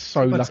that is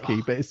so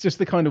lucky, but it's just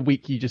the kind of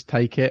week you just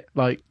take it.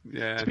 Like,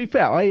 to be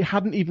fair, I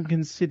hadn't even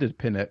considered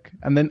Pinnock.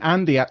 And then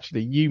Andy,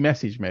 actually, you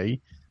messaged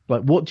me,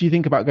 like, what do you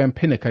think about going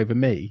Pinnock over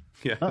me?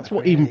 Yeah. That's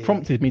what even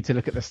prompted me to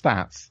look at the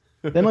stats.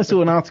 Then I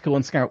saw an article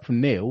on Scout from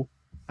Neil,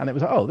 and it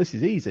was like, oh, this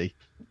is easy.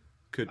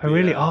 Could be, oh,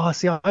 really?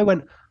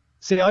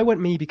 I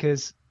went me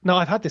because... No,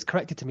 I've had this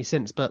corrected to me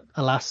since, but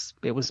alas,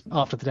 it was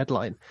after the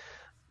deadline.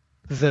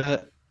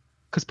 that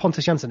because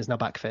Pontus Jansson is now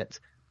back fit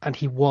and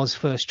he was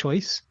first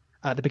choice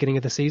at the beginning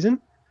of the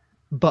season,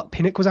 but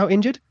Pinnock was out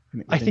injured.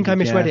 I think I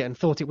misread it and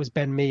thought it was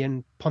Ben Mee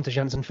and Pontus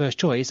Jansson first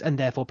choice, and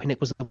therefore Pinnock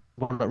was the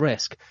one at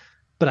risk.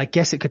 But I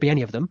guess it could be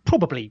any of them.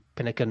 Probably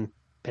Pinnock and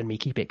Ben Mee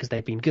keep it because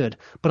they've been good.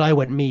 But I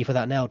went Mee for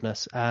that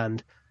nailedness,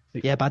 and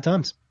yeah, bad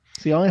times.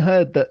 See, I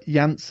heard that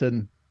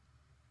Jansson,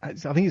 I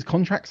think his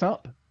contract's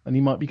up and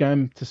he might be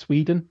going to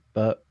Sweden.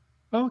 But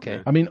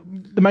okay, I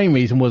mean, the main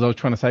reason was I was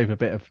trying to save a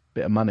bit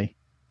of money.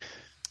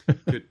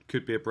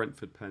 Could be a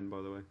Brentford pen,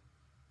 by the way.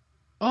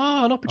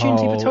 Oh, an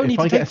opportunity for Tony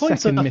to take points off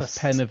us. If I get a second missed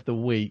pen of the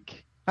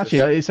week.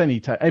 Actually, it's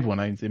only everyone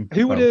owns him.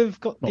 Who would have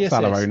got the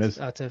assist owners.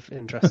 Out of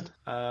interest?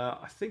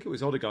 I think it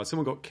was Odegaard.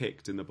 Someone got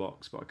kicked in the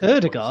box, but I couldn't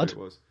Odegaard? quite see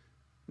who it was.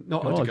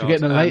 Not Oh, Odegaard. you're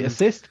getting a late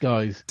assist,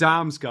 guys.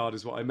 Damsgaard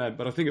is what I meant,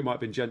 but I think it might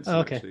have been Jensen,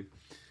 Okay. actually.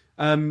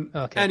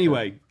 Okay,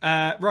 Anyway,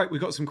 right, we've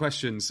got some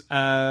questions.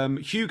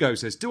 Hugo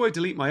says, do I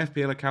delete my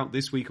FPL account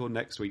this week or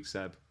next week,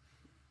 Seb?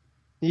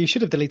 You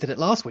should have deleted it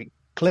last week.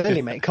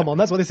 Clearly, mate. Come on,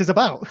 that's what this is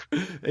about.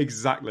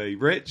 Exactly.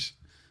 Rich?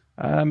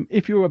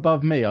 If you're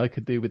above me, I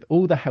could do with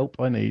all the help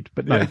I need.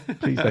 But no,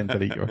 please don't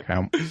delete your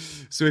account.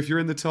 So if you're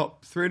in the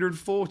top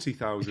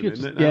 340,000,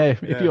 isn't it now? Yeah,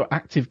 if you're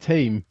active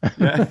team.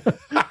 Yeah.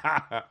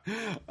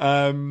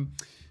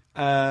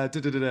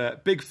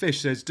 Big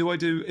Fish says, do I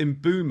do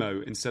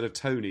Mbumo instead of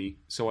Tony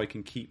so I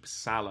can keep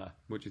Salah?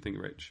 What do you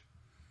think, Rich?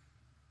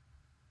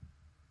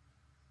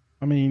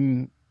 I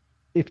mean,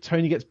 if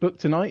Tony gets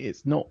booked tonight,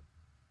 it's not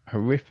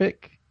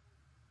horrific.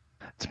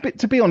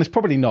 To be honest,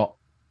 probably not.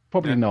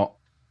 Probably not.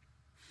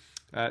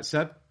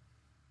 Seb?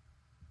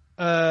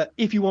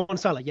 If you want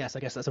Salah, yes, I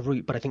guess that's a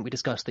route, but I think we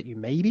discussed that you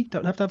maybe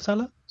don't have to have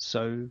Salah,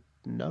 so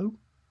no.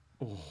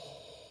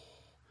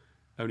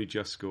 Only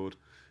just scored.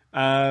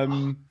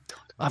 I'm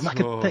like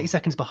 30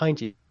 seconds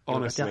behind you.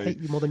 Honestly. I hate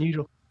you more than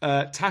usual.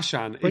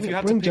 Tashan,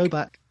 Bring Joe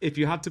back. If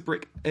you had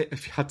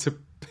to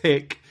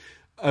pick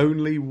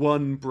only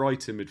one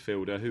Brighton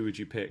midfielder, who would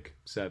you pick,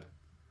 Seb?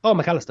 Oh,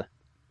 McAllister.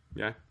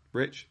 Yeah,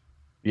 Rich?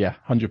 Yeah,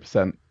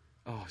 100%.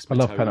 Oh, it's I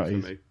love Matoma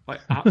penalties. for me. I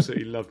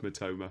absolutely love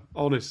Matoma,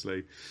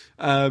 honestly.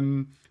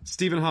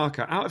 Stephen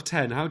Harker, out of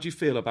 10, how do you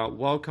feel about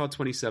Wildcard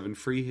 27,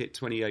 Free Hit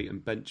 28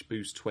 and Bench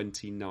Boost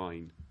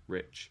 29,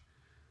 Rich?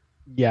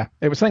 Yeah,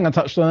 it was something I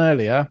touched on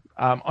earlier.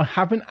 I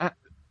haven't,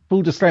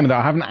 full disclaimer that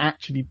I haven't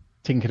actually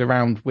tinkered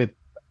around with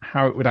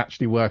how it would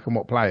actually work and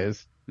what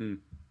players.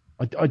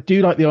 I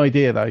do like the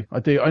idea, though. I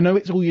do. I know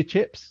it's all your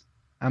chips,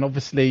 and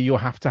obviously you'll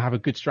have to have a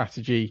good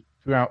strategy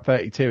throughout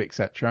 32,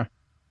 etc.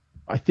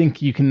 I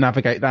think you can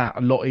navigate that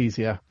a lot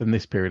easier than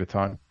this period of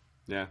time.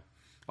 Yeah,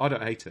 I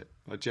don't hate it.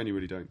 I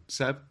genuinely don't.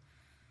 Seb?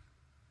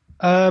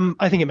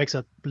 I think it makes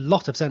a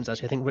lot of sense,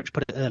 actually. I think Rich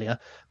put it earlier.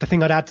 The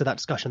thing I'd add to that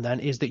discussion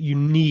then is that you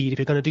need, if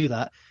you're going to do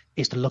that,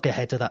 is to look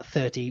ahead to that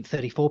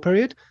 30-34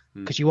 period,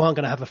 because you aren't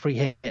going to have a free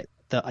hit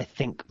that I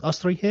think us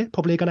three here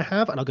probably are going to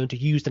have and are going to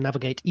use to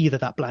navigate either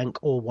that blank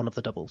or one of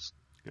the doubles.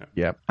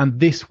 Yeah. And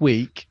this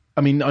week,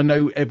 I mean, I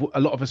know a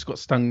lot of us got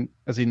stung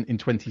as in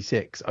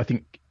 26. I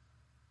think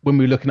when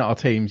we were looking at our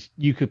teams,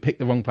 you could pick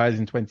the wrong players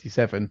in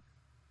 27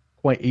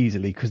 quite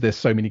easily because there's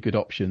so many good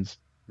options.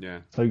 Yeah.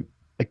 So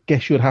I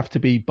guess you'd have to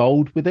be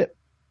bold with it.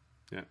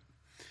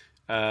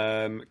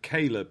 Yeah.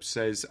 Caleb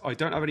says, I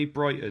don't have any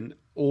Brighton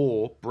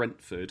or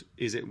Brentford.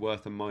 Is it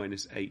worth a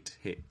 -8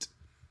 hit?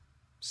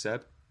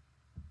 Seb?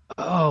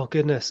 Oh,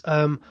 goodness.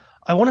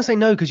 I want to say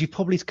no, because you've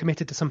probably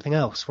committed to something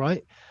else,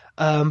 right?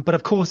 But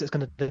of course it's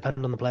going to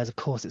depend on the players. Of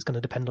course it's going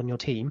to depend on your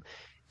team.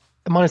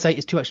 A -8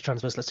 is 2 extra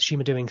transfers. Let's assume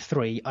you're doing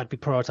 3. I'd be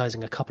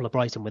prioritising a couple of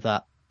Brighton with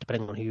that,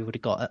 depending on who you would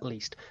have got at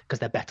least, because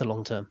they're better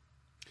long term.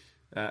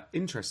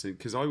 Interesting,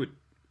 because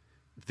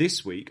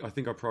this week, I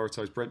think I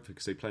prioritise Brentford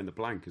because they play in the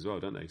blank as well,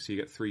 don't they? So you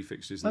get 3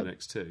 fixtures in the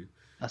next 2.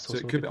 That's so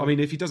it could be, I mean,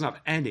 if he doesn't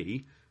have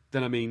any,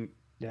 then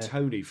Yeah.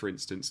 Tony, for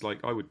instance, like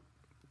I would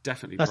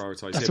definitely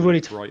prioritise him. That's a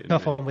really Brighton,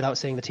 tough one without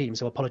seeing the team,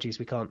 so apologies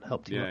we can't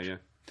help too much. Yeah.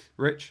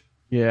 Rich?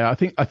 Yeah, I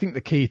think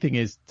the key thing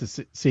is to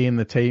see in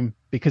the team,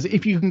 because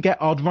if you can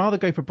I'd rather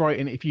go for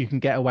Brighton if you can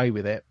get away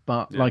with it.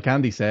 But like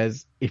Andy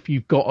says, if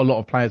you've got a lot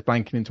of players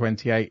blanking in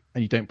 28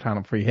 and you don't plan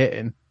on free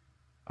hitting,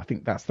 I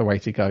think that's the way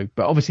to go.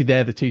 But obviously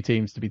they're the 2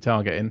 teams to be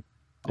targeting.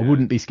 I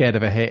wouldn't be scared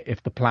of a hit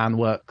if the plan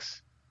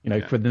works,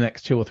 for the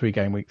next 2 or 3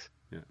 game weeks.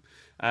 Yeah.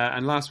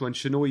 And last one,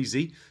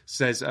 Shanoizy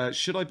says,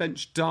 should I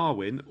bench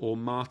Darwin or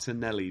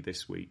Martinelli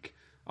this week?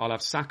 I'll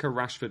have Saka,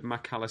 Rashford,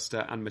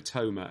 McAllister and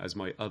Matoma as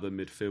my other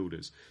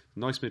midfielders.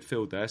 Nice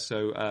midfield there.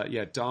 So,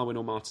 Darwin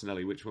or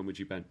Martinelli, which one would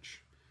you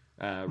bench?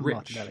 Rich?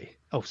 Martinelli.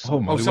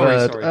 Sorry.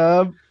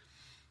 Sorry.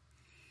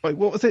 Wait,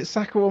 what was it,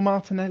 Saka or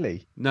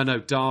Martinelli? No,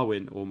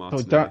 Darwin or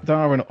Martinelli.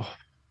 Darwin. I'd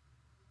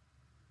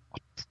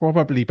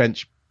probably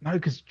bench... No,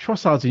 because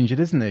Trossard's injured,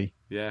 isn't he?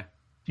 Yeah.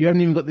 You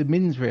haven't even got the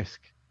Mins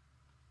risk.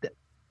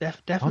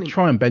 Definitely. I'll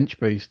try and bench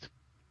boost.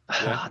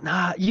 Yeah.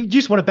 Nah, you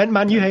just want to bench,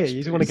 man. You hate it.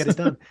 You just want to get it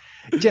done.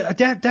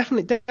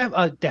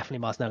 Definitely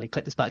Martinelli.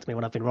 Click this back to me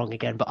when I've been wrong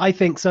again. But I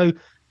think so.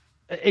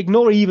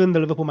 Ignore even the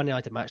Liverpool-Man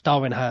United match.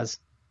 Darwin has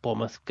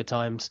Bournemouth, good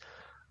times.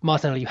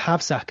 Martinelli, you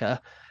have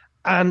Saka.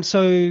 And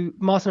so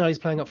Martinelli's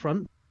playing up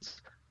front.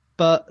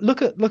 But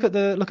look at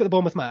the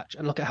Bournemouth match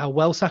and look at how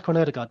well Saka and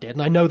Ødegaard did.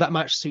 And I know that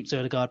match suits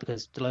Ødegaard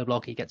because the low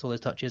block, he gets all those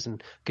touches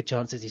and good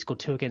chances. He scored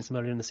 2 against them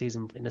earlier in the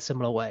season in a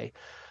similar way.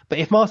 But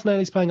if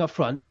Martinelli's playing up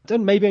front,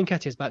 and maybe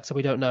Nketiah's back, so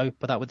we don't know,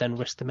 but that would then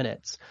risk the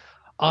minutes.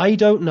 I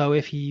don't know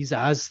if he's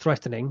as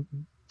threatening,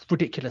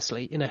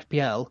 ridiculously, in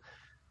FPL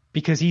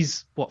because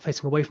he's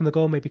facing away from the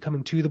goal, maybe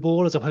coming to the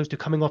ball as opposed to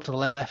coming off to the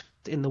left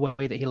in the way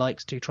that he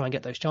likes to try and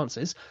get those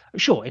chances.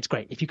 Sure, it's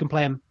great. If you can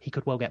play him, he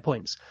could well get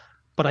points.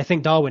 But I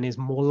think Darwin is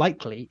more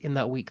likely in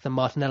that week than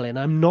Martinelli. And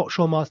I'm not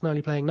sure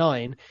Martinelli playing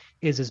 9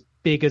 is as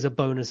big as a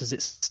bonus as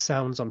it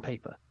sounds on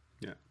paper.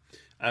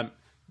 Yeah.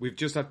 We've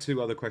just had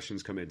 2 other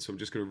questions come in, so I'm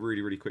just going to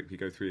really, really quickly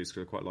go through this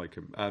because I quite like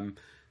them.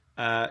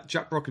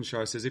 Jack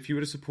Brockenshire says, if you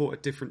were to support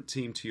a different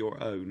team to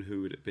your own,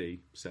 who would it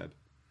be, Seb?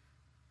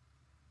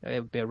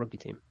 It would be a rugby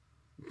team.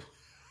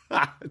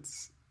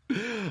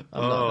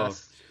 Oh.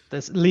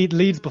 There's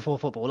Leeds before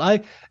football.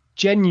 I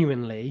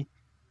genuinely...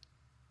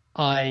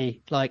 I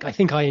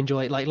think I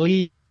enjoy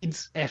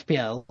Leeds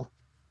FPL,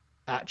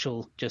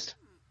 actual just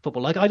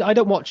football. I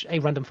don't watch a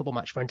random football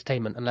match for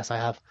entertainment unless I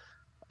have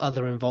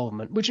other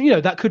involvement, which,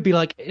 that could be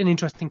like an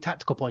interesting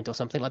tactical point or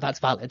something like that's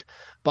valid.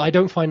 But I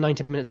don't find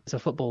 90 minutes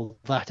of football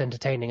that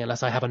entertaining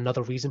unless I have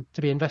another reason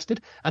to be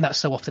invested. And that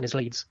so often is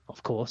Leeds,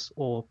 of course,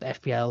 or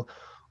FPL,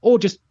 or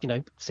just,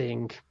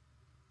 seeing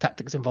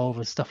tactics involved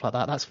and stuff like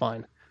that. That's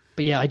fine.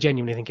 But yeah, I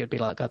genuinely think it would be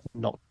like a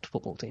not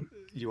football team.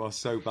 You are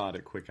so bad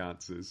at quick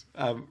answers.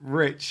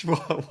 Rich,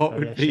 what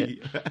would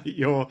be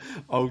your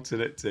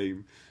alternate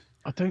team?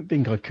 I don't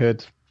think I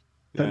could.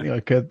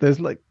 There's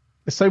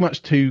so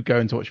much to go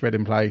and to watch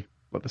Reading play,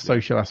 like the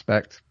social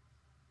aspect.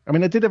 I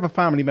mean, I did have a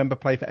family member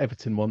play for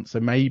Everton once, so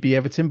maybe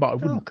Everton, but I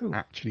wouldn't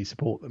actually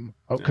support them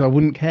because I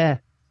wouldn't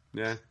care.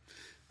 Yeah.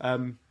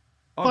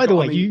 By the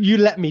way, you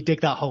let me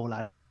dig that hole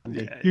out.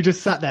 Yeah. You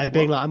just sat there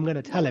being like, I'm going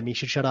to tell him he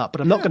should shut up,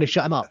 but I'm not going to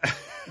shut him up.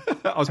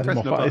 I was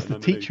pressing a button. It's the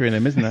teacher in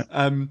him, isn't it?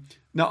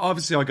 Now,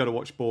 obviously, I go to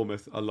watch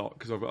Bournemouth a lot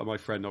because my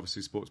friend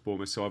obviously supports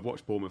Bournemouth, so I've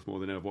watched Bournemouth more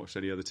than I've watched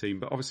any other team.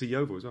 But obviously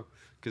Yeovil as well,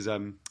 because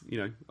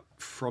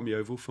from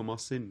Yeovil for my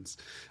sins.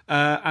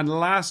 And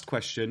last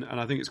question, and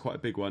I think it's quite a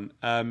big one.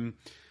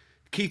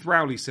 Keith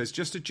Rowley says,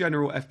 just a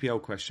general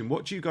FPL question.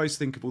 What do you guys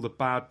think of all the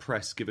bad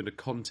press given to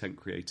content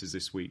creators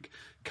this week?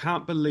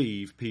 Can't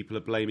believe people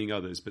are blaming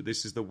others, but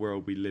this is the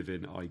world we live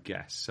in, I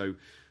guess. So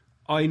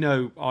I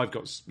know I've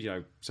got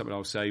something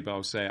I'll say, but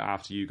I'll say it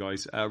after you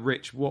guys.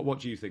 Rich, what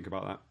do you think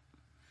about that?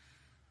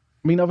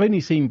 I mean, I've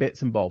only seen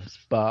bits and bobs,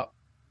 but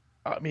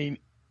I mean,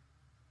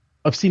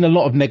 I've seen a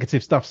lot of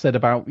negative stuff said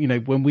about,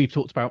 when we've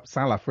talked about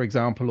Salah, for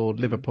example, or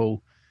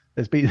Liverpool,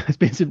 there's been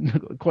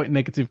some quite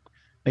negative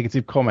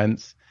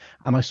comments.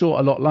 And I saw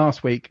a lot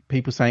last week,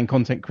 people saying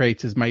content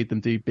creators made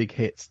them do big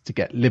hits to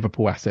get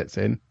Liverpool assets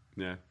in.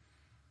 Yeah.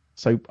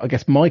 So I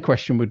guess my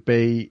question would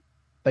be,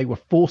 they were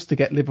forced to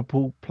get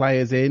Liverpool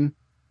players in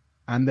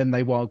and then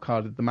they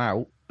wildcarded them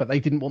out, but they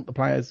didn't want the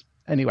players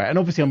anyway. And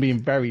obviously I'm being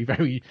very,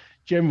 very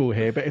general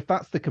here, but if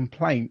that's the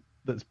complaint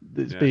that's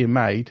being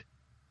made,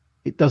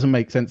 it doesn't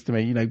make sense to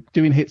me.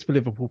 Doing hits for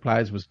Liverpool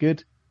players was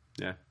good.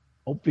 Yeah.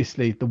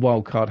 Obviously the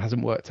wild card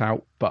hasn't worked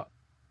out, but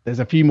there's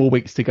a few more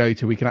weeks to go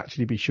till we can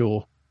actually be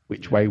sure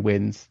which way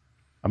wins.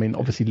 I mean,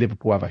 obviously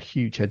Liverpool have a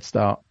huge head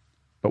start,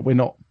 but we're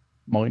not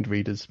mind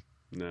readers.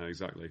 No,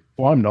 exactly.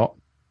 Well, I'm not.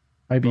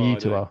 Maybe you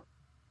two are.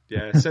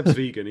 Yeah, Seb's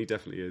vegan. He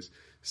definitely is.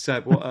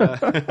 Seb, what?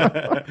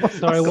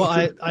 Sorry,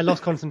 what? I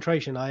lost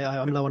concentration.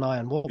 I'm low on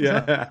iron. What was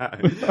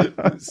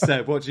that?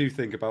 Seb, what do you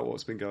think about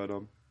what's been going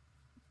on?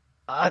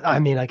 I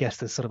mean, I guess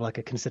there's sort of like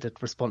a considered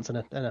response and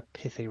a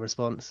pithy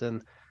response,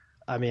 and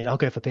I mean, I'll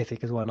go for pithy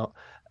because why not?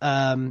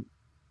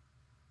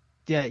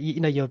 Yeah,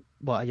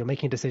 you're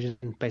making a decision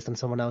based on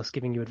someone else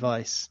giving you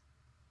advice,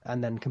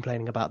 and then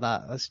complaining about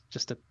that. That's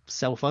just a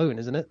self-own,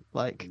 isn't it?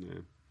 Like,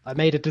 yeah. I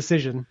made a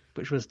decision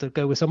which was to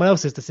go with someone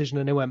else's decision,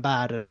 and it went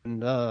bad,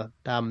 and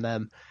damn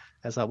them.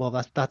 It's like, well,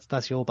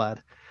 that's your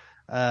bad.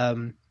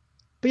 But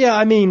yeah,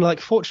 I mean, like,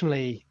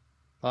 fortunately,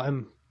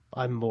 I'm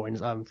more I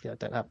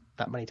don't have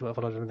that many to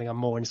follow or anything. I'm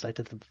more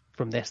insulated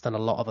from this than a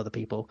lot of other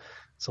people.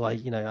 So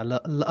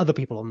other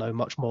people will know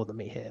much more than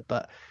me here.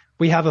 But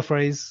we have a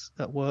phrase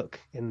at work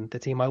in the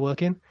team I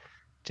work in,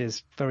 which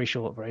is very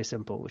short, very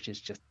simple, which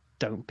is just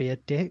don't be a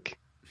dick.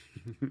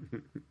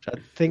 Which I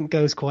think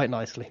goes quite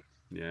nicely.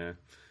 Yeah.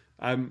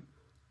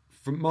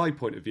 From my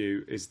point of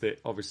view is that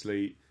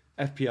obviously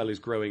FPL is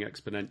growing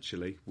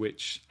exponentially,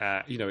 which,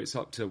 it's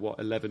up to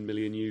 11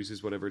 million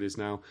users, whatever it is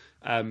now.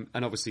 And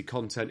obviously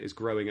content is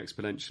growing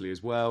exponentially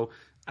as well.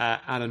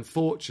 And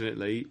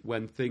unfortunately,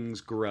 when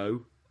things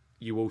grow,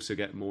 you also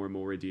get more and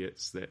more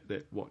idiots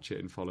that watch it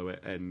and follow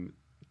it and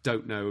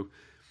don't know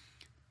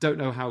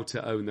how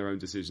to own their own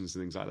decisions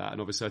and things like that. And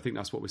obviously I think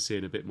that's what we're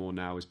seeing a bit more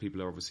now, is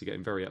people are obviously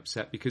getting very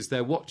upset because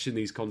they're watching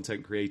these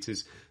content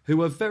creators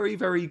who are very,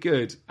 very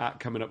good at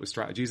coming up with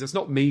strategies. That's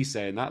not me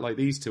saying that. Like,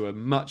 these two are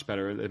much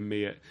better than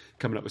me at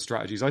coming up with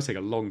strategies. I take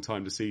a long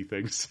time to see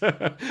things.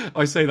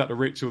 I say that to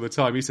Rich all the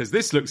time. He says,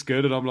 this looks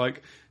good. And I'm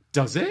like,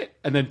 does it?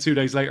 And then 2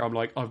 days later, I'm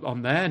like,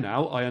 I'm there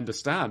now. I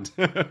understand.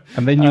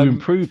 And then you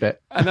improve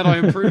it. And then I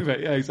improve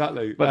it. Yeah,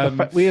 exactly.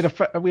 But we had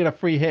a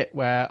free hit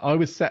where I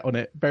was set on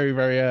it very,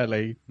 very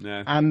early.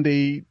 Yeah.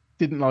 Andy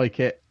didn't like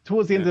it.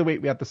 Towards the end of the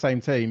week, we had the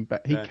same team,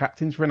 but he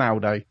captains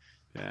Ronaldo.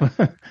 Yeah,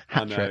 Hat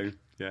I know. trick.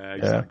 Yeah,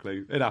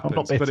 exactly. It happens. I'm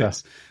not bitter.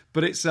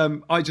 But it's.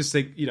 I just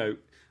think,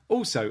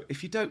 also,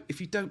 if you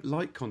don't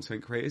like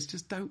content creators,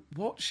 just don't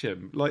watch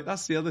them. Like,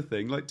 that's the other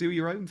thing. Like, do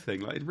your own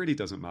thing. Like, it really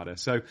doesn't matter.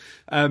 So,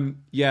 we're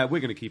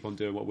going to keep on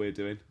doing what we're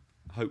doing.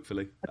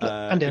 Hopefully,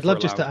 Andy, I'd love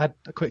just to add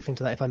a quick thing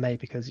to that, if I may,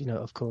 because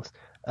of course.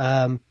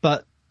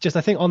 But just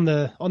I think on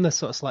the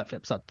sort of slight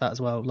flip side of that as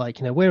well. Like,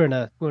 we're in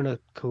a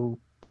cool,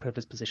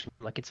 privileged position.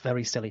 Like, it's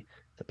very silly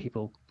that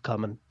people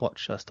come and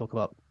watch us talk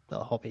about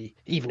a hobby,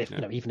 even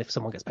if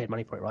someone gets paid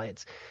money for it, right?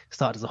 It's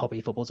started as a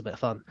hobby. Football's a bit of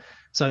fun,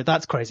 so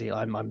that's crazy.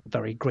 I'm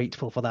very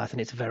grateful for that,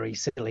 and it's very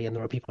silly. And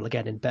there are people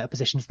again in better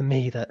positions than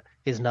me that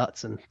is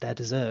nuts, and they're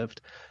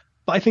deserved.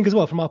 But I think as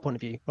well, from our point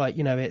of view, right?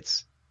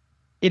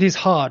 It is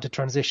hard to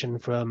transition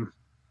from,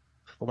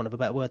 for want of a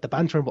better word, the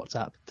banter on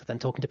WhatsApp to then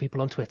talking to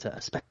people on Twitter,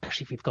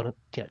 especially if you've got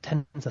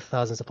tens of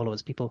thousands of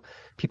followers, people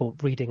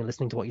reading and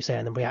listening to what you say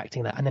and then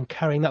reacting to that and then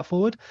carrying that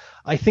forward.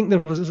 I think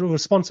there is a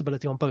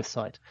responsibility on both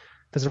sides.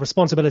 There's a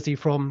responsibility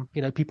from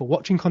people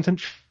watching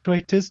content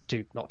creators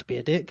to not to be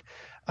a dick,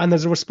 and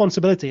there's a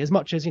responsibility as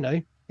much as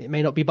it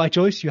may not be by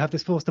choice. You have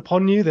this forced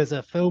upon you. There's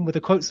a film with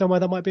a quote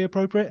somewhere that might be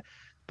appropriate,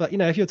 but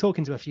if you're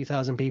talking to a few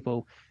thousand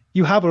people,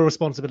 you have a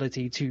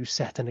responsibility to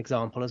set an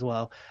example as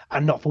well.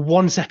 And not for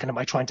 1 second am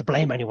I trying to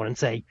blame anyone and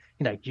say,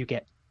 you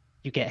get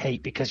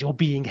hate because you're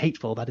being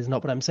hateful. That is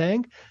not what I'm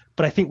saying.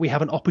 But I think we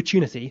have an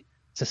opportunity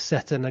to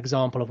set an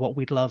example of what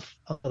we'd love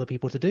other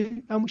people to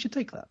do, and we should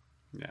take that.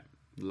 Yeah,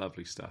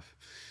 lovely stuff.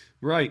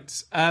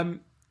 Right.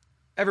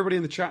 Everybody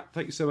in the chat,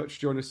 thank you so much for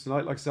joining us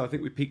tonight. Like I said, I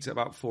think we peaked at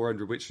about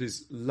 400, which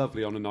is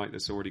lovely on a night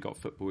that's already got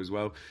football as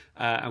well.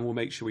 And we'll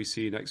make sure we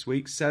see you next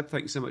week. Seb,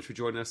 thank you so much for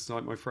joining us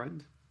tonight, my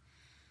friend.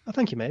 Oh,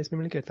 thank you, mate. It's been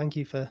really good. Thank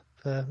you for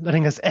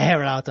letting us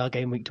air out our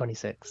game week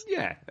 26.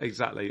 Yeah,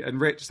 exactly.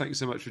 And Rich, thank you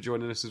so much for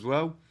joining us as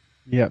well.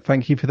 Yeah,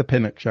 thank you for the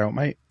pinnock shout,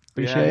 mate.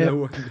 Appreciate it.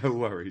 No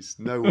worries.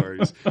 No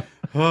worries.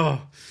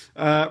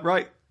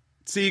 Right.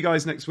 See you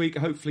guys next week.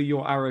 Hopefully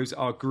your arrows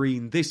are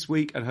green this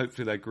week, and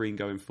hopefully they're green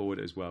going forward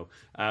as well.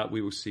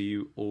 We will see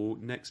you all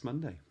next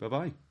Monday.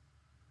 Bye-bye.